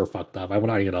gets super fucked up. I'm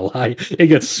not even gonna lie, it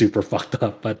gets super fucked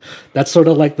up. But that's sort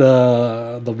of like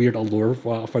the weird allure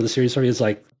for the series for me. Is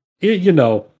like you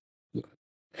know,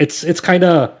 it's kind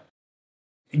of,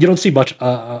 you don't see much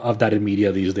of that in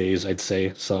media these days, I'd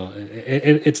say. So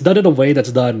it's done in a way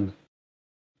that's done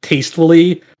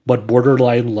tastefully, but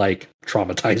borderline like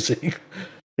traumatizing.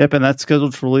 Yep, and that's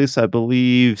scheduled for release, I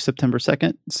believe, September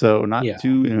 2nd. So not Yeah.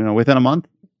 too, within a month.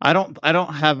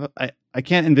 I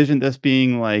can't envision this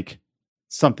being like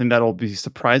something that'll be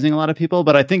surprising a lot of people,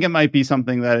 but I think it might be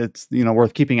something that it's,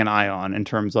 worth keeping an eye on in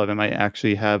terms of it might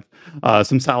actually have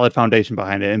some solid foundation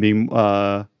behind it and being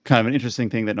kind of an interesting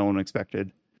thing that no one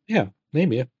expected. Yeah,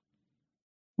 maybe.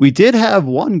 We did have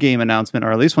one game announcement,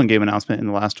 or at least one game announcement in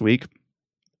the last week.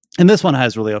 And this one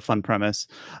has really a fun premise.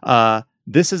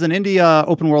 This is an indie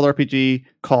open world RPG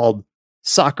called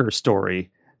Soccer Story.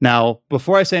 Now,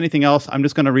 before I say anything else, I'm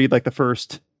just going to read like the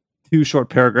first 2 short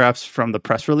paragraphs from the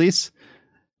press release.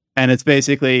 And it's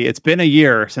basically, it's been a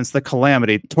year since the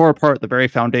calamity tore apart the very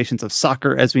foundations of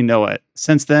soccer as we know it.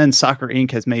 Since then, Soccer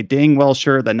Inc. has made dang well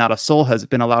sure that not a soul has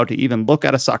been allowed to even look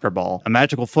at a soccer ball. A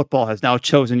magical football has now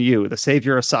chosen you, the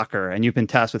savior of soccer, and you've been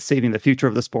tasked with saving the future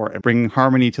of the sport and bringing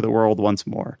harmony to the world once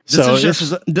more.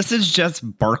 This is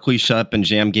just Barkley Shut Up and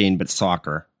Jam Game, but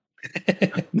soccer.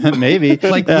 Maybe.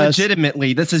 Like,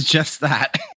 legitimately, this is just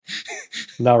that.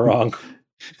 Not wrong.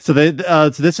 So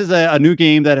this is a new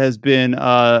game that has been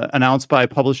announced by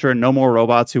publisher No More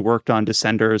Robots, who worked on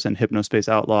Descenders and Hypnospace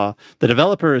Outlaw. The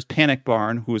developer is Panic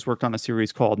Barn, who has worked on a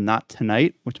series called Not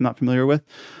Tonight, which I'm not familiar with.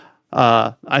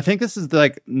 I think this is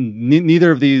like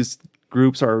neither of these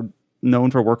groups are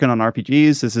known for working on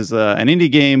RPGs. This is an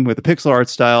indie game with a pixel art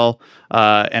style,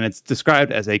 and it's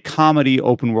described as a comedy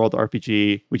open world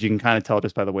RPG, which you can kind of tell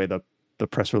just by the way the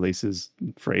press release is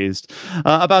phrased,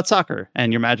 about soccer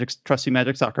and your trusty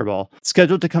magic soccer ball. It's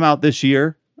scheduled to come out this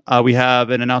year. We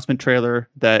have an announcement trailer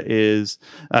that is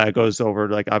goes over,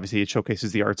 like, obviously it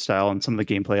showcases the art style and some of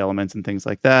the gameplay elements and things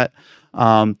like that.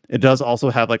 It does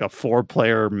also have like a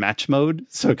 4-player match mode,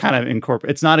 so it kind of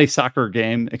it's not a soccer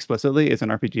game explicitly, it's an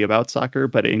RPG about soccer,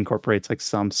 but it incorporates like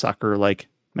some soccer like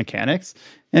mechanics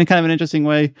in kind of an interesting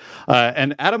way.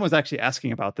 And Adam was actually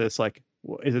asking about this, like,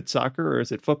 is it soccer or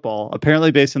is it football? Apparently,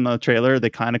 based on the trailer,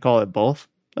 they kind of call it both.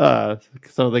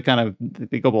 So they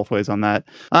go both ways on that.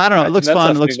 I don't know. It looks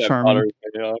fun. It looks charming.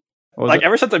 Like,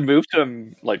 ever since I moved to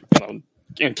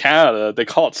in Canada, they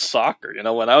call it soccer.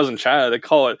 When I was in China, they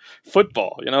call it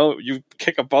football. You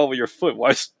kick a ball with your foot. Why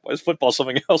is football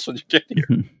something else when you get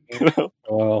here?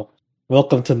 Well,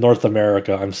 welcome to North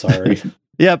America. I'm sorry.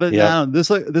 Yeah, but this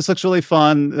looks really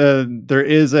fun. There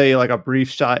is a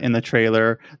brief shot in the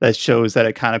trailer that shows that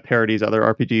it kind of parodies other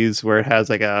RPGs, where it has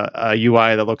like a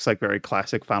UI that looks like very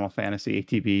classic Final Fantasy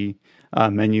ATB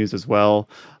menus as well.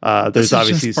 There's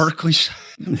obviously just Barkley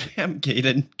Jam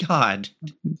Gaiden. God.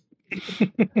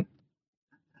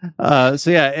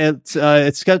 So yeah,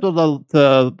 it's scheduled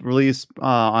to release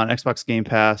on Xbox Game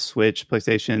Pass, Switch,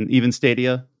 PlayStation, even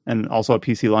Stadia, and also a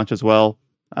PC launch as well.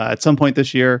 At some point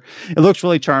this year. It looks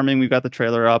really charming. We've got the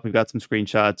trailer up. We've got some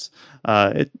screenshots.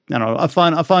 A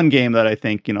fun game that I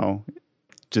think,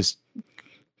 just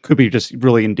could be just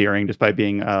really endearing just by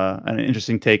being an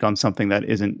interesting take on something that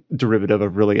isn't derivative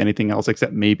of really anything else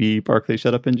except maybe Barkley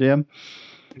Shut Up and Jam.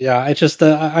 Yeah, I just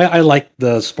I like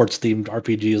the sports themed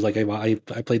RPGs. Like I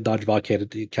played Dodgeball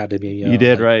Academy. You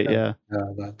did, right? Yeah.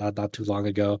 Not too long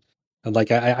ago, and like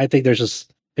I think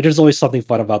there's always something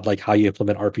fun about like how you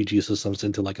implement RPG systems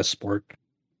into like a sport.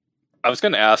 I was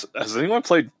going to ask, has anyone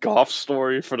played Golf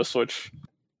Story for the Switch?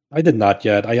 I did not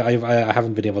yet. I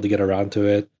haven't been able to get around to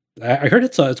it. I heard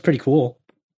it's pretty cool,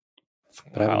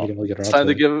 but I haven't been able to get around. It's time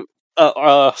to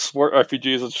give sport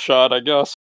RPGs a shot, I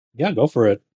guess. Yeah, go for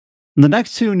it. The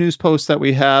next 2 news posts that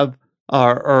we have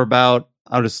are about,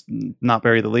 I'll just not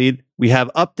bury the lead. We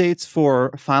have updates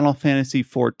for Final Fantasy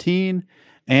XIV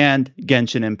and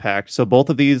Genshin Impact. So both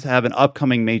of these have an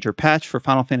upcoming major patch. For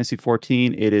Final Fantasy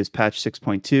XIV, it is patch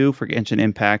 6.2. For Genshin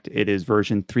Impact, it is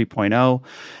version 3.0.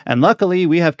 And luckily,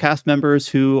 we have cast members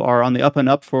who are on the up and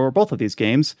up for both of these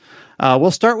games.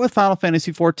 We'll start with Final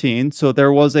Fantasy XIV. So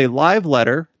there was a live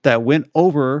letter that went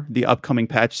over the upcoming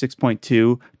patch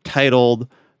 6.2 titled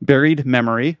Buried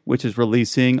Memory, which is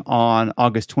releasing on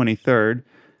August 23rd.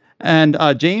 And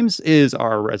James is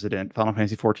our resident Final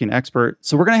Fantasy XIV expert,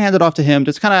 so we're going to hand it off to him,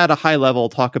 just kind of at a high level,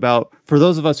 talk about, for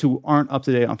those of us who aren't up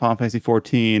to date on Final Fantasy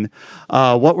XIV,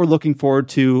 what we're looking forward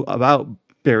to about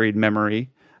Buried Memory,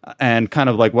 and kind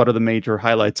of like what are the major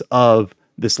highlights of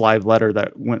this live letter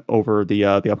that went over the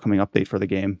upcoming update for the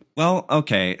game. Well,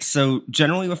 okay. So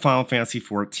generally with Final Fantasy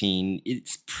XIV,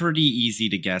 it's pretty easy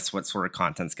to guess what sort of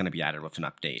content's going to be added with an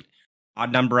update.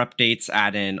 Odd number updates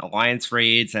add in alliance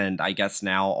raids and I guess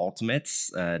now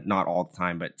ultimates, not all the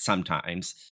time, but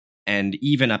sometimes. And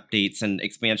even updates and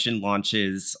expansion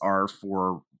launches are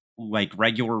for like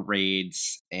regular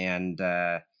raids, and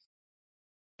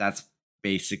that's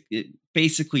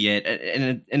basically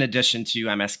it. In addition to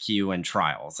MSQ and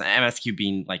trials, MSQ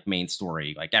being like main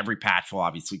story, like every patch will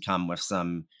obviously come with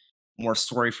some more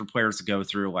story for players to go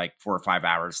through, like 4 or 5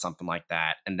 hours, something like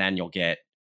that, and then you'll get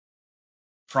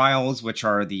trials, which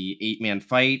are the 8-man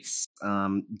fights.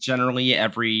 Generally,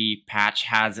 every patch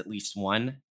has at least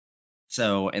one.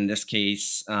 So in this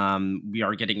case, we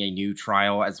are getting a new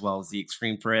trial as well as the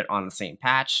extreme for it on the same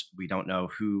patch. We don't know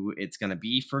who it's going to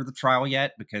be for the trial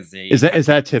yet because they is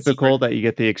that typical that you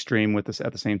get the extreme with this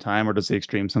at the same time, or does the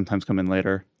extreme sometimes come in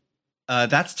later?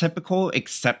 That's typical,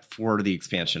 except for the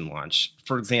expansion launch.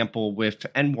 For example, with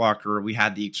Endwalker, we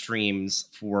had the extremes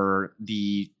for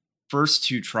the first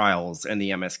 2 trials and the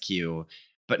MSQ,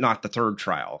 but not the third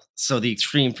trial. So the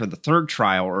extreme for the third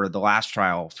trial or the last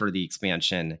trial for the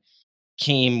expansion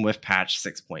came with patch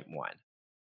 6.1.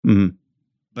 Mm-hmm.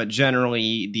 But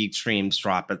generally, the extremes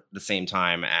drop at the same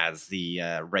time as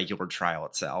the regular trial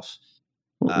itself.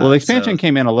 Well, the expansion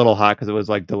came in a little hot because it was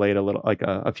like delayed a little, like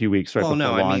a few weeks right before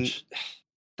launch. I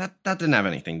mean, that didn't have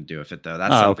anything to do with it, though.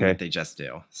 That's something that they just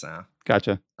do. So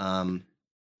gotcha.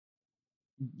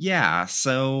 Yeah,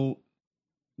 so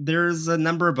there's a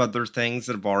number of other things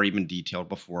that have already been detailed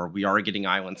before. We are getting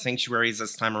Island Sanctuaries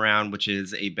this time around, which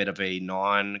is a bit of a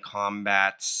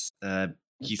non-combat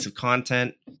piece of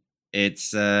content.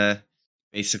 It's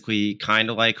basically kind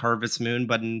of like Harvest Moon,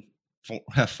 but in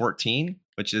 14,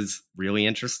 which is really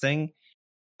interesting.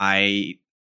 I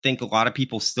think a lot of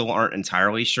people still aren't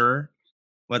entirely sure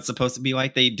what it's supposed to be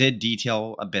like. They did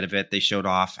detail a bit of it. They showed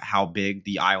off how big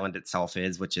the island itself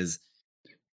is, which is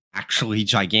actually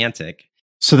gigantic.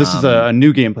 So this is a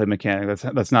new gameplay mechanic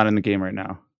that's not in the game right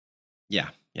now. Yeah.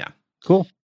 Cool.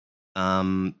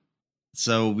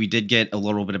 So we did get a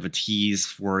little bit of a tease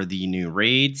for the new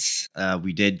raids.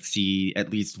 We did see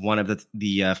at least one of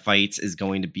the fights is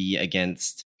going to be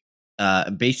against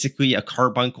basically a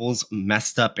carbuncle's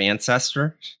messed up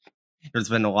ancestor. There's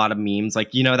been a lot of memes,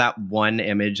 like, you know, that one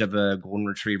image of a golden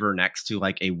retriever next to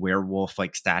like a werewolf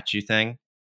like statue thing.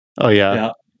 Oh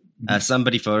yeah.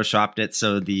 Somebody photoshopped it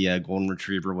so the golden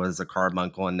retriever was a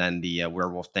carbuncle, and then the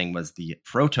werewolf thing was the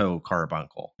proto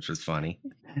carbuncle, which was funny.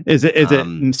 Is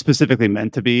it specifically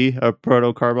meant to be a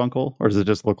proto carbuncle, or does it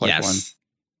just look like one?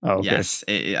 Oh, okay. Yes.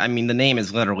 I mean, the name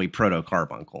is literally proto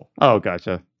carbuncle. Oh,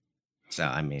 gotcha. So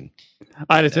I mean,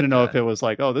 I just didn't know if it was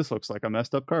like, oh, this looks like a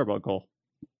messed up carbuncle.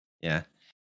 Yeah.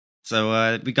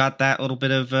 So we got that little bit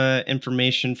of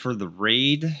information for the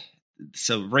raid.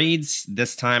 So raids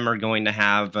this time are going to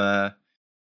have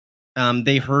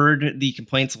they heard the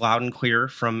complaints loud and clear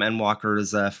from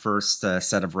Endwalker's first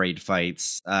set of raid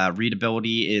fights.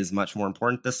 Readability is much more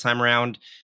important this time around.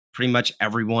 Pretty much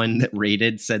everyone that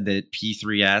raided said that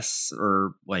P3S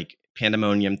or like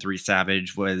Pandemonium 3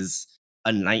 Savage was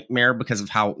a nightmare because of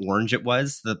how orange it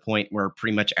was, to the point where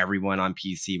pretty much everyone on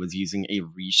PC was using a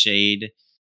reshade.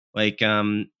 Like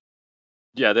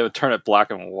yeah, they would turn it black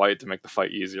and white to make the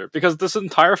fight easier. Because this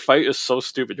entire fight is so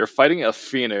stupid. You're fighting a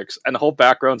phoenix, and the whole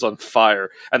background's on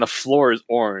fire, and the floor is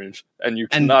orange, and you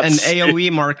cannot and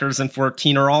AoE markers in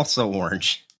 14 are also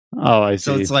orange. Oh, I see.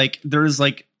 So it's like, there's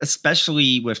like,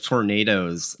 especially with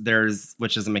tornadoes,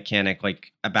 which is a mechanic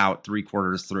like about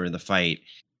 3/4 through the fight,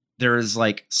 there's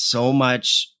like so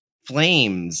much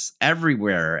flames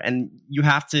everywhere, and you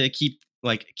have to keep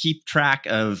track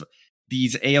of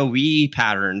these AoE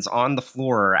patterns on the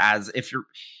floor, as if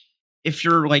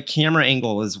your like camera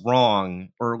angle is wrong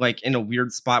or like in a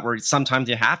weird spot where sometimes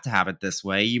you have to have it this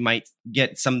way, you might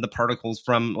get some of the particles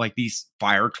from like these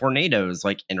fire tornadoes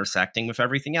like intersecting with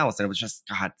everything else. And it was just,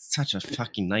 God, such a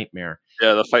fucking nightmare.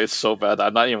 Yeah, the fight is so bad that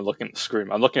I'm not even looking at the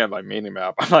screen. I'm looking at my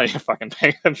mini-map. I'm not even fucking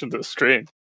paying attention to the screen.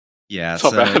 Yeah,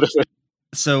 so bad is it.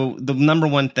 So the number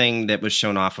one thing that was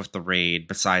shown off with the raid,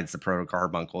 besides the proto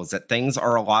carbuncle, is that things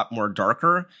are a lot more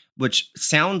darker, which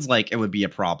sounds like it would be a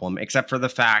problem, except for the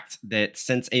fact that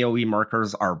since AoE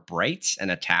markers are bright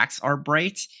and attacks are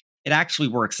bright, it actually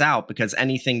works out, because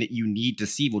anything that you need to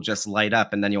see will just light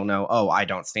up, and then you'll know, oh, I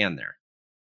don't stand there.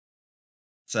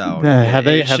 So have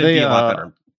they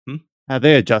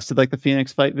adjusted like the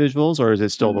Phoenix fight visuals, or is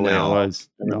it still the way it was?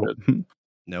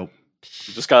 Nope.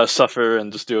 You just gotta suffer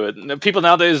and just do it. And people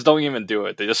nowadays don't even do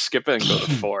it. They just skip it and go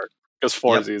to 4. Because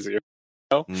 4 is easier.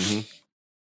 You know?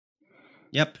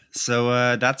 Yep.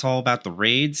 So that's all about the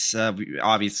raids.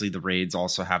 Obviously, the raids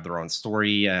also have their own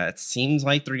story. It seems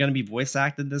like they're going to be voice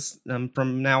acted this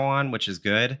from now on, which is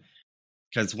good.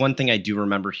 Because one thing I do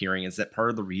remember hearing is that part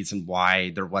of the reason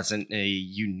why there wasn't a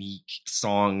unique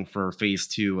song for Phase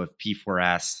 2 of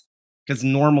P4S, because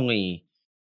normally,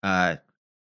 there's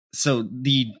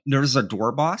a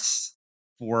door boss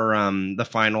for the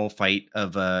final fight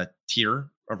of a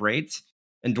tier of raids,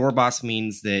 and door boss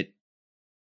means that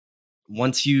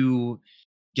once you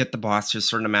get the boss to a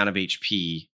certain amount of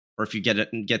HP, or if you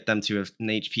get them to an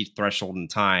HP threshold in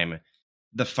time,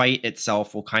 the fight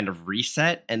itself will kind of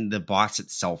reset and the boss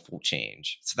itself will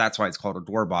change. So that's why it's called a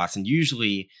door boss. And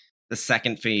usually the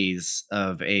second phase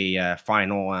of a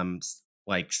final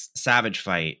Savage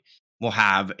fight will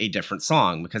have a different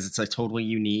song because it's a totally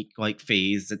unique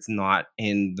phase that's not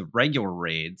in the regular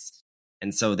raids.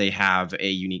 And so they have a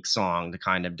unique song to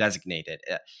kind of designate it.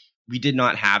 We did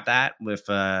not have that with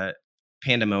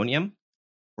Pandemonium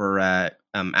or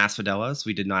Asphodelos.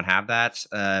 We did not have that,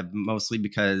 mostly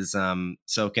because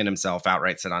Soken himself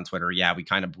outright said on Twitter, yeah, we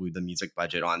kind of blew the music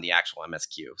budget on the actual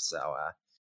MSQ. So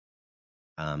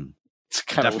it's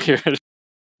kind of weird.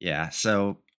 Yeah,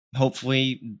 so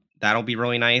hopefully that'll be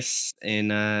really nice in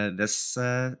this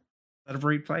set of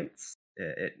raid fights.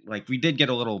 We did get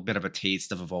a little bit of a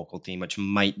taste of a vocal theme, which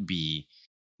might be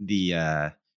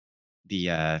the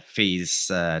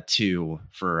phase 2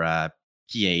 for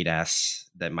P8S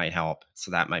that might help,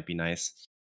 so that might be nice.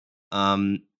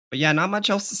 But yeah, not much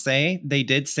else to say. They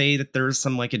did say that there's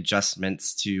some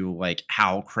adjustments to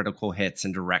how critical hits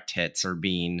and direct hits are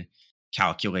being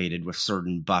calculated with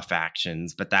certain buff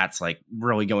actions, but that's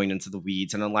really going into the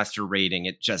weeds, and unless you're raiding,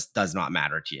 it just does not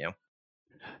matter to you.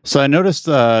 So I noticed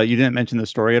you didn't mention the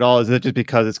story at all. Is it just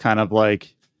because it's kind of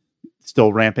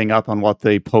still ramping up on what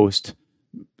they post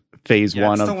phase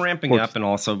 1 it's of still ramping up, and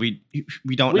also we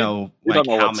don't know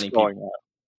how many people,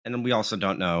 and then we also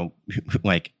don't know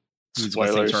who's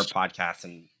listening to our podcast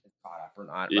and caught up or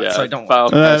not. Yeah, so I don't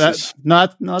that's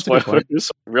a good point.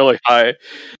 Really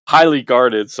highly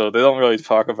guarded, so they don't really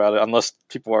talk about it unless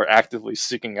people are actively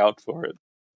seeking out for it.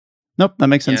 Nope, that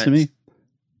makes sense to me.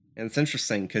 And it's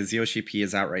interesting because Yoshi P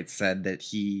has outright said that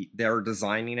they're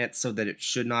designing it so that it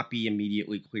should not be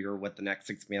immediately clear what the next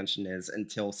expansion is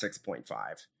until 6.5.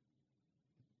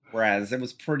 Whereas it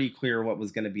was pretty clear what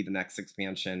was going to be the next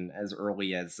expansion as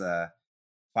early as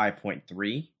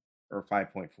 5.3 or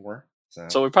 5.4.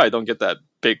 So we probably don't get that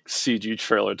big CG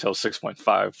trailer until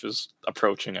 6.5 is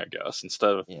approaching, I guess, instead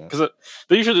of... Because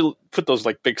they usually put those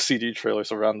big CG trailers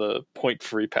around the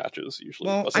 0.3 patches, usually.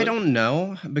 Well, I don't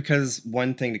know, because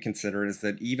one thing to consider is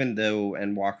that even though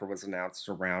Endwalker was announced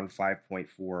around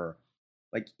 5.4,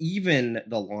 even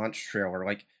the launch trailer,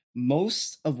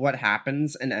 most of what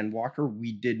happens in Endwalker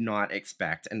we did not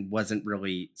expect and wasn't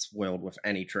really spoiled with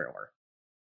any trailer.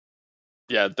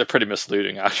 Yeah, they're pretty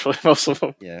misleading, actually, most of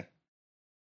them. Yeah.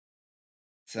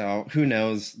 So, who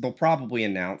knows? They'll probably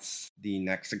announce the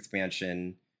next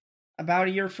expansion about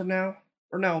a year from now.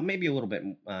 Or no, maybe a little bit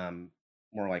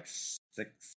more like 6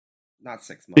 months.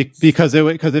 Because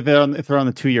if they're on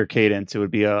the 2-year cadence, it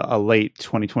would be a late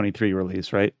 2023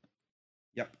 release, right?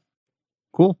 Yep.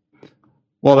 Cool.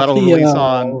 Well, that'll release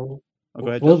on... Oh, go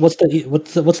ahead. What's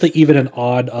the even and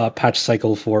odd patch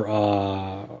cycle for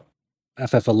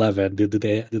FF11?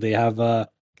 Do they have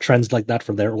trends like that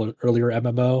from their earlier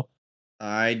MMO?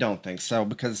 I don't think so,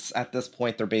 because at this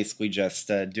point they're basically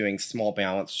just doing small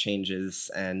balance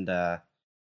changes, and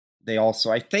they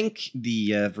also, I think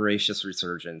the Voracious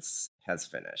Resurgence has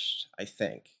finished. I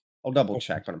think. I'll double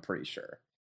check, but I'm pretty sure.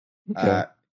 Okay.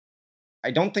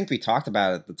 I don't think we talked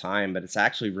about it at the time, but it's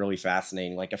actually really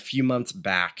fascinating. A few months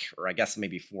back, or I guess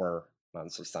maybe 4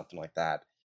 months or something like that,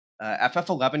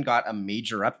 FF11 got a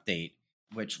major update,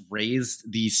 which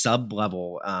raised the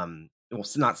sub-level,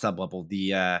 not sub-level,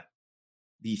 the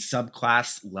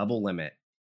subclass level limit,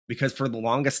 because for the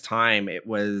longest time it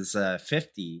was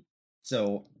 50.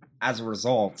 So as a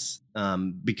result,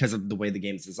 because of the way the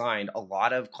game's designed, a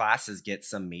lot of classes get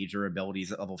some major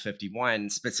abilities at level 51,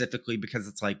 specifically because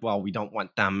it's we don't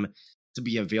want them to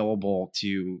be available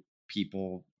to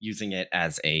people using it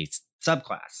as a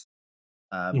subclass.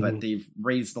 But they've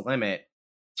raised the limit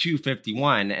to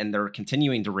 51, and they're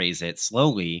continuing to raise it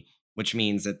slowly, which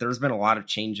means that there's been a lot of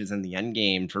changes in the end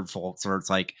game for folks where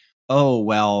it's oh,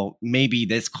 well, maybe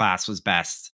this class was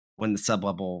best when the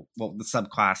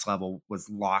subclass level was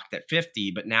locked at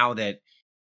 50, but now that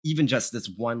even just this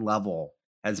one level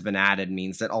has been added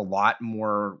means that a lot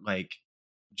more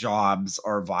jobs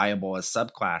are viable as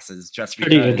subclasses. Just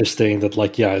pretty interesting that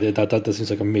that seems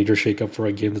like a major shakeup for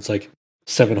a game that's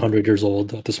 700 years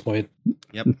old at this point.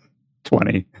 Yep.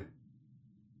 20.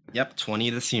 Yep, 20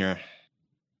 this year.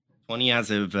 20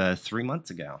 as of 3 months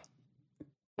ago.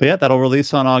 But yeah, that'll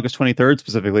release on August 23rd,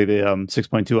 specifically the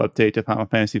 6.2 update to Final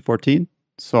Fantasy 14.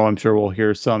 So I'm sure we'll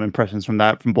hear some impressions from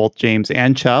that from both James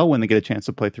and Chow when they get a chance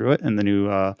to play through it, and the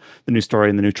new story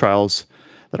and the new trials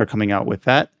that are coming out with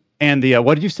that. And the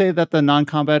what did you say that the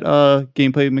non-combat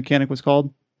gameplay mechanic was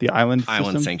called? The Island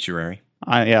system? Sanctuary.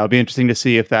 Yeah, it'll be interesting to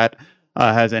see if that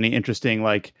has any interesting,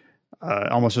 like,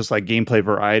 almost just like gameplay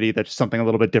variety. That's something a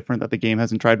little bit different that the game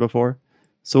hasn't tried before.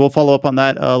 So we'll follow up on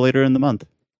that later in the month.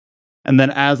 And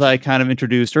then, as I kind of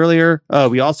introduced earlier,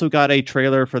 we also got a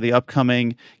trailer for the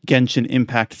upcoming Genshin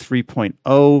Impact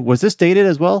 3.0. Was this dated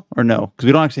as well, or no? Because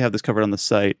we don't actually have this covered on the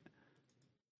site.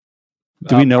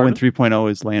 Do we know when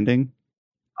 3.0 is landing?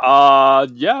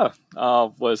 Yeah.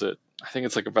 What is it? I think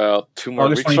it's like about 2 more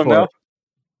August weeks 24th. from now.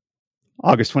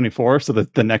 August 24th, so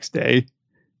the next day.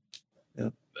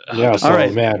 Yeah, so All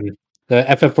right. man, the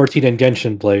FF14 and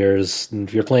Genshin players,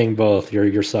 if you're playing both,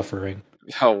 you're suffering.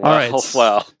 Oh wow! All right.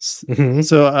 Wow.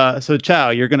 Mhm. So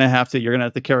Chow, you're gonna have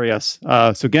to carry us.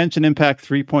 So Genshin Impact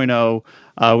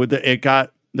 3.0,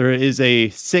 there is a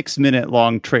 6-minute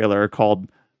long trailer called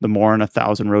 "The Morn a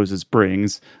Thousand Roses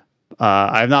Brings."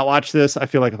 I have not watched this. I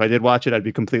feel like if I did watch it, I'd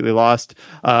be completely lost.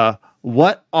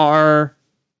 What are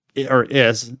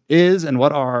and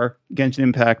what are Genshin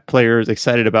Impact players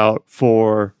excited about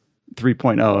for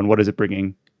 3.0, and what is it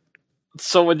bringing?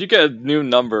 So when you get a new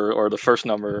number or the first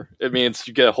number, it means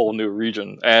you get a whole new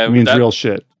region, and It means real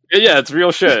shit. Yeah, it's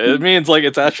real shit. It means like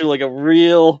it's actually like a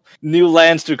real new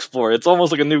lands to explore. It's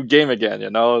almost like a new game again.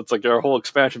 It's like your whole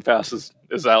expansion pass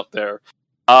is out there.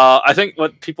 I think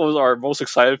what people are most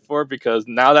excited for, because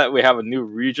now that we have a new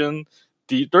region,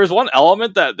 there's one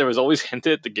element that there was always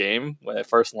hinted at the game when it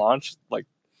first launched. Like,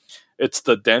 it's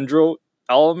the Dendro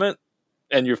element,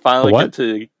 and you finally get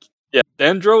to. Yeah,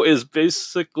 Dendro is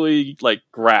basically like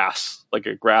grass, like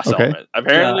a grass element.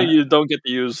 Apparently, you don't get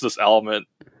to use this element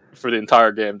for the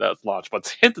entire game that's launched, but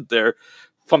it's hinted there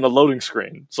from the loading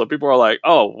screen. So people are like,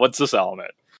 "Oh, what's this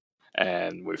element?"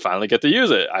 And we finally get to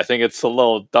use it. I think it's a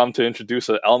little dumb to introduce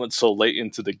an element so late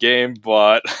into the game,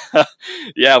 but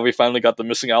yeah, we finally got the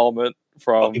missing element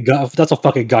from. That's a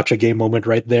fucking gotcha game moment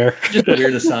right there. Just a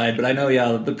weird aside, but I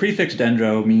know, the prefix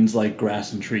dendro means like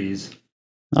grass and trees.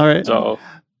 All right. So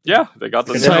yeah, they got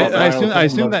the. So Yeah. I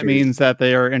assume that means that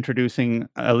they are introducing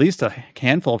at least a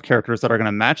handful of characters that are going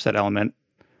to match that element.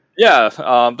 Yeah,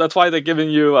 that's why they're giving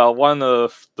you one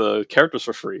of the characters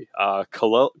for free.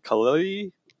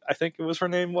 Kalili, I think it was her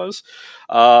name was.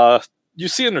 You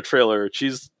see in the trailer,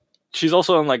 she's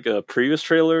also in like a previous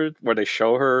trailer where they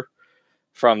show her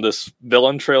from this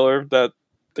villain trailer that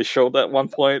they showed at one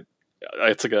point.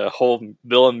 It's like a whole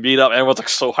villain meetup. Everyone's like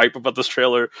so hype about this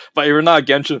trailer. But if you're not a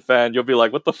Genshin fan, you'll be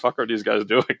like, what the fuck are these guys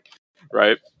doing?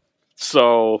 Right?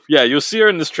 So yeah, you'll see her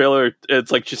in this trailer.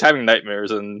 It's like she's having nightmares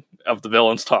and of the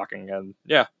villains talking, and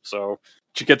yeah, so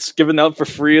she gets given out for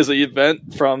free as an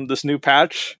event from this new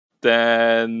patch.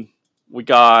 Then we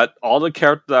got all the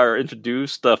characters that are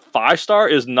introduced. The 5-star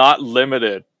is not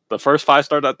limited. The first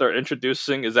 5-star that they're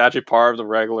introducing is actually part of the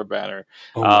regular banner.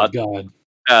 Oh my god.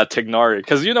 Tignari,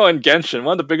 because in Genshin,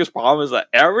 one of the biggest problems is that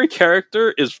every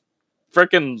character is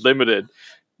freaking limited.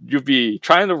 You'd be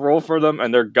trying to roll for them,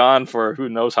 and they're gone for who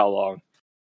knows how long.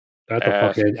 That's a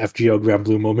fucking FGO Grand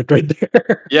Blue moment right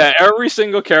there. Yeah, every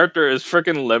single character is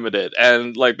freaking limited,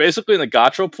 and like basically in the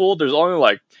gacha pool, there's only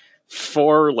like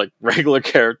 4 like regular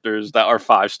characters that are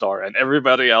 5-star, and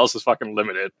everybody else is fucking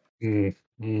limited.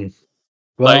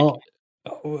 Well,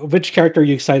 which character are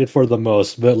you excited for the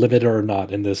most, but limited or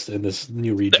not, in this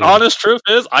new region? The honest truth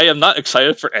is, I am not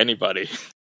excited for anybody.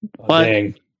 Oh,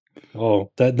 dang.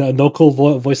 Oh, the no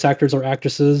cool voice actors or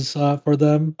actresses for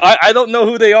them? I don't know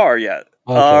who they are yet.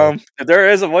 Okay. If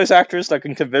there is a voice actress that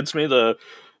can convince me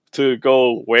to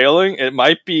go whaling, it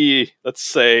might be, let's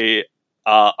say,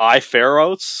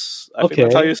 Pharos. I think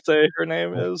that's how you say her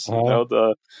name is.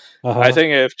 I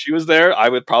think if she was there, I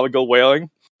would probably go whaling.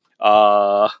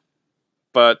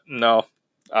 But no,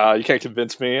 you can't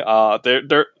convince me.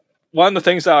 They're one of the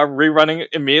things that I'm rerunning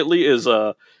immediately is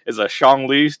a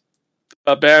Shangli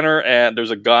banner, and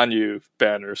there's a Ganyu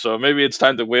banner. So maybe it's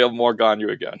time to whale more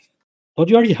Ganyu again. Don't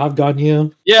you already have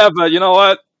Ganyu? Yeah, but you know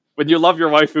what? When you love your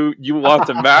waifu, you want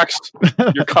to max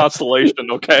your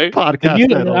constellation, okay? Podcast Did you-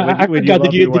 title, I when you forgot,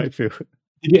 love did you- your waifu.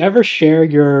 Did you ever share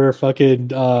your fucking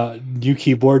new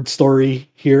keyboard story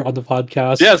here on the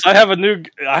podcast? Yes, I have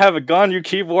a Ganyu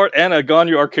keyboard and a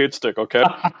Ganyu arcade stick, okay?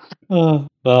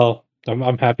 Well,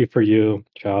 I'm happy for you,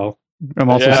 Chow. I'm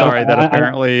also Yeah. sorry that I-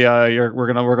 apparently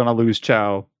we're gonna lose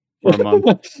Chow for a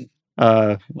month.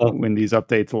 when these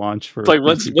updates launch for It's like, these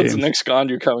what's two the games. next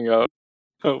Ganyu coming out?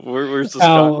 Where's this Oh,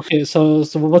 Ganyu? okay. So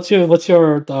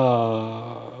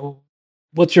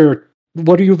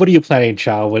what are you planning,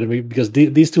 Chow? Because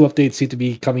these two updates seem to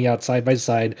be coming out side by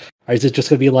side. Or is it just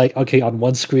gonna be like, okay, on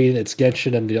one screen it's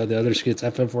Genshin and the other screen it's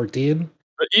FM14?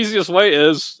 The easiest way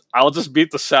is I'll just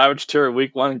beat the Savage tier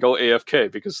week 1 and go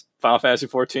AFK, because Final Fantasy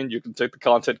 14 you can take the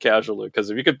content casually. Because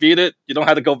if you could beat it, you don't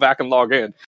have to go back and log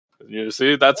in. You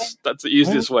see, that's the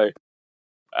easiest way.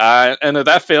 And if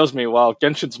that fails me, well,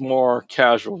 Genshin's more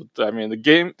casual. I mean,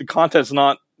 the content's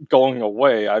not going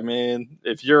away. I mean,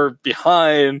 if you're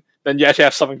behind, then you actually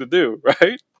have something to do,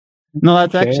 right? No,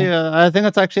 that's Okay. actually. I think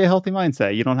that's actually a healthy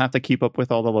mindset. You don't have to keep up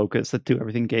with all the locusts that do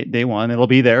everything day one. It'll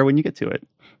be there when you get to it.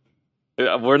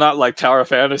 We're not like Tower of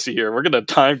Fantasy here. We're gonna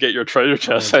time get your treasure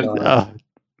chest. Oh, And God.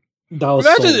 That was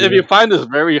imagine so if you weird. find this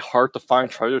very hard to find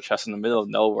treasure chest in the middle of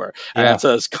nowhere, and Yeah. it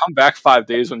says "come back 5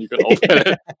 days when you can open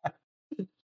it."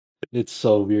 It's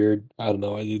so weird. I don't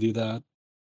know why you do that.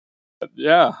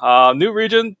 Yeah, new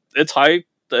region. It's hype.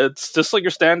 It's just like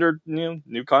your standard,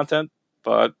 new content.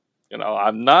 But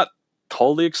I'm not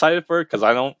totally excited for it because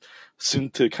I don't seem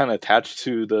to kind of attach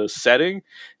to the setting.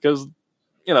 Because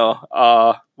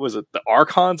was it the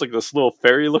Archon's like this little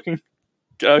fairy looking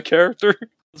character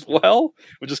as well,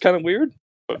 which is kind of weird.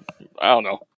 But I don't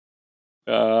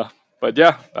know. But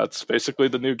yeah, that's basically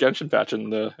the new Genshin patch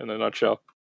in a nutshell.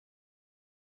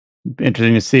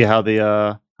 Interesting to see how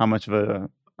how much of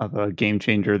a game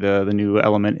changer the new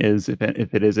element is, if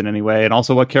it is in any way, and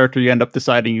also what character you end up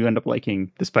deciding you end up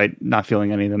liking, despite not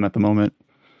feeling any of them at the moment.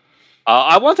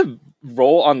 I want to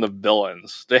roll on the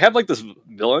villains. They have like this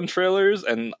villain trailers,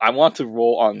 and I want to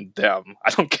roll on them.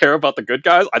 I don't care about the good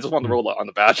guys. I just want to roll on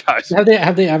the bad guys. Have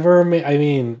they ever made? I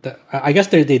mean, I guess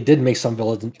they did make some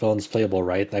villains playable,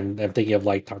 right? I'm thinking of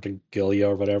like Dr. Gilia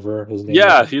or whatever his name.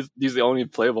 Yeah, is. he's the only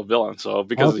playable villain. So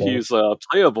because Okay. he's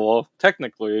playable,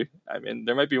 technically, I mean,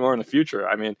 there might be more in the future.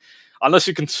 I mean, unless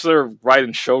you consider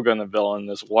Raiden Shogun a villain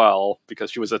as well, because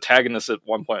she was a antagonist at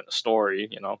one point in the story,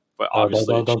 But Oh,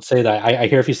 obviously, don't say that. I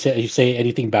hear if you say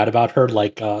anything bad about her,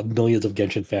 like millions of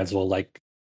Genshin fans will like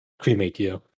cremate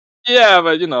you. yeah,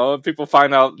 but people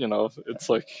find out, it's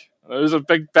like there's a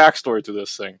big backstory to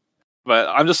this thing. But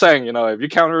I'm just saying, if you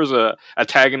count her as a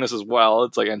antagonist as well,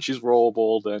 it's like, and she's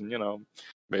rollable, then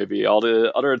maybe all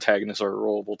the other antagonists are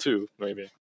rollable too. Maybe.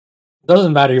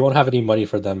 Doesn't matter. You won't have any money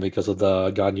for them because of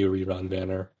the Ganyu rerun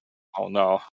banner. Oh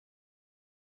no!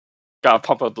 Gotta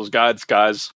pump out those guides,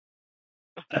 guys.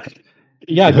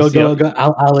 Yeah, Yes, go,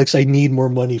 Alex. I need more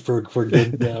money for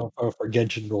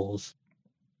Genshin rolls.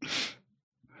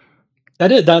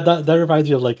 That reminds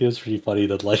me of like, it was pretty funny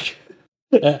that like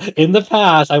in the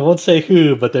past, I won't say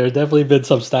who, but there have definitely been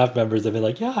some staff members that have been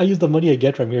like, yeah, I use the money I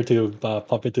get from here to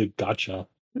pump into gacha.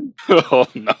 Oh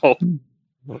no!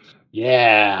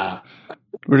 Yeah,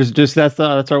 We're just that's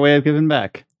our way of giving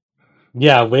back.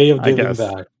 yeah, way of I giving guess.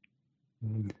 back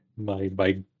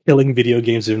by killing video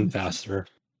games even faster.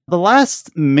 The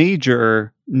last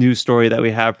major news story that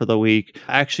we have for the week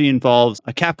actually involves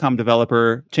a Capcom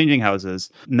developer changing houses.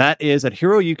 And that is that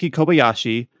Hiroyuki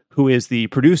Kobayashi, who is the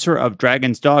producer of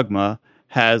Dragon's Dogma,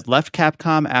 has left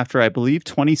Capcom after, I believe,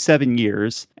 27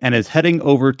 years and is heading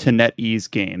over to NetEase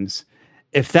Games.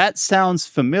 If that sounds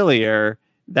familiar,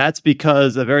 that's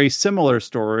because a very similar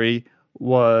story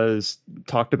was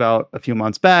talked about a few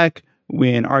months back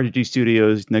when RGG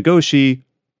Studios Nagoshi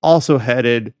also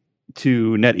headed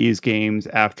to NetEase Games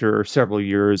after several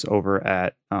years over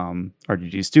at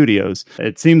RGG Studios.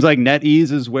 It seems like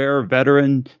NetEase is where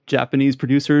veteran Japanese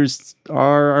producers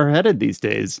are headed these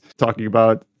days. Talking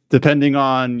about, depending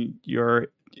on your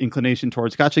inclination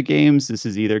towards gacha games, this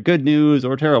is either good news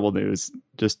or terrible news.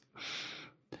 Just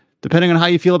depending on how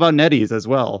you feel about NetEase as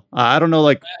well. I don't know,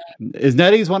 like, is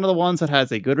NetEase one of the ones that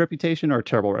has a good reputation or a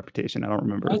terrible reputation? I don't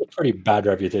remember. It has a pretty bad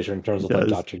reputation in terms of like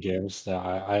gacha games.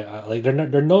 I like they're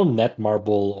no Netmarble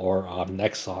or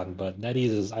Nexon, but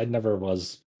NetEase is. I never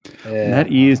was.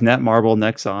 NetEase, Netmarble,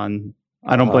 Nexon.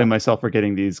 I don't blame myself for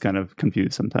getting these kind of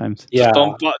confused sometimes. Yeah,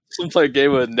 Don't play a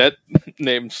game with a net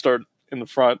name start in the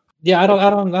front. yeah. I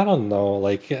don't know.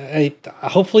 Like,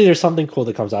 hopefully there's something cool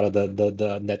that comes out of the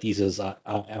NetEase's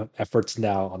efforts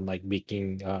now on like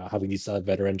making having these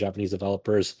veteran Japanese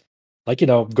developers like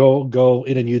go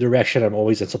in a new direction. I'm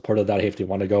always in support of that. If they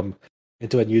want to go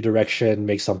into a new direction,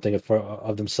 make something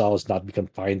of themselves, not be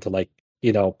confined to like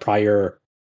prior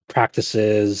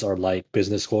practices or like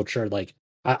business culture. Like,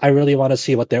 I really want to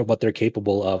see what they're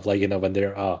capable of. Like when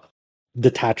they're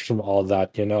detached from all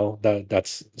that,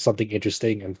 that's something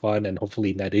interesting and fun, and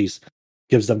hopefully NetEase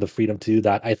gives them the freedom to do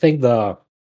that. I think the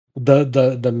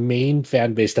the main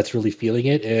fan base that's really feeling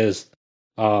it is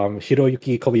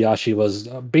Hiroyuki Kobayashi was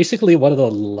basically one of the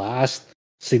last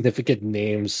significant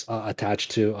names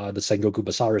attached to the Sengoku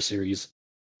Basara series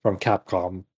from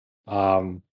Capcom.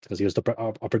 Because he was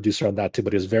a producer on that too,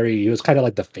 but he was kind of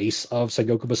like the face of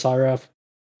Sengoku Basara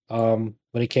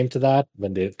when it came to that,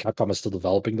 when the Capcom is still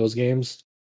developing those games.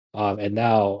 And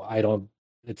now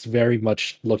it's very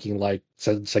much looking like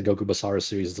Sengoku Basara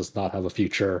series does not have a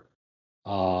future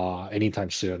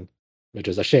anytime soon, which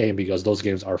is a shame because those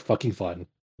games are fucking fun.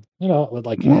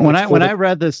 Like when I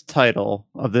read this title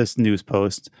of this news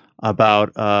post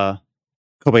about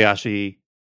Kobayashi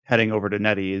heading over to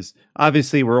NetEase,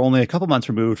 obviously we're only a couple months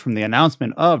removed from the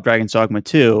announcement of Dragon's Dogma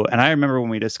 2, and I remember when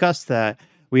we discussed that,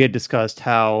 we had discussed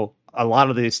how a lot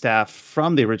of the staff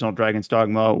from the original Dragon's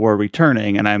Dogma were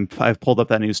returning, and I've pulled up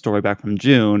that news story back from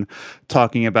June,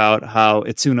 talking about how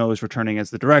Itsuno is returning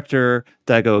as the director,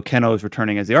 Daigo Keno is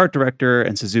returning as the art director,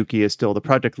 and Suzuki is still the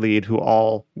project lead, who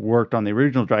all worked on the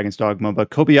original Dragon's Dogma, but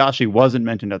Kobayashi wasn't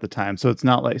mentioned at the time, so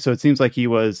it seems like he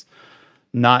was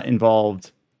not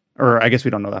involved, or I guess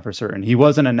we don't know that for certain. He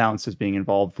wasn't announced as being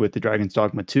involved with the Dragon's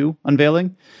Dogma 2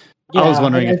 unveiling. I was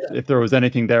wondering if there was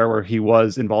anything there where he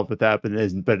was involved with that, but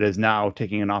is now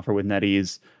taking an offer with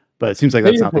NetEase. But it seems like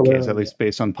that's not the case, at least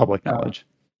based on public knowledge.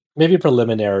 Maybe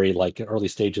preliminary, like early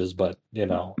stages, but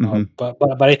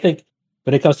but I think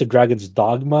when it comes to Dragon's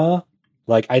Dogma,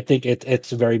 like I think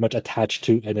it's very much attached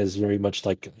to and is very much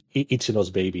like Itsuno's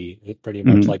baby. Pretty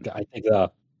much like I think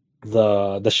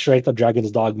the strength of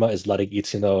Dragon's Dogma is letting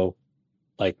Itsuno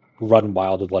like run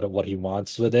wild with what he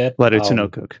wants with it. Let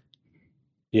Itsuno cook.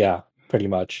 Yeah, pretty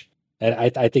much. And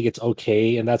I think it's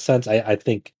okay in that sense. I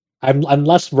think I'm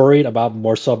less worried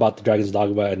more so about the Dragon's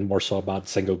Dogma and more so about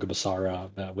Sengoku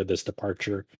Basara with this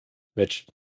departure, which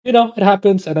it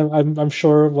happens, and I'm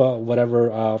sure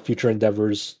whatever future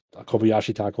endeavors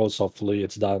Kobayashi tackles, hopefully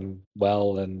it's done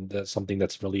well and that's something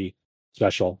that's really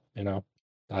special.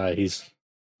 He's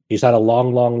had a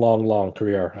long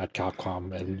career at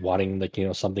Capcom and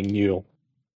wanting something new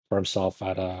for himself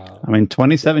at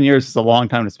 27 years is a long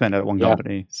time to spend at one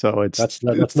company, so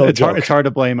it's hard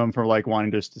to blame him for like wanting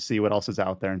just to see what else is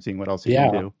out there and seeing what else he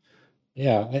can do.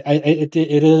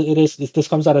 It is. This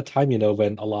comes at a time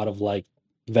when a lot of like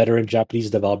veteran Japanese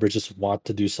developers just want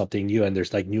to do something new, and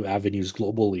there's like new avenues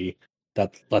globally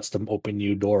that lets them open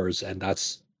new doors, and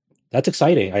that's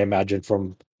exciting. I imagine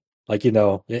from like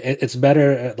it's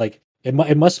better like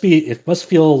it must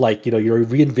feel like you're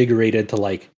reinvigorated to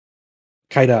like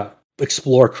kind of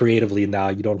explore creatively now.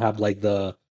 You don't have like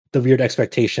the weird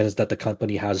expectations that the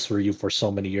company has for you for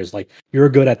so many years. Like you're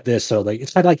good at this, so like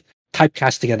it's kind of like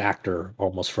typecasting an actor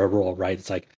almost for a role, right? It's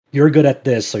like you're good at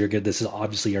this, so you're good. This is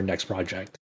obviously your next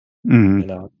project,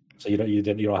 So you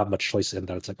don't have much choice in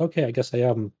that. It's like, okay, I guess I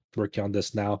am working on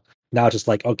this now. Now it's just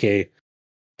like, okay,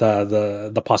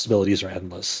 the possibilities are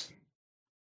endless.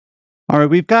 All right,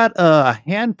 we've got a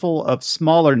handful of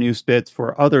smaller news bits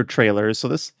for other trailers. So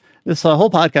this whole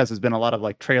podcast has been a lot of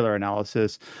like trailer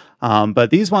analysis, but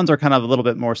these ones are kind of a little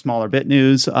bit more smaller bit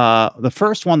news. The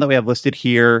first one that we have listed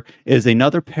here is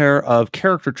another pair of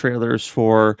character trailers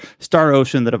for Star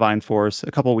Ocean: The Divine Force.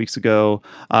 A couple of weeks ago,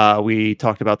 we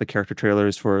talked about the character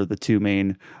trailers for the two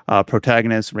main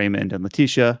protagonists, Raymond and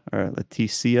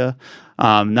Leticia.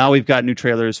 Now we've got new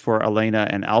trailers for Elena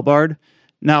and Albard.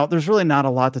 Now, there's really not a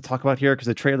lot to talk about here because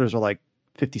the trailers are like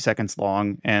 50 seconds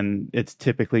long, and it's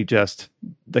typically just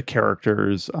the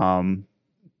characters,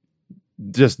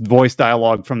 just voice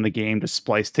dialogue from the game just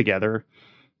spliced together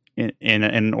in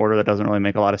an order that doesn't really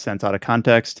make a lot of sense out of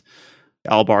context.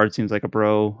 Albard seems like a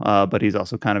bro, but he's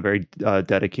also kind of very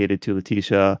dedicated to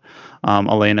Leticia.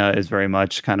 Elena is very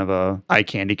much kind of a eye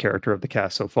candy character of the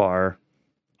cast so far,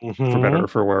 for better or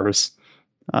for worse.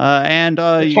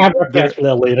 The camera pans for the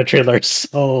Elena trailer,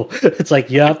 so it's like,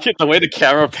 yep. The way the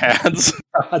camera pans,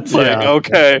 it's like,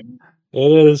 okay.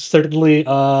 It is certainly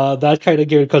that kind of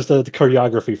game because the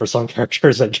choreography for some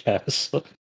characters, I guess.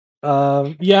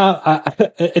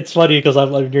 It's funny because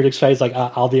I'm like near excited. Like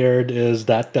Aldeard is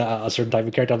that a certain type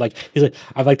of character.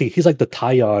 He's like the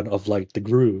Tyon of like the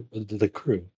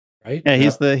crew, right? Yeah,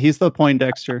 he's the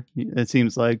Poindexter. It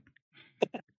seems like.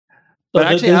 But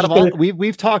actually, out of all,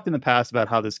 we've talked in the past about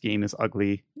how this game is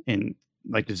ugly and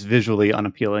like just visually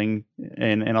unappealing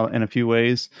in a few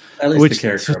ways. At least the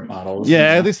character models.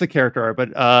 Yeah, at least the character art.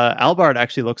 But Albard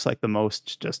actually looks like the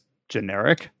most just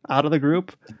generic out of the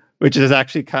group, which is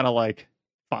actually kind of like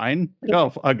fine.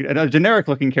 A generic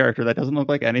looking character that doesn't look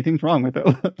like anything's wrong with it.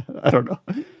 I don't know.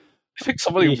 I think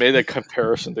somebody made a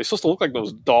comparison. They supposed to look like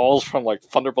those dolls from like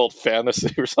Thunderbolt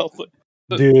Fantasy or something.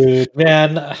 Dude,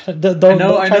 man, I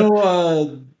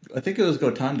know. I think it was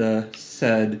Gotanda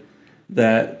said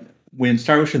that when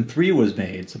Star Ocean 3 was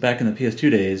made, so back in the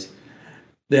PS2 days,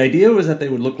 the idea was that they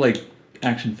would look like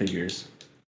action figures.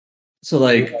 So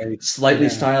like slightly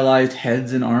stylized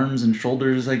heads and arms and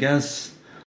shoulders, I guess.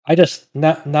 I just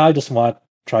now I just want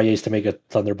Tri-Ace to make a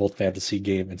Thunderbolt Fantasy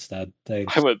game instead.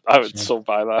 Thanks. I would so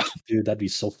buy that. Dude, that'd be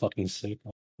so fucking sick.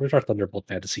 Where's our Thunderbolt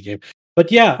Fantasy game?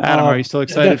 But yeah, Adam, are you still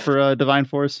excited for Divine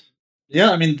Force?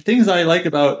 Yeah, I mean, things I like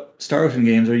about Star Ocean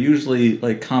games are usually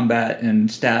like combat and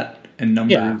stat and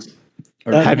numbers.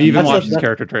 Yeah. Have you even watched these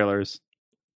character trailers?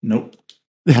 Nope.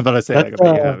 Yeah, but I say like,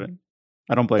 but you haven't.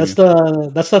 I don't blame you.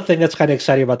 That's the thing that's kind of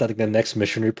exciting about that, like, the next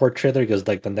mission report trailer, because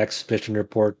like the next mission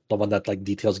report, the one that like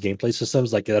details gameplay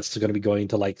systems, like that's going to be going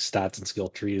to like stats and skill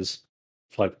trees.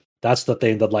 Like that's the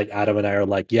thing that like Adam and I are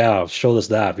like, yeah, show us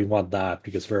that. We want that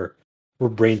because we're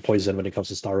brain poison when it comes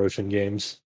to Star Ocean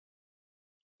games.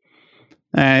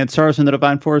 And Star Ocean: The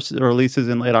Divine Force releases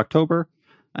in late October,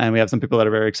 and we have some people that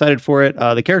are very excited for it.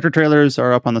 The character trailers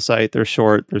are up on the site. They're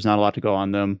short. There's not a lot to go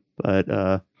on them, but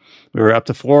we were up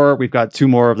to 4. We've got 2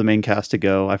 more of the main cast to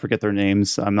go. I forget their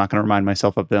names. I'm not going to remind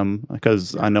myself of them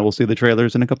because I know we'll see the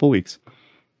trailers in a couple weeks.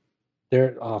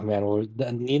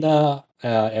 Nina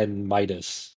and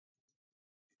Midas.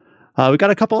 We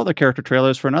got a couple other character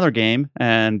trailers for another game,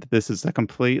 and this is a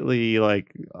completely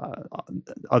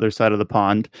other side of the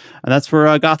pond, and that's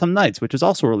for Gotham Knights, which is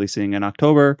also releasing in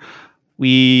October.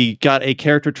 We got a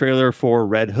character trailer for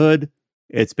Red Hood.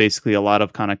 It's basically a lot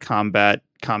of kind of combat,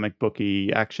 comic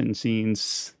booky action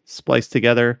scenes spliced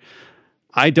together.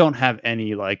 I don't have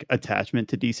any like attachment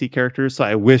to DC characters, so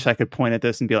I wish I could point at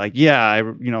this and be like, yeah,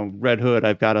 Red Hood,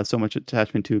 I've got so much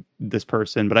attachment to this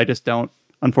person, but I just don't,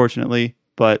 unfortunately.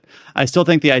 But I still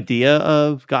think the idea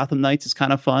of Gotham Knights is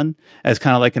kind of fun as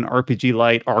kind of like an RPG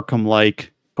light,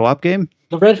 Arkham-like co-op game.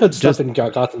 The Red Hood stuff in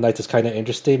Gotham Knights is kind of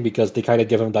interesting because they kind of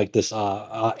give him like this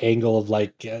angle of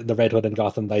like the Red Hood in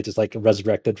Gotham Knights is like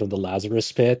resurrected from the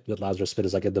Lazarus Pit. The Lazarus Pit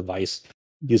is like a device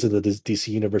used in the DC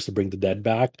universe to bring the dead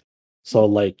back. So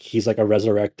like he's like a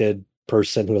resurrected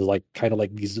person who is like kind of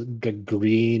like these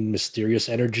green mysterious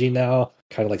energy now,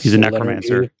 kind of like he's a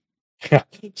necromancer. Yeah,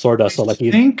 sort of. So like he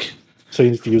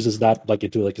infuses that like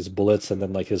into like his bullets, and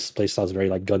then like his playstyle is very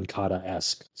like Gun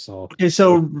Kata-esque. So okay,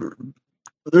 so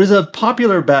there's a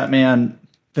popular Batman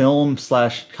film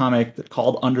 / comic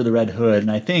called Under the Red Hood,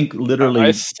 and I think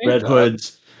literally Red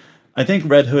Hood's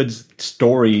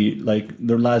story, like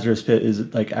the Lazarus Pit,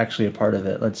 is like actually a part of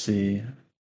it. Let's see.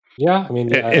 Yeah, I mean,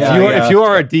 if you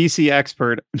are a DC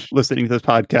expert listening to this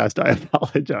podcast, I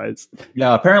apologize.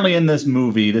 Yeah, apparently in this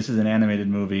movie, this is an animated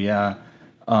movie. Yeah,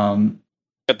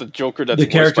 the Joker. That's the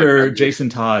character Jason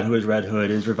Todd, who is Red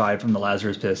Hood, is revived from the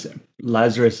Lazarus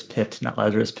Pit, not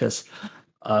Lazarus Piss.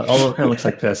 Although it kind of looks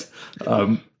like piss.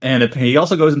 And he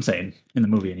also goes insane in the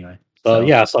movie anyway.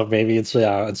 So maybe it's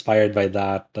inspired by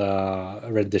that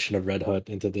rendition of Red Hood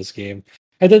into this game.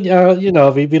 And then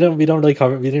we didn't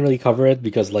really cover it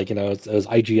because like it was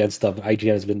IGN stuff.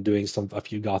 IGN has been doing a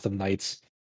few Gotham Knights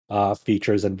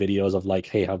features and videos of like,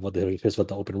 hey, here's what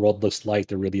the open world looks like.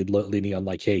 They're really leaning on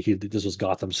like, hey, this was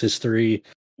Gotham's history,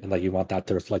 and like you want that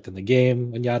to reflect in the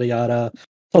game and yada yada.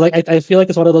 So like I feel like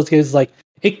it's one of those games like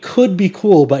it could be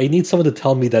cool, but I need someone to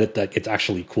tell me that it's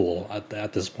actually cool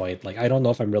at this point. Like I don't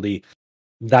know if I'm really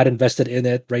that invested in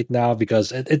it right now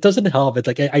because it doesn't help. It's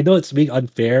like I know it's being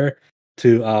unfair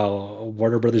to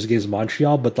Warner Brothers Games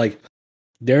Montreal, but like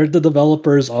they're the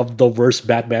developers of the worst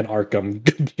Batman Arkham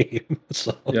game.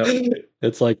 So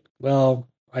it's like, well,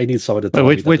 I need someone to tell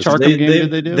me. Which Arkham game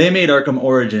did they do? They made Arkham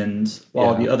Origins,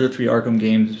 while the other 3 Arkham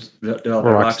games developed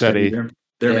by Rocksteady.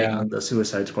 They're making the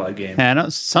Suicide Squad game.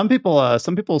 And some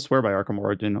people swear by Arkham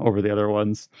Origin over the other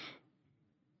ones.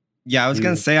 Yeah, I was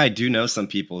going to say I do know some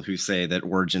people who say that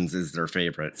Origins is their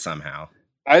favorite somehow.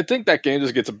 I think that game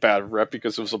just gets a bad rep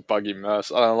because it was a buggy mess.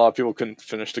 A lot of people couldn't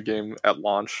finish the game at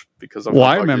launch because of. Well,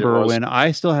 I remember when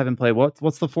I still haven't played.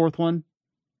 What's the 4th one?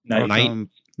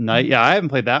 Night. Yeah, I haven't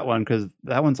played that one because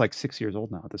that one's like 6 years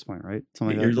old now at this point, right?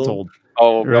 Something like that. It's old.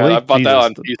 Oh, really? Man, I bought that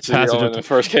on PC when it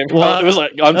first came out. It was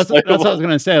like that's what I was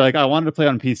gonna say. Like I wanted to play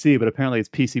on PC, but apparently its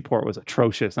PC port was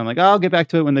atrocious. I'm like, I'll get back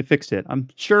to it when they fixed it. I'm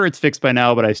sure it's fixed by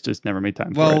now, but I just never made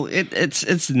time for it.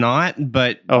 It's not,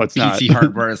 but it's PC not.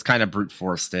 hardware has kind of brute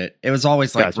forced it. It was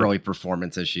always like really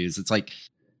performance issues. It's like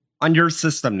on your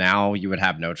system now, you would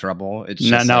have no trouble. It's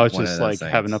just now like it's just like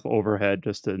have enough overhead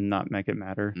just to not make it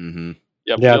matter. Mm-hmm.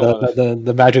 Yep,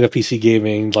 the magic of PC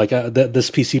gaming, like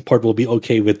this PC port will be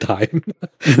okay with time.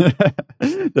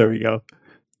 There we go.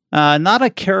 Not a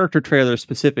character trailer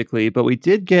specifically, but we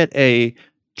did get a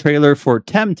trailer for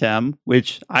Temtem,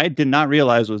 which I did not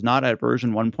realize was not at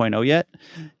version 1.0 yet.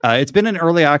 It's been in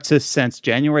early access since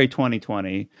January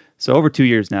 2020, so over 2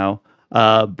 years now,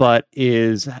 but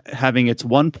is having its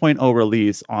 1.0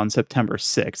 release on September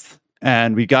 6th.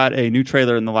 And we got a new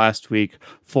trailer in the last week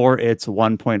for its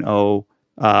 1.0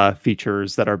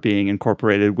 features that are being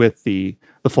incorporated with the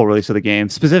full release of the game,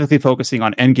 specifically focusing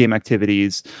on endgame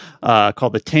activities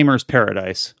called the Tamer's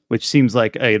Paradise, which seems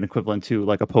like an equivalent to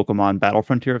like a Pokemon Battle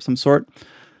Frontier of some sort.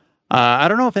 I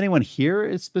don't know if anyone here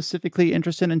is specifically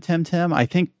interested in Temtem. I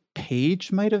think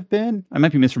Paige might have been. I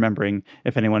might be misremembering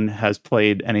if anyone has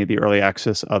played any of the early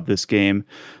access of this game.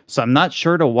 So I'm not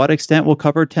sure to what extent we'll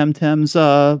cover Temtem's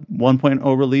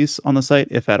 1.0 release on the site,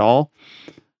 if at all.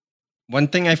 One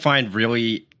thing I find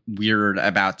really weird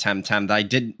about Temtem that I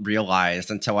didn't realize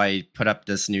until I put up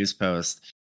this news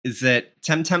post is that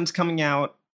Temtem's coming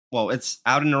out, well, it's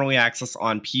out in early access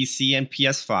on PC and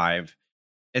PS5.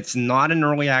 It's not an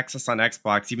early access on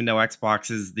Xbox, even though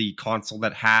Xbox is the console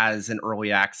that has an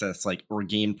early access or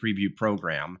game preview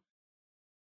program.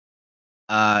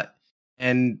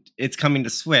 And it's coming to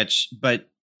Switch, but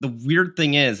the weird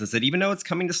thing is that even though it's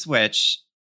coming to Switch,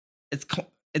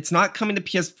 it's not coming to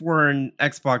PS4 and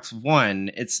Xbox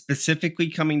One. It's specifically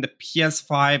coming to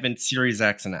PS5 and Series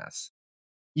X and S.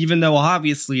 Even though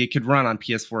obviously it could run on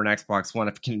PS4 and Xbox One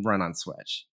if it can run on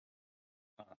Switch.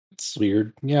 It's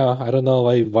weird. Yeah, I don't know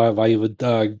why you would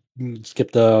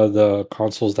skip the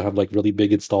consoles that have like really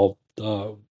big installed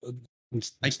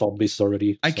base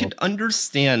already. I could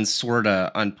understand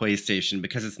sorta on PlayStation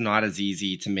because it's not as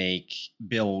easy to make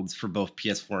builds for both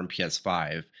PS4 and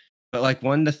PS5. But like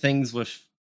one of the things with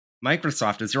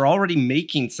Microsoft is they're already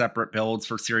making separate builds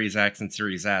for Series X and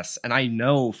Series S. And I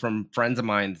know from friends of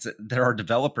mine that there are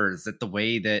developers that the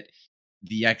way that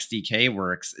the XDK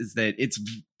works is that it's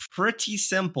pretty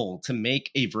simple to make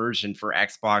a version for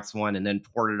Xbox One and then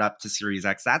port it up to Series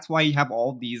X. That's why you have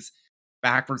all these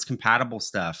backwards compatible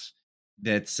stuff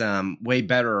that's way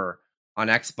better on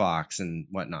Xbox and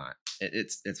whatnot.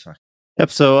 It's fucking. Yep.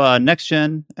 So next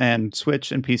gen and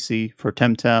Switch and PC for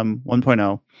Temtem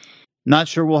 1.0. Not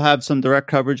sure we'll have some direct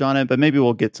coverage on it, but maybe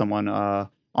we'll get someone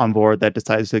on board that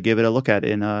decides to give it a look at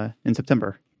in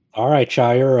September. All right,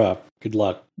 Chai, you're up. Good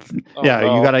luck.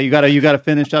 Yeah, you gotta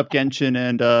finish up Genshin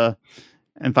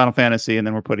and Final Fantasy, and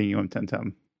then we're putting you in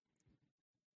Temtem.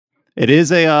 It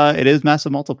is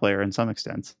massive multiplayer in some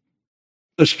extent.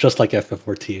 It's just like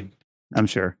FF14. I'm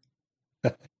sure.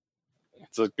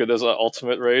 It's as good as an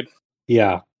ultimate raid.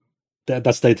 Yeah,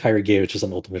 that's the entire game. It's just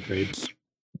an ultimate raid.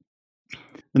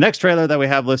 The next trailer that we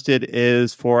have listed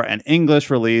is for an English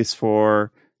release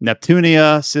for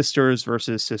Neptunia Sisters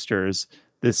vs. Sisters.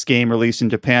 This game released in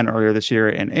Japan earlier this year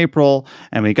in April,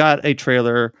 and we got a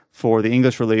trailer for the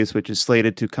English release, which is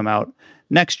slated to come out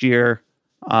next year.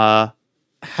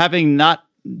 Having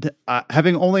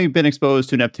only been exposed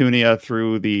to Neptunia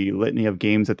through the litany of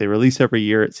games that they release every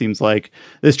year, it seems like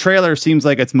this trailer seems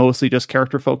like it's mostly just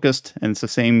character focused, and it's the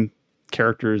same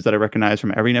characters that I recognize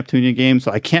from every Neptunia game.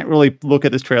 So I can't really look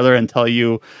at this trailer and tell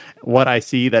you what I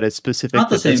see that is specific not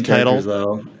to the same this title.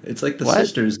 Though it's like the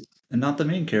sisters and not the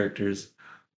main characters,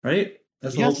 right?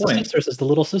 That's the whole point. The sisters is the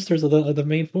little sisters of the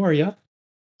main four. Yeah,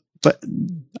 but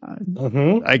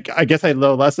I guess I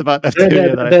know less about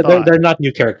Neptunia than I thought. They're not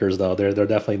new characters though. They're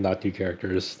definitely not new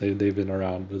characters. They've been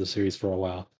around with the series for a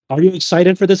while. Are you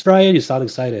excited for this, Brian? You sound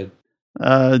excited.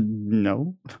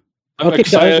 No. I'm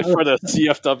excited for the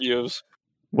CFWs.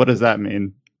 What does that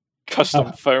mean?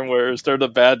 Custom firmwares. They're the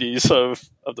baddies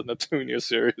of the Neptunia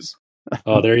series.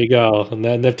 Oh, there you go. And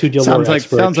then Neptunia sounds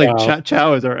like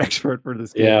Chow is our expert for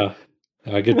this game.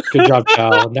 Yeah. Good job,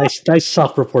 Chow. Nice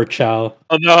soft report, Chow.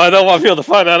 Oh no, I don't want people to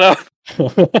find that out.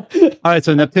 All right,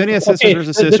 so Neptunia Sisters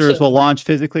vs. Sisters will launch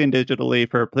physically and digitally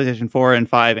for PlayStation 4 and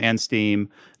 5 and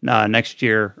Steam next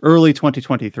year, early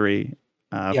 2023.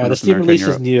 The Steam release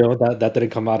is new. That didn't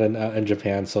come out in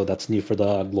Japan, so that's new for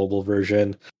the global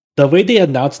version. The way they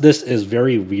announced this is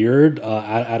very weird.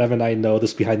 Adam and I know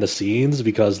this behind the scenes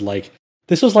because like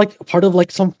this was like part of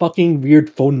like some fucking weird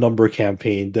phone number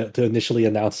campaign to initially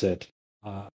announce it.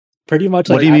 Pretty much.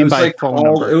 What do you mean by phone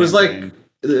number? It was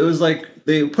like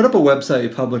they put up a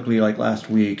website publicly like last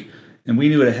week, and we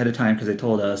knew it ahead of time because they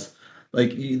told us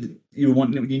like you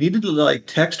needed to like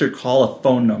text or call a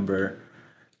phone number.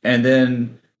 And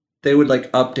then they would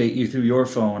like update you through your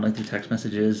phone, like through text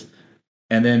messages.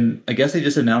 And then I guess they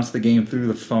just announced the game through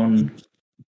the phone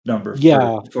number.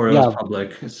 For it was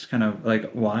public. It's kind of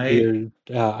like why?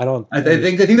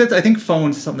 I think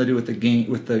phones has something to do with the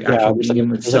game, with the actual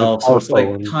game itself. So it's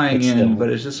like tying in, but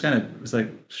it's just kind of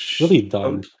really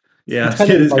dumb. Yeah, It's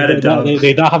kind of it's kind of dumb.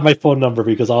 they don't have my phone number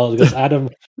because Adam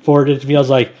forwarded it to me. I was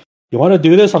like, "You want to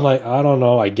do this?" I'm like, "I don't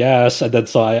know, I guess." And then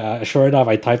so I sure enough,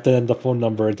 I typed in the phone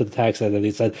number into the text, and then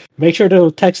he said, "Make sure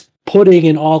to text pudding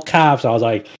in all caps." I was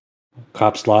like,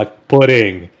 "Caps lock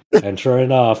pudding," and sure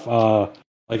enough,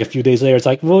 like a few days later, it's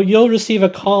like, "Well, you'll receive a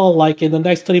call like in the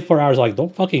next 24 hours." Like,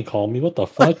 don't fucking call me. What the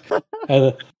fuck?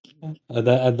 and and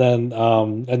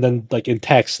then like in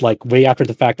text, like way after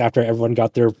the fact, after everyone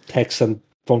got their texts and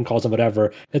phone calls and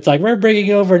whatever, it's like, we're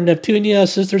bringing over Neptunia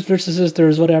Sisters versus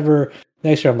Sisters, whatever.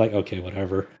 Next year, I'm like, okay,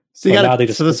 whatever. So you But now got they to.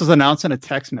 just- So this was announced in a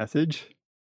text message.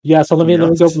 Yeah, so let me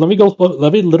Yes.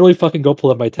 literally fucking go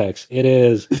pull up my text. It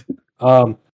is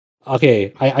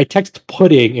okay, I text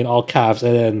pudding in all caps,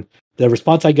 and then the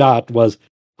response I got was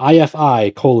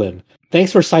IFI :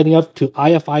 thanks for signing up to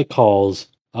IFI calls.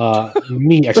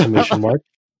 Me exclamation mark.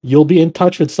 You'll be in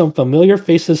touch with some familiar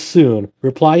faces soon.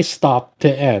 Reply stop to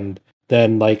end.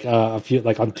 Then like a few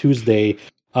like on Tuesday,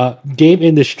 game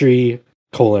industry :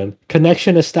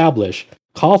 connection established.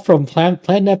 Call from Plan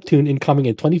Neptune incoming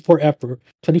in 24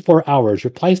 hours.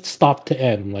 Reply stop to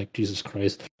end. I'm like, Jesus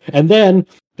Christ. And then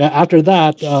after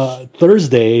that,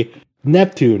 Thursday,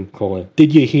 Neptune :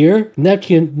 did you hear?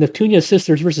 Neptunia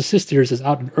Sisters versus Sisters is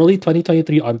out in early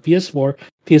 2023 on PS4,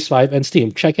 PS5, and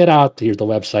Steam. Check it out. Here's the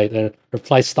website. And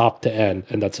reply stop to end.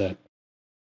 And that's it.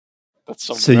 That's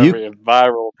some So you- very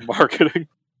viral marketing.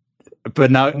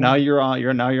 But now you're on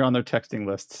their texting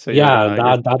list. So Yeah, you're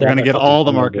now gonna they have my get fucking all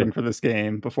the phone marketing number. for this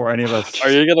game before any of us.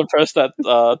 Are you gonna press that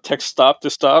text stop to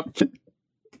stop?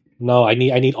 No, I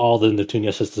need all the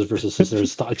Neptunia Sisters versus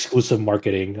Sisters exclusive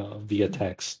marketing via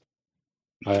text.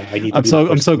 I need. To I'm be the so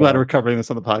first to glad know. we're covering this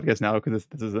on the podcast now because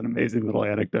this is an amazing little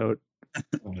anecdote.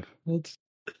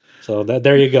 So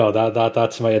there you go.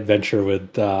 That's my adventure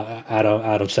with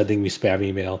Adam sending me spam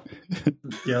email.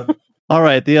 Yep. All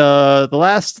right, the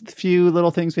last few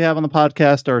little things we have on the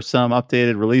podcast are some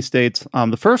updated release dates.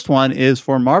 The first one is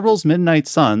for Marvel's Midnight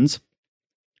Suns,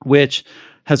 which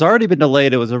has already been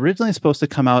delayed. It was originally supposed to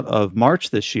come out of March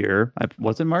this year.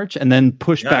 Was it March? And then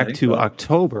pushed Yeah, I back think to so.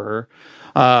 October.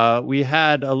 We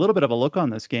had a little bit of a look on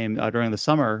this game during the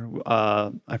summer.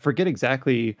 I forget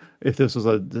exactly if this was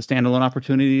the standalone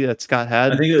opportunity that Scott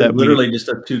had. I think it that was literally just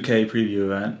a 2K preview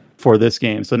event. for this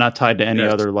game, so not tied to any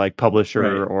Yes. other like publisher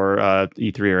Right. or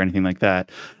E3 or anything like that.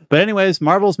 But anyways,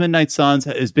 Marvel's Midnight Suns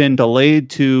has been delayed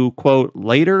to quote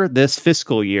later this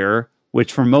fiscal year,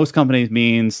 which for most companies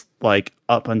means like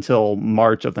up until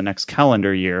March of the next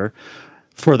calendar year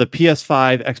for the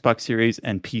PS5, Xbox Series,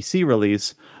 and PC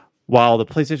release, while the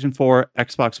PlayStation 4,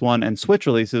 Xbox One, and Switch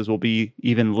releases will be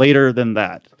even later than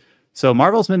that. So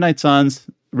Marvel's Midnight Suns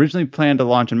originally planned to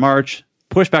launch in March,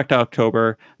 pushed back to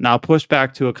October, now pushed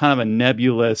back to a kind of a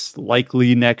nebulous,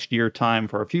 likely next year time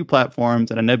for a few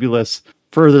platforms, and a nebulous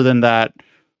further than that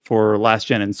for last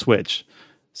gen and Switch.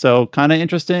 So kind of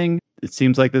interesting. It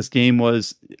seems like this game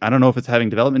was, I don't know if it's having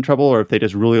development trouble or if they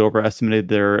just really overestimated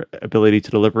their ability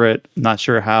to deliver it. Not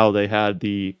sure how they had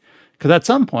because at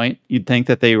some point you'd think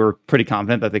that they were pretty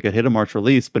confident that they could hit a March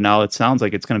release, but now it sounds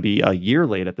like it's going to be a year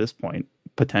late at this point,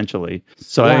 potentially.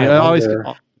 So Yeah,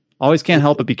 I always can't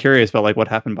help but be curious about like what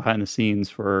happened behind the scenes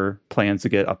for plans to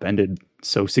get upended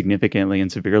so significantly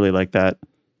and severely like that.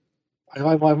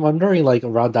 I'm wondering, like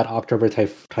around that October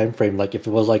time frame, like if it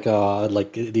was like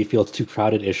they feel it's too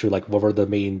crowded issue, like what were the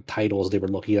main titles they were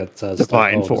looking at?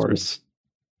 Divine Force.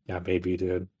 Yeah, maybe,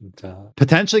 dude.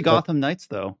 Potentially Gotham Knights,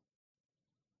 though.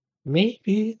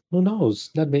 Maybe, who knows?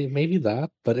 Maybe that,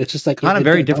 but it's just like Kind of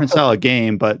very different style of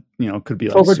game, but could be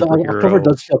like superhero. October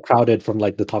does feel crowded from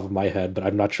like the top of my head, but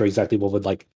I'm not sure exactly what would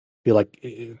like feel like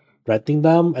renting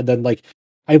them. And then like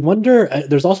I wonder,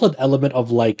 there's also an element of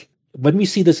like when we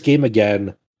see this game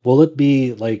again, will it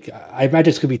be like I imagine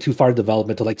it's gonna be too far in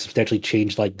development to like substantially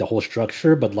change like the whole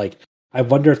structure, but like I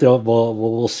wonder if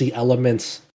we'll see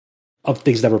elements of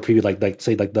things that were previously like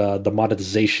say like the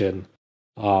monetization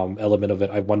element of it.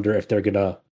 I wonder if they're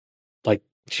gonna like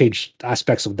change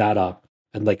aspects of that up,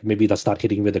 and like maybe that's not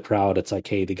hitting with the crowd. It's like,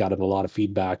 hey, they got a lot of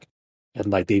feedback, and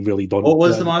like they really don't. What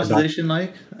was the monetization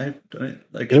like?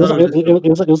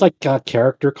 It was like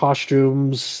character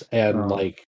costumes and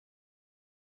like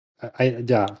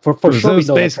for sure. It was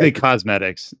basically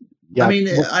cosmetics. Yeah, I mean,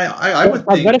 I would think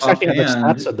cosmetics actually have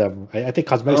stats in them. I think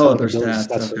cosmetics have there's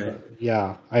stats. Okay.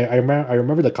 Yeah, I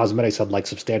remember the cosmetics had like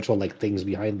substantial like things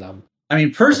behind them. I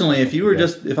mean, personally, if you were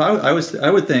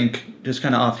I would think just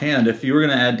kind of offhand, if you were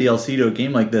going to add DLC to a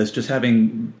game like this, just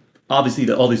having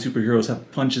obviously all these superheroes have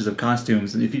bunches of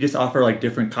costumes, and if you just offer like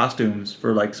different costumes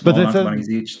for like small amounts of money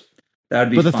each, that would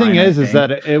be. But the thing is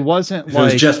that it wasn't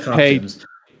like just costumes.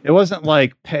 It wasn't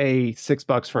like pay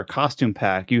 $6 for a costume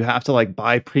pack. You have to like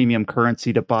buy premium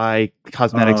currency to buy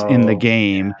cosmetics in the Oh,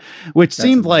 game, which That's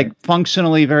seemed like annoying.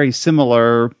 functionally very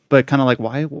similar, but kind of like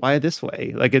why this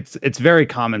way? Like it's very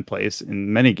commonplace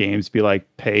in many games to be like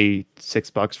pay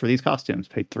 $6 for these costumes,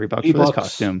 pay $3 for this $3.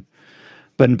 costume.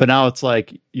 But now it's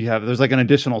like there's like an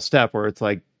additional step where it's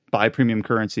like buy premium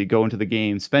currency, go into the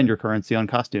game, spend your currency on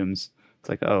costumes. It's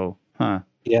like, oh, huh.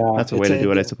 Yeah, That's a way to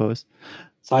do it, I suppose.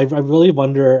 So I really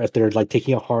wonder if they're like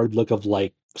taking a hard look of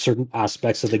like certain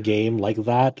aspects of the game like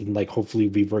that, and like hopefully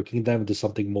reworking them into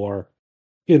something more,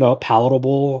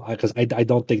 palatable. Because I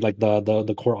don't think like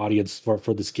the core audience for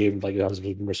this game like has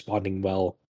been responding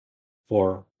well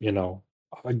for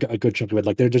a good chunk of it.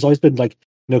 Like there's always been like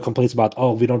complaints about,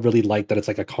 oh, we don't really like that it's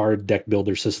like a card deck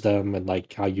builder system, and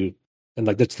like how you and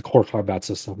like that's the core combat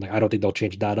system. Like I don't think they'll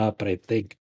change that up, but I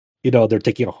think they're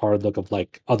taking a hard look of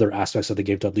like other aspects of the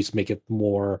game to at least make it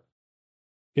more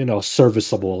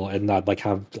serviceable and not like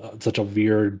have such a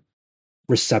weird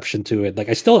reception to it. Like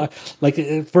I still like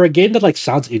for a game that like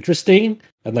sounds interesting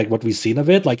and like what we've seen of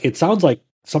it, like it sounds like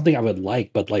something I would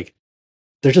like, but like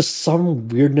there's just some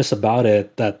weirdness about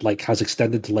it that like has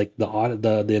extended to like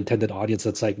the intended audience.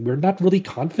 That's like we're not really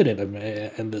confident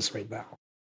in this right now.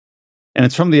 And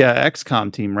it's from the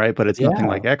XCOM team, right? But it's nothing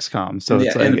like Yeah. XCOM. So And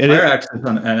it's yeah, like and Fire Access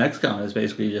on XCOM has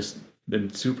basically just been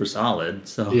super solid.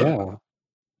 So Yeah.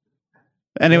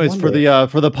 anyways, for wonder.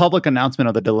 the public announcement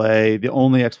of the delay, the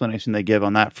only explanation they give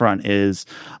on that front is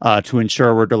to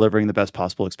ensure we're delivering the best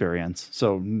possible experience.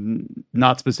 So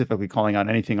not specifically calling out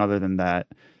anything other than that.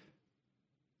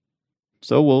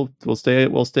 So we'll stay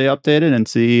updated and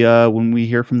see when we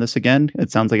hear from this again.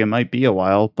 It sounds like it might be a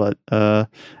while, but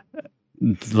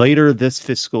later this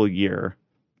fiscal year.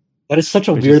 That is such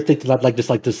a Which weird is- thing to not like just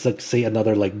like say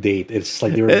another like date. It's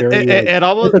like they were It- very it- like, it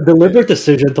almost- it's a deliberate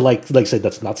decision to like say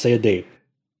let's not say a date.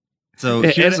 So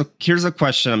It- here's a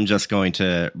question I'm just going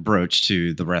to broach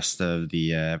to the rest of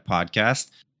the podcast.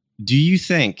 Do you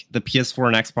think the PS4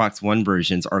 and Xbox One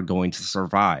versions are going to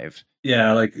survive?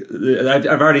 yeah, like I've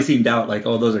already seen doubt. Like,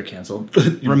 oh, those are canceled.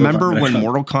 Remember when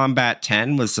Mortal Kombat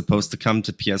 10 was supposed to come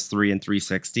to PS3 and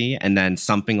 360, and then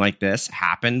something like this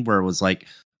happened where it was like,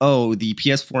 oh, the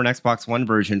PS4 and Xbox One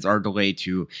versions are delayed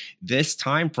to this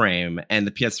time frame, and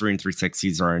the PS3 and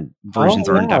 360s versions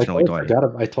are indefinitely delayed.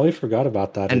 I totally forgot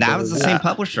about that. And that was the Yeah. same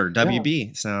publisher,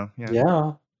 WB. So yeah.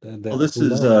 Yeah. Well, this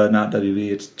is not WB.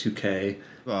 It's 2K.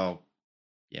 Well,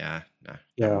 yeah, no,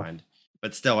 Yeah. never mind.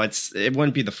 But still, it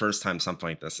wouldn't be the first time something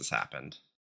like this has happened.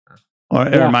 Or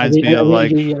it Yeah, reminds I mean, me of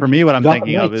like the, for me, what I'm Gotham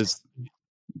thinking of Knights. is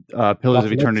Pillars of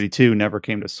Gotham Eternity Knights. 2 never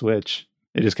came to Switch.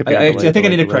 It just kept. I getting think I need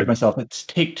to delayed. correct myself. It's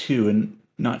Take Two and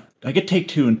not. I get Take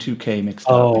Two and 2K mixed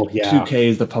Oh, up. yeah. 2K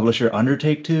is the publisher under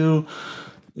Take Two.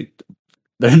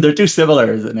 They're too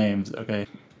similar as the names. Okay.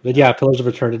 But yeah, Pillars of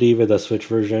Eternity with the Switch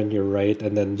version, you're right.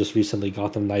 And then just recently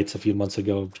Gotham Knights a few months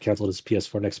ago canceled its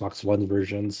PS4 and Xbox One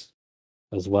versions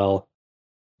as well.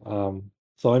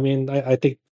 So I mean, I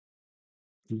think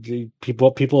the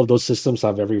people of those systems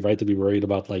have every right to be worried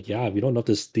about like, yeah, we don't know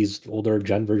if these older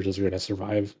gen versions are going to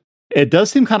survive. It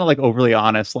does seem kind of like overly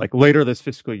honest. Like later this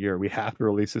fiscal year, we have to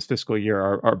release this fiscal year.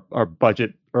 Our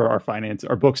budget or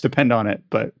our books depend on it,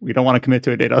 but we don't want to commit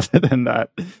to a date other than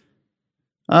that.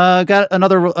 Got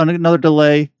another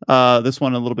delay. This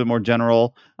one a little bit more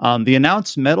general. The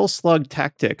announced Metal Slug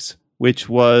Tactics, which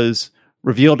was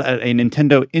revealed at a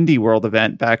Nintendo Indie World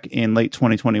event back in late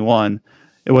 2021.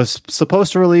 It was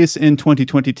supposed to release in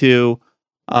 2022,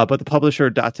 but the publisher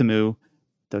Dotemu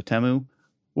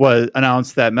was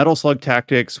announced that Metal Slug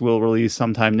Tactics will release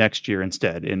sometime next year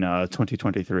instead in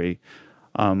 2023.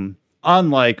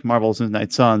 Unlike Marvel's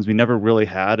Midnight Suns, we never really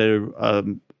had a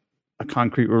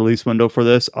concrete release window for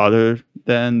this other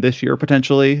than this year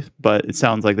potentially, but it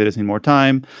sounds like they just need more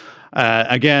time.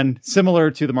 Again, similar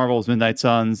to the Marvel's Midnight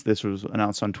Suns, this was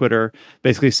announced on Twitter,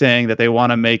 basically saying that they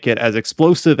want to make it as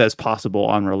explosive as possible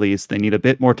on release. They need a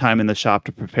bit more time in the shop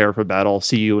to prepare for battle.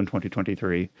 See you in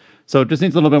 2023. So it just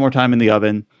needs a little bit more time in the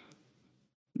oven.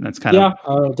 That's kind of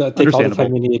take all the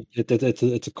time you need.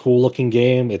 It's a cool looking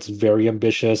game. It's very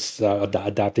ambitious,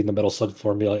 adapting the Metal Slug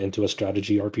formula into a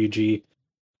strategy RPG.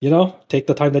 Take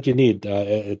the time that you need.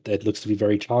 It looks to be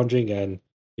very challenging, and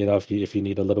if you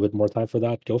need a little bit more time for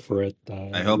that, go for it.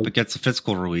 I hope it gets a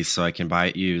physical release so I can buy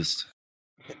it used.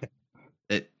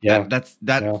 Yeah.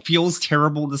 That feels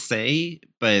terrible to say,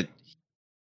 but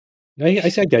I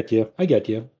get you.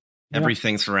 Yeah.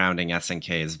 everything surrounding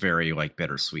SNK is very like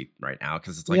bittersweet right now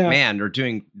because it's like, Yeah. man, they're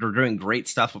doing great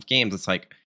stuff with games. It's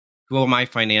like, who am I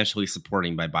financially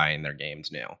supporting by buying their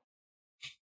games now?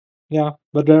 Yeah,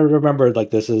 but remember,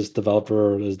 like this is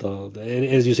developer is it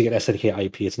is using an SNK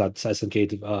IP. It's not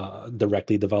SNK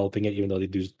directly developing it, even though they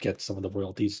do get some of the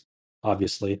royalties,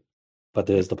 obviously. But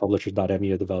there's the publisher's not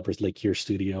any of the developers, Lake Gear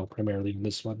Studio, primarily in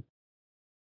this one.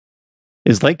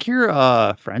 Is Lake Gear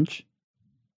French?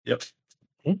 Yep.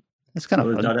 That's kind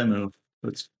of So fun. .mu.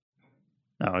 It's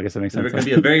Oh, I guess that makes never sense.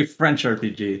 going to be a very French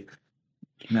RPG,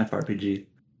 an FRPG.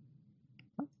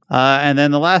 And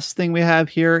then the last thing we have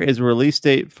here is a release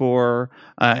date for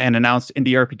an announced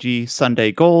indie RPG,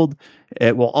 Sunday Gold.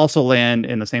 It will also land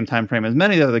in the same time frame as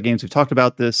many of the other games we've talked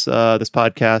about this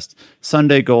podcast.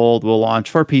 Sunday Gold will launch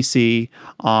for PC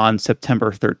on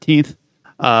September 13th.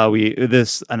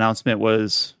 This announcement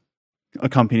was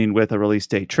accompanied with a release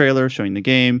date trailer showing the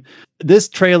game. This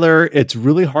trailer, it's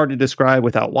really hard to describe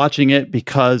without watching it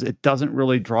because it doesn't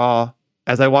really draw,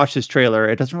 as I watch this trailer,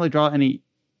 it doesn't really draw any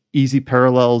easy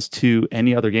parallels to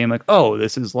any other game. Like, oh,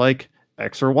 this is like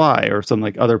X or Y or some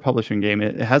like other publishing game.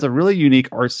 It has a really unique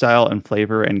art style and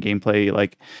flavor and gameplay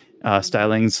like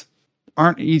stylings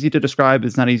aren't easy to describe.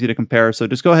 It's not easy to compare. So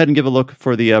just go ahead and give a look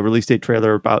for the release date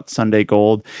trailer about Sunday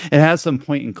Gold. It has some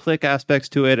point and click aspects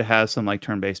to it. It has some like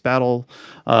turn-based battle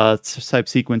type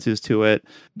sequences to it.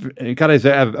 It got a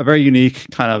very unique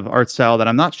kind of art style that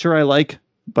I'm not sure I like,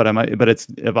 but it's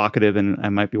evocative and I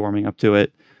might be warming up to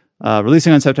it.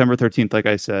 Releasing on September 13th, like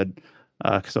I said.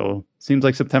 So seems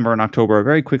like September and October are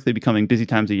very quickly becoming busy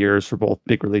times of years for both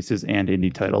big releases and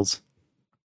indie titles.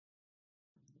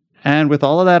 And with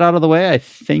all of that out of the way, I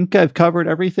think I've covered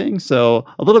everything. So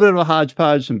a little bit of a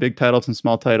hodgepodge, some big titles and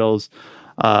small titles,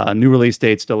 new release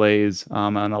dates, delays,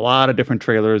 and a lot of different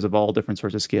trailers of all different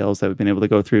sorts of scales that we've been able to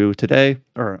go through today.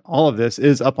 Or all of this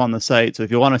is up on the site. So if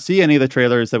you want to see any of the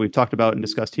trailers that we've talked about and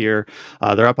discussed here,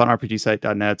 they're up on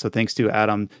rpgsite.net. So thanks to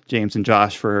Adam, James, and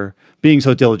Josh for being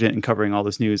so diligent in covering all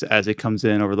this news as it comes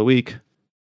in over the week.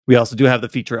 We also do have the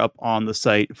feature up on the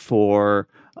site for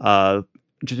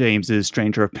James's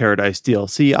Stranger of Paradise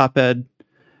DLC op-ed,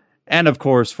 and of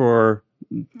course for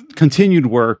continued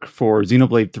work for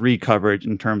Xenoblade 3 coverage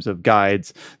in terms of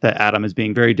guides that Adam is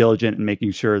being very diligent in making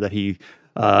sure that he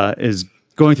is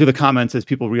going through the comments as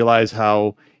people realize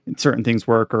how certain things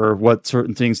work or what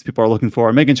certain things people are looking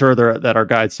for, making sure that our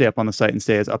guides stay up on the site and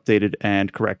stay as updated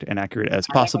and correct and accurate as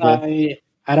possible.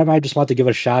 Adam, I just want to give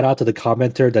a shout out to the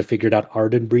commenter that figured out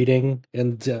Arden breeding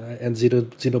in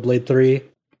Xenoblade 3.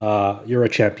 You're a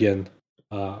champion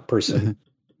person.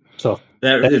 So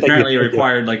that apparently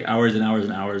required like hours and hours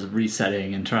and hours of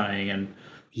resetting and trying, and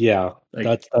yeah,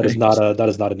 that is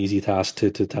not an easy task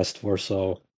to test for.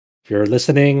 So if you're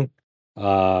listening,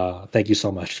 thank you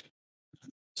so much.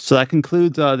 So that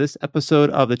concludes this episode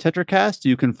of the TetraCast.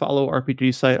 You can follow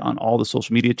RPG Site on all the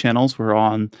social media channels. We're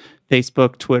on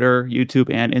Facebook, Twitter,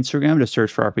 YouTube, and Instagram. Just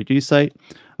search for RPG Site.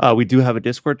 We do have a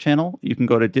Discord channel. You can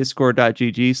go to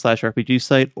discord.gg/RPG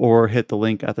Site or hit the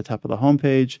link at the top of the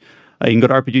homepage. You can go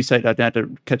to rpgsite.net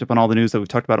to catch up on all the news that we've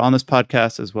talked about on this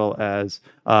podcast, as well as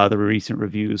the recent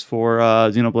reviews for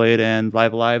Xenoblade and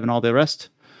Live Alive and all the rest.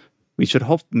 We should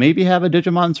hope maybe have a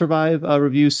Digimon Survive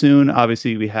review soon.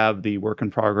 Obviously, we have the work in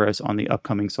progress on the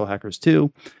upcoming Soul Hackers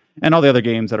 2 and all the other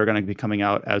games that are going to be coming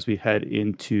out as we head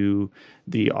into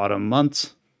the autumn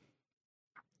months.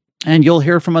 And you'll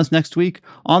hear from us next week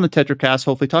on the TetraCast,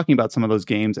 hopefully talking about some of those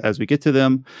games as we get to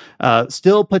them.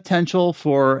 Still potential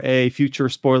for a future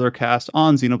spoiler cast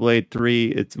on Xenoblade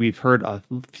 3. We've heard a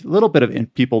little bit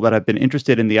of people that have been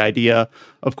interested in the idea.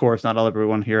 Of course, not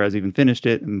everyone here has even finished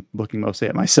it. I'm looking mostly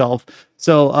at myself.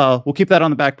 So we'll keep that on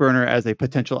the back burner as a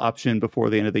potential option before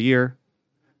the end of the year.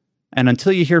 And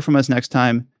until you hear from us next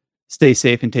time, stay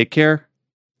safe and take care.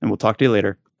 And we'll talk to you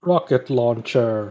later. Rocket launcher.